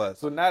blah blah blah.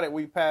 So now that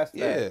we passed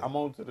that, I'm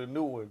on to the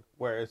new one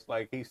where it's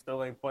like he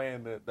still ain't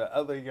playing the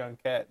other young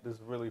cat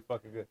that's really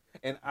fucking good.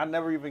 And I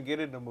never even get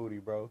into Moody,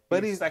 bro.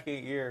 But he's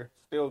second year,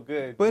 still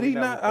good. But he's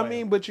not. I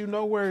mean, but you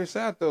know where it's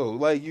at though.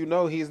 Like you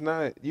know he's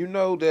not. You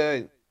know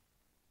that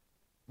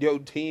your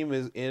team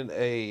is in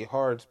a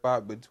hard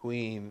spot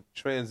between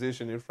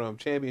transitioning from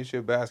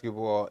championship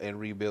basketball and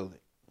rebuilding,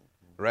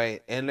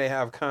 right? And they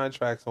have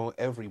contracts on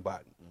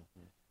everybody.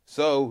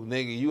 So,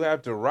 nigga, you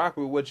have to rock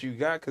with what you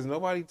got because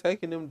nobody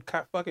taking them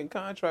fucking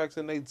contracts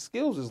and their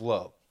skills is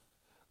low.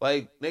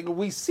 Like, nigga,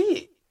 we see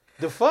it.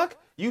 The fuck?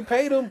 You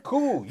paid them?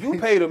 Cool. You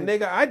paid them,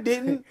 nigga. I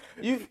didn't.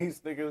 These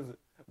niggas,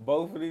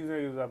 both of these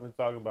niggas I've been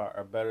talking about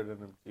are better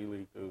than them G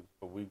League dudes.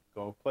 But we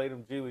gonna play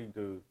them G League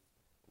dudes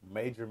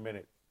major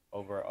minutes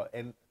over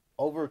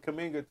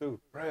Kuminga too.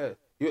 Bruh.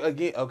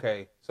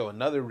 Okay, so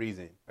another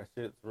reason. That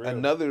shit's real.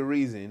 Another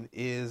reason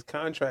is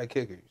contract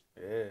kickers.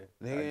 Yeah,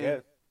 nigga. I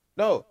guess.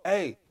 No,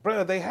 hey,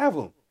 bro, they have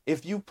them.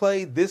 If you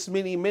play this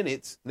many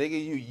minutes,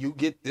 nigga, you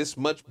get this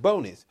much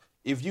bonus.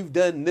 If you've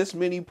done this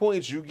many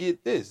points, you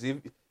get this.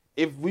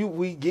 If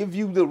we give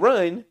you the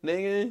run,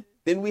 nigga,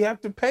 then we have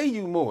to pay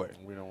you more.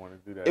 We don't want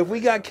to do that. If we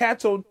got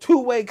cats on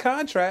 2-way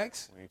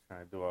contracts, we ain't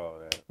trying to do all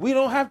that. We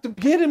don't have to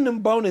get them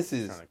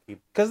bonuses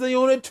because they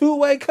on a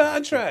 2-way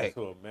contract.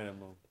 To a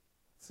minimum.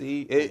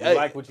 See, I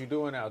like what you're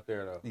doing out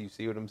there, though. You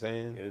see what I'm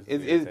saying?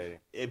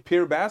 It's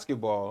pure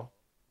basketball.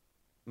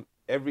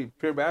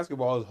 Pure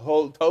basketball is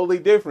totally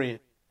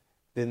different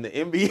than the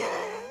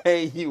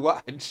NBA you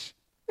watch.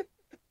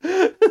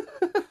 So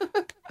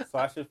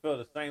I should feel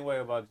the same way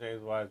about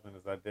James Wiseman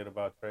as I did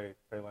about Trey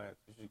Lance.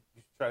 You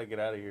should try to get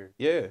out of here.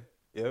 Yeah.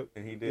 Yep.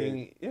 And he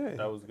did.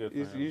 That was good for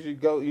him. You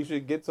should go. You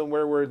should get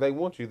somewhere where they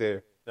want you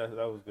there. That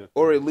was good.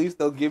 Or at least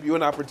they'll give you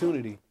an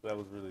opportunity. That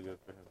was really good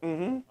for him.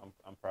 Mm-hmm.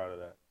 I'm proud of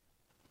that.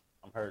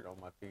 I'm hurt on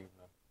my team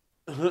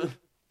though.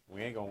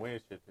 We ain't gonna win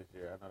shit this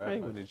year. I know that. I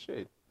ain't winning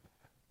shit.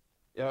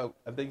 Yo,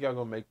 I think y'all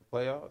gonna make the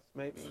playoffs,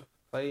 maybe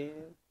play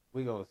in.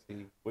 We gonna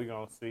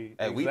see.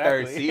 Hey, we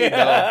third seed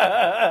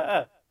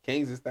though.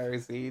 Kings is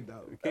third seed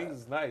though. The Kings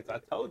is nice. I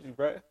told you,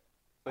 bro.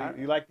 So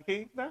you like the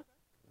Kings now?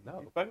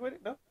 No. You fucking with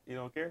it? No? You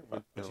don't care?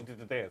 But No. you did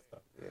the dance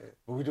stuff. Yeah.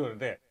 What we doing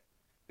the dance?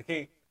 The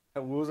King.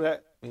 What was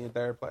that? Me in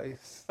third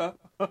place.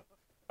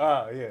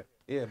 Oh, yeah.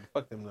 Yeah, but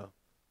fuck them though.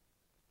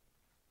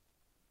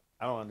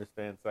 I don't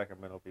understand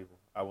Sacramento people.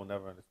 I will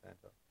never understand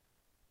them.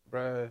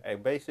 Bruh. Hey,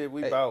 Bay shit,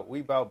 we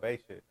bout Bay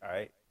shit, all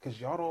right? Cause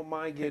y'all don't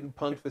mind getting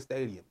punked for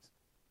stadiums.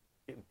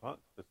 Getting punked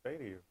for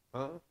stadium.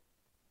 Huh?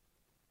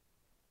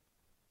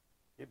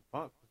 Getting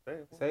punked for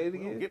stadium. Say it We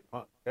don't again. get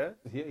punked, cuz.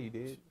 Yeah, you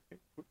did.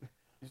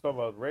 You talking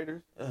about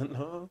Raiders?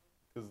 No.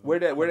 'Cause Where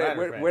I'm a Niners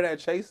where fan. that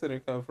Chase Center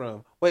come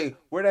from? Wait,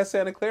 where that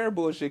Santa Clara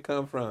bullshit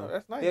come from? Oh,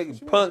 that's nice. Yeah,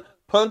 What you mean?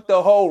 punk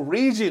the whole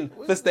region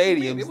What for you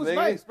mean? stadiums. It was nigga.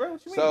 nice, bro.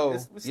 What you mean? So,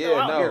 It's still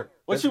yeah, out no. here.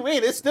 What That's- you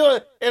mean? It's still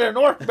in the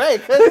North Bay.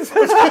 Cuz.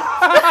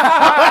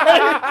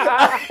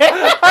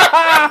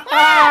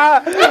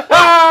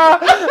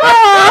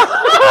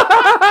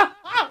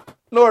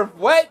 North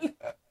what?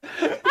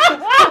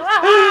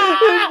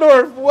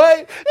 North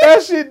what?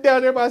 That shit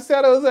down there by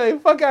San Jose.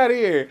 Fuck out of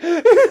here.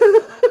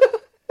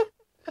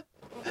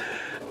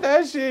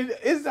 That shit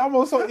is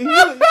almost so, you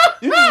can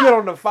get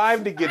on the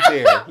 5 to get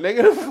there.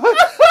 Nigga, the fuck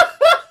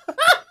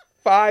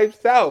 5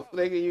 south.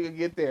 Nigga, you can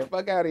get there.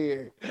 Fuck out of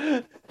here.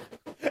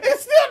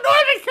 It's still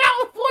Northern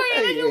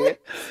California.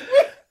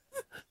 Yeah.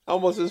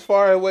 Almost as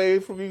far away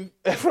from it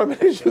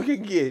as you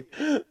can get.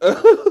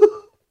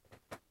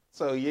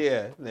 So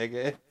yeah,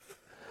 nigga.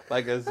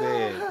 Like I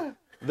said,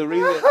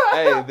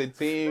 the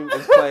team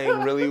is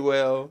playing really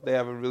well. They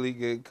have a really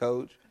good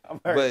coach.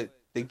 But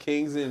the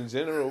Kings in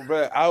general,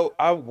 bro,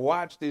 I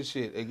watched this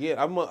shit again.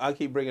 I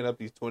keep bringing up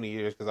these 20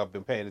 years because I've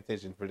been paying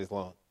attention for this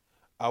long.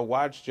 I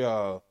watched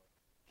y'all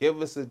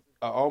give us a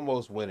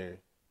almost winner.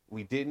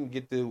 We didn't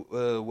get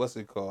the what's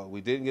it called? We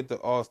didn't get the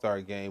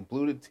All-Star game.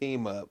 Blew the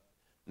team up,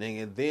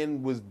 and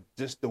then was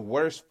just the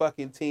worst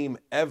fucking team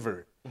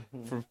ever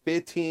for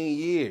 15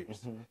 years.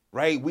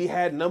 Right? We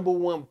had number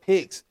 1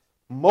 picks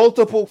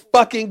multiple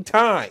fucking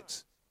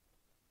times.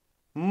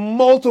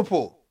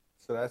 Multiple.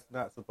 So that's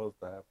not supposed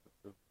to happen.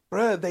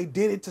 Bruh, they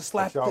did it to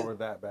slap. Y'all were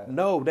that bad.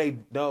 No, they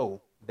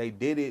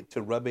did it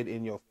to rub it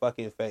in your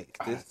fucking face.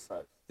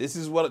 This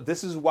is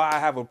why I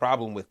have a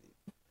problem with it.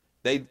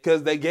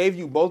 Because they gave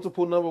you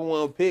multiple number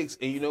 1 picks,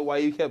 and you know why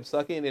you kept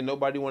sucking and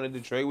nobody wanted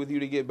to trade with you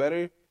to get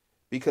better?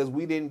 Because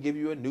we didn't give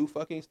you a new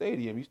fucking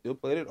stadium. You still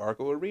played at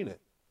Arco Arena.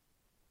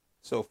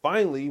 So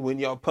finally, when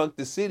y'all punked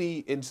the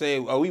city and say,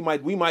 "Oh, we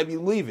might be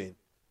leaving,"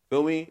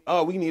 feel me?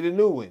 Oh, we need a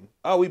new one.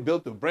 Oh, we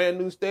built a brand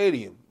new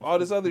stadium. All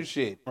this other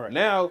shit. Right.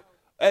 Now,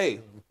 hey,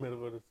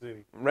 middle of the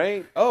city,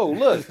 right? Oh,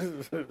 look,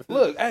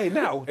 hey,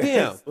 now,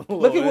 damn,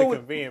 look at what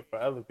inconvenient for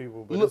other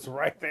people, but it's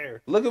right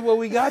there. Look at what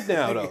we got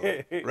now,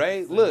 though,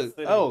 right? Look,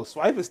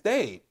 Swiper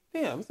stayed.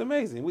 Damn, it's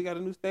amazing. We got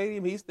a new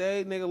stadium. He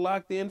stayed, nigga,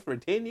 locked in for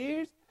 10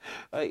 years.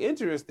 Like,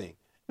 interesting.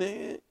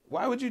 Man,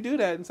 why would you do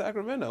that in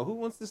Sacramento? Who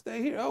wants to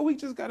stay here? Oh, we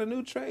just got a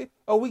new trade.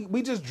 Oh,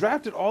 we just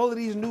drafted all of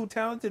these new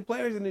talented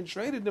players and then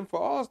traded them for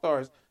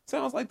All-Stars.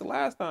 Sounds like the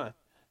last time.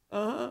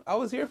 I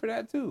was here for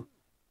that too.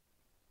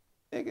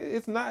 Nigga,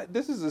 it's not.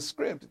 This is a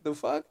script. The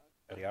fuck?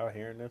 Are y'all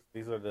hearing this?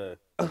 These are the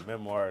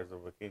memoirs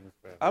of a Kings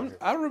fan.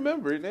 I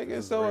remember it,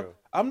 nigga. So real.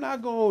 I'm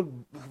not gonna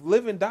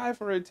live and die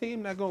for a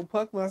team not gonna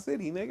punk my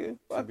city, nigga.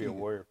 Fuck be a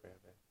Warrior fan.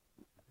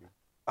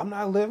 I'm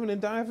not living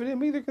and dying for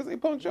them either because they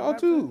punked y'all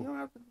too. You don't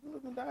have to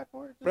live and die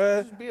for it.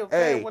 Just be a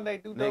fan when they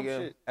do dumb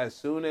shit. As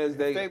soon as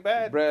they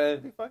bad, bruh,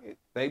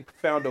 they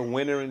found a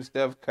winner in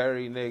Steph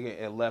Curry,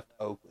 nigga, and left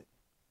Oakland.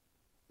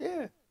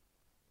 Yeah.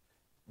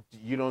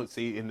 You don't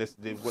see in this,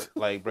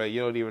 like, bro,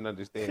 you don't even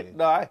understand.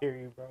 No, I hear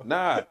you, bro.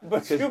 Nah.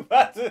 But you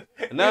about to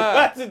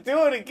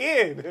do it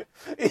again.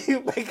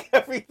 You make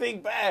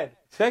everything bad.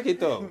 Check it,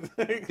 though.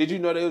 Did you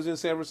know they was in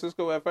San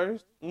Francisco at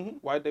first? Mm-hmm.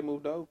 Why'd they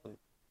move to Oakland?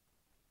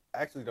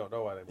 I actually don't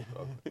know why they moved to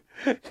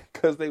Oakland.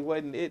 Because they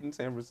wasn't it in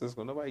San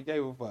Francisco. Nobody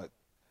gave a fuck.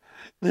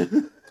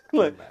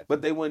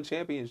 But they won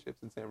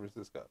championships in San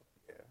Francisco.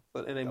 Yeah.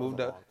 So, and they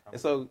moved up.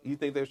 And so you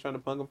think they was trying to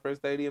punk them for a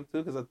stadium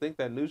too? Because I think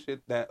that new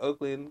shit, that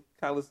Oakland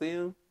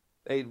Coliseum,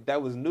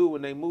 that was new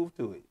when they moved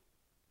to it.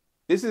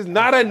 This is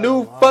not a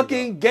new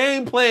fucking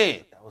game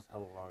plan. That was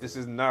hella long. This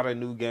is not a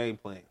new game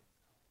plan.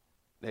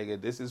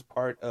 Nigga, this is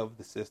part of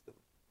the system.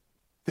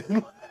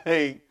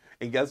 Hey,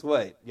 and guess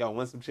what? Y'all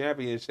won some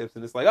championships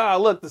and it's like,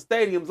 look, the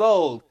stadium's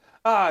old.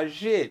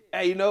 Shit.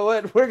 Hey, you know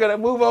what? We're going to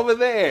move over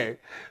there.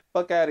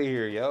 Fuck out of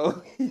here,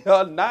 yo.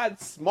 Y'all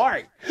not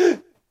smart.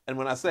 And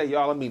when I say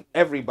y'all, I mean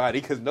everybody,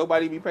 because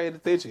nobody be paying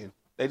attention.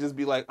 They just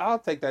be like, I'll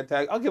take that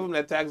tax. I'll give them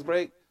that tax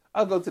break.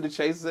 I'll go to the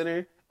Chase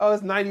Center. Oh,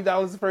 it's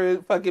 $90 for a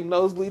fucking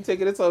nosebleed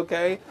ticket. It's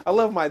okay. I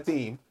love my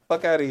team.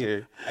 Fuck out of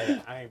here.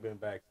 I ain't been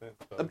back since.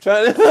 So. I'm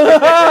trying to.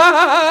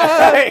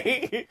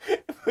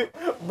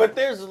 But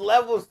there's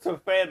levels to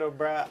fandom,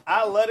 bro.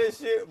 I love this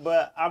shit,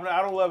 but I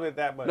don't love it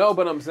that much. No,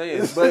 but I'm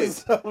saying,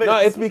 no,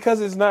 it's because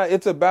it's not.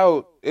 It's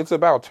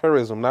about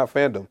tourism, not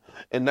fandom,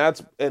 and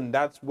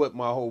that's what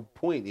my whole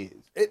point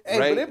is. Hey,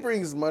 right? but it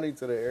brings money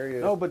to the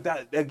area. No, but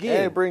that And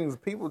again, it brings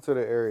people to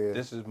the area.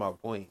 this is my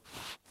point.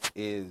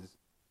 Is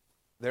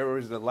there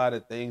was a lot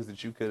of things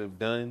that you could have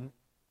done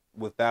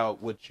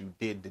without what you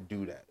did to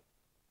do that,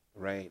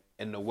 right?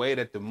 And the way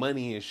that the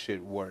money and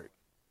shit work,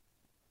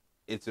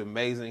 it's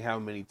amazing how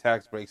many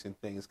tax breaks and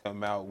things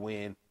come out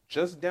when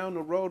just down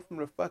the road from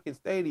the fucking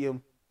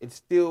stadium, it's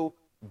still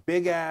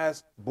big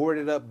ass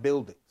boarded up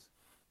buildings,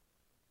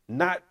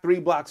 not 3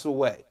 blocks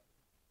away.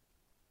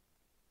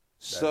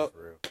 That's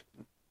real.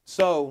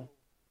 So,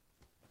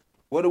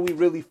 what are we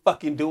really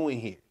fucking doing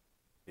here?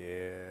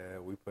 Yeah,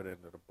 we put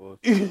into the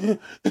bullshit.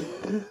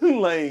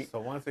 Like, So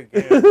once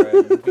again, bro,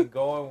 you be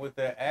going with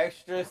the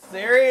extra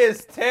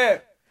serious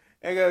tip.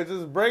 And go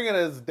just bringing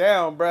us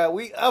down, bro.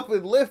 We up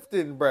and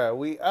lifting, bro.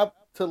 We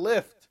up to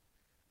lift.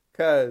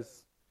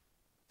 Cause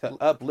to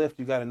uplift,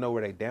 you gotta know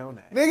where they down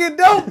at. nigga,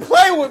 don't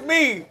play with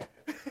me.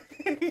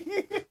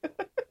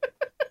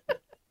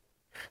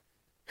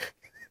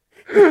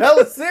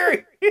 Hella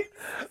serious.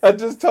 I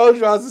just told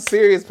you I was a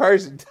serious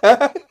person.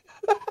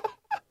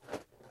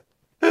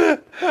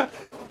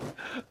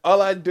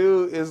 All I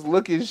do is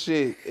look at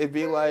shit and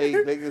be like,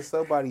 nigga,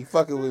 somebody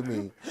fucking with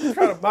me. I'm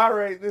trying to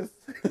moderate this.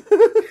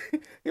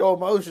 Your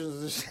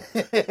emotions and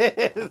shit.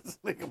 This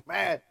nigga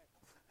mad.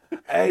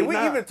 Hey, Did we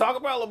even talk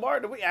about Lamar?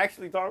 Did we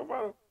actually talk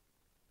about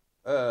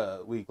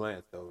him? We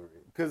glanced over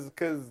it.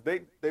 Because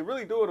they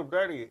really doing him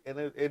dirty. And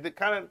it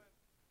kind of,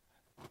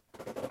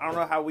 I don't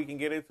know how we can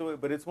get into it,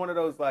 but it's one of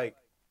those like,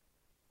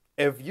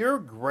 if you're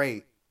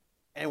great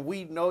and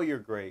we know you're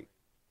great,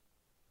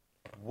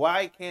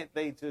 why can't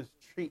they just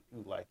treat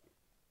you like it?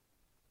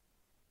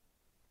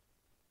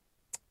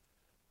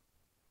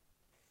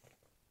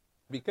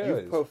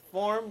 Because You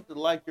performed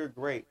like you're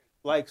great.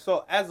 Like,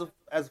 so as a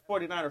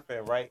 49er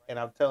fan, right? And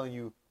I'm telling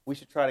you, we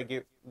should try to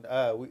get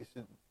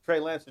Trey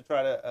Lance should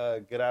try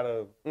to get out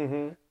of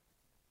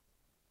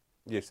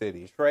your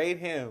city. trade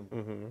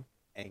him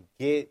and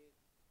get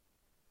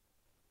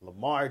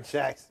Lamar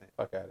Jackson.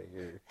 Fuck out of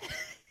here.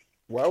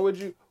 Why would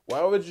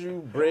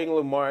you bring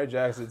Lamar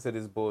Jackson to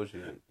this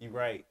bullshit? You're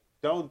right.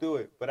 Don't do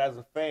it. But as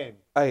a fan,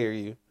 I hear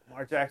you.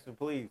 Lamar Jackson,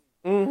 please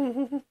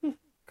come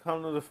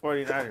to the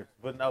 49ers.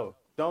 But no,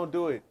 don't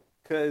do it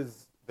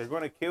because they're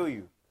going to kill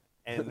you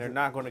and they're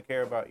not going to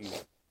care about you.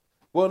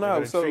 Well, They're no,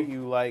 going to so treat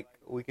you like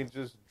we can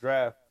just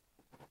draft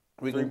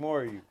we three can,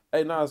 more of you.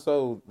 hey, no,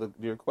 so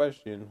your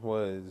question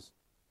was,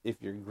 if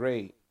you're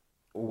great,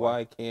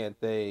 why can't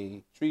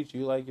they treat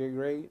you like you're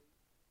great?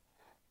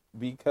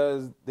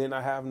 Because then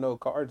I have no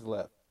cards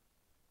left.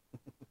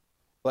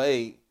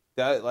 Like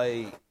that,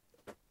 like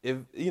if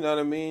you know what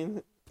I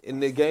mean. In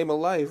the game of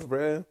life,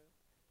 bruh,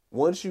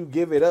 once you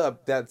give it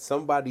up that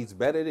somebody's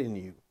better than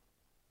you,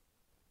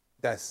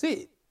 that's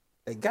it.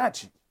 They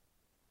got you.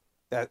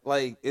 That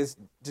like it's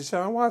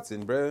Deshaun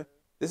Watson, bruh.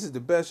 This is the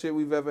best shit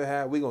we've ever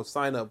had. We gonna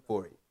sign up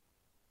for it.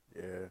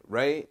 Yeah.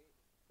 Right?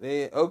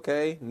 Then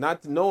okay,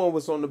 not knowing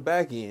what's on the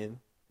back end.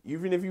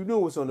 Even if you knew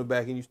what's on the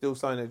back end, you still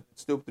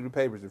still through the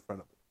papers in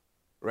front of it.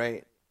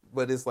 Right?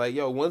 But it's like,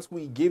 yo, once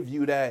we give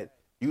you that,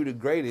 you the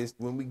greatest,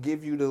 when we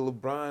give you the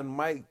LeBron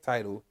Mike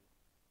title,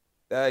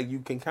 you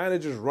can kind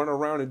of just run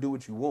around and do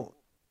what you want.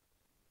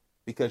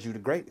 Because you the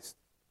greatest.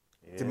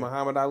 Yeah. To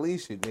Muhammad Ali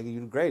shit, nigga, you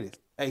the greatest.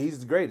 Hey, he's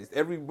the greatest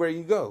everywhere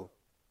you go.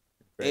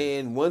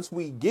 And once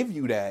we give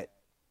you that,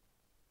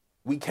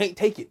 we can't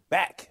take it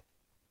back.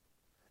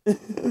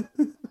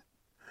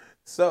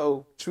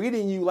 So,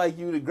 treating you like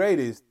you the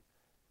greatest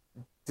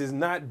does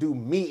not do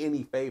me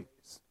any favors.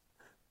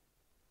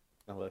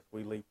 Unless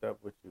we linked up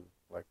with you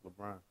like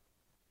LeBron.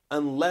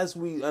 Unless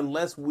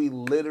we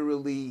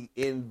literally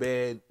in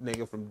bed,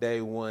 nigga, from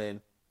day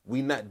one,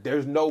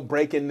 there's no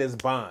breaking this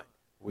bond.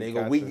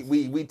 Nigga,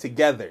 we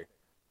together.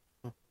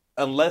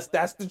 Unless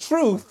that's the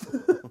truth.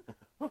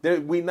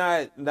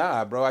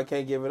 Bro, I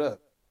can't give it up.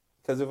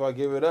 Because if I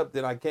give it up,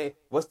 then I can't.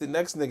 What's the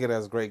next nigga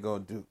that's great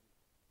gonna do?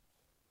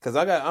 Because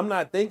I'm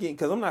not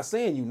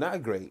saying you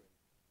not great.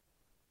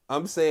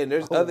 I'm saying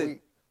there's other.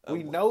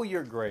 We know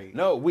you're great.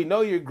 No, we know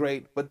you're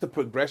great, but the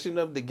progression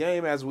of the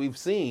game, as we've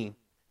seen,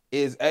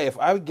 is, hey, if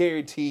I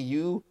guarantee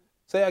you,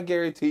 say I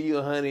guarantee you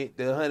 100,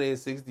 the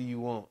 160 you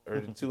want, or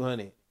the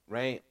 200,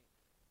 right?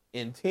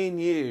 In 10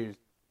 years,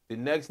 the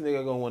next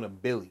nigga gonna want a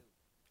Billy.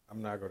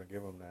 I'm not gonna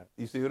give him that.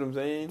 You see what I'm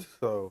saying?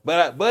 So,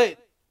 but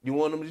you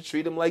want him to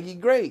treat him like he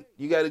great.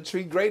 You got to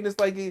treat greatness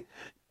like he.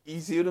 You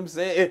see what I'm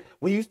saying?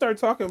 When you start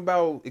talking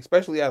about,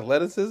 especially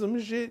athleticism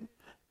and shit,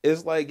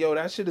 it's like, yo,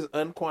 that shit is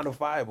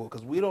unquantifiable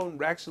because we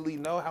don't actually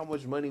know how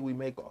much money we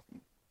make off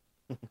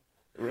you.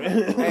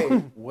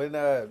 hey, when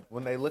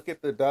they look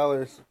at the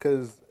dollars,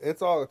 because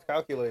it's all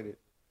calculated,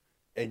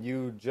 and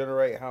you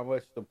generate how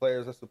much the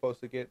players are supposed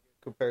to get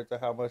compared to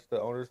how much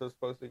the owners are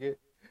supposed to get,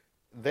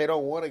 they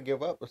don't want to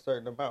give up a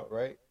certain amount,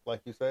 right?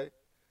 Like you say.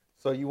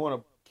 So you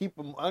want to keep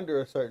them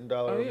under a certain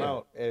dollar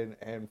amount and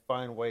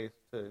find ways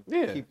to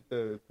keep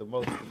the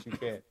most that you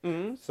can.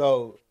 Mm-hmm.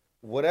 So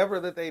whatever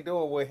that they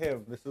doing with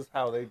him, this is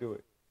how they do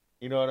it.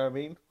 You know what I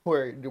mean?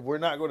 Where we're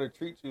not going to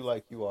treat you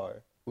like you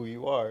are who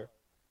you are.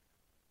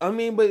 I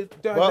mean, but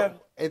well,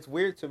 it's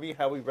weird to me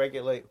how we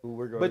regulate who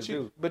we're going to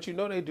do. But you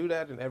know they do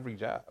that in every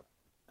job.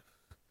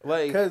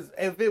 Like, because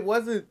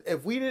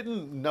if we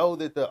didn't know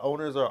that the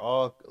owners are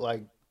all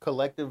like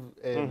collective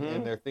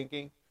in their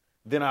thinking,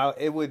 then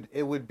it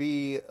would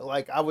be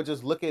like I would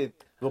just look at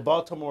the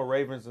Baltimore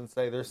Ravens and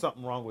say there's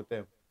something wrong with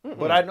them.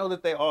 But I know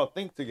that they all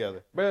think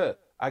together. Bruh,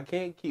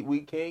 we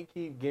can't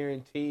keep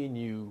guaranteeing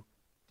you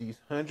these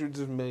hundreds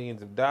of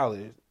millions of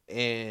dollars,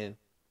 and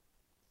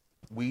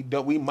we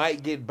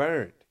might get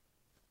burned.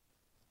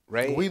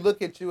 Right? We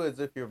look at you as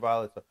if you're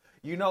volatile.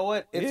 You know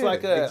what? It's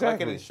like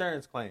an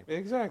insurance claim.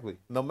 Exactly.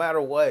 No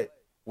matter what,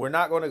 we're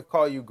not going to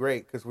call you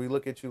great because we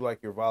look at you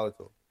like you're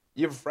volatile.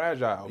 You're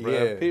fragile, bro.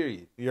 Yeah.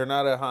 Period. You're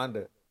not a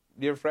Honda.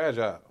 You're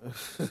fragile.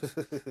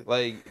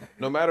 Like,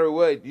 no matter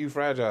what, you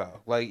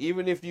fragile. Like,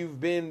 even if you've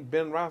been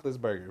Ben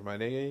Roethlisberger, my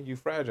nigga, you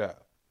fragile.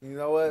 You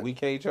know what? We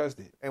can't trust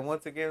it. And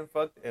once again,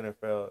 fuck the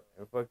NFL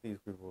and fuck these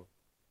people.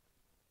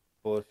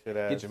 Bullshit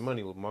ass. Get your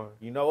money, Lamar.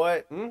 You know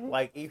what?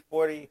 Like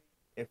E40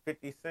 and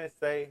 50 Cent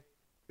say,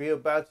 be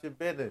about your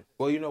business.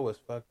 Well, you know what's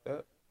fucked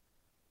up?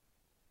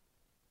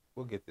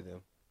 We'll get to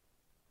them.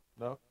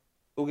 No?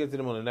 We'll get to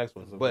them on the next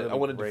one. But really I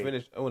wanted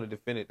to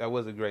finish. That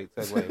was a great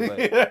segue.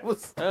 But that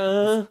was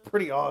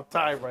pretty all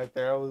time right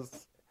there.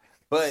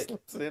 But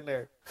it's in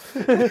there.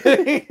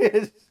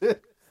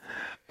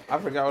 I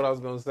forgot what I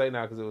was going to say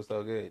now because it was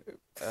so good.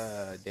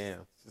 Damn.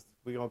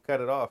 We're going to cut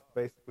it off,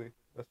 basically.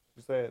 That's what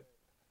you said.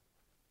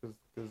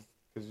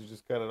 Because you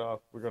just cut it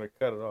off. We're going to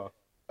cut it off.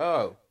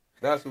 Oh,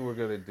 that's what we're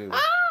going to do.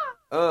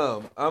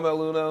 I'm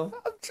El Uno.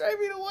 I'm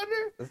Jamie the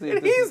Wonder.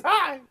 And he's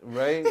high.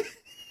 Right?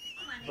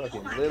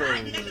 Fucking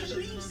literally.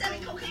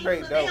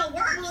 Straight dope. Oh,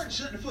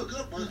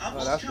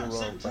 that's the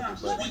wrong fucking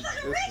button.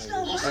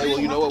 Hey, well,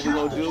 you know what we're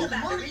going to do? We're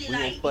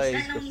going to play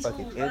the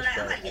fucking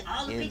intro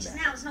in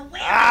that.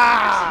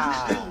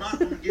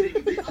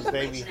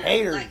 Baby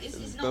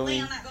haters.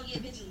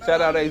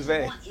 Shout out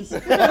A-Zay.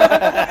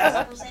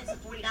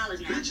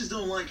 Bitches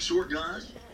don't like short guys.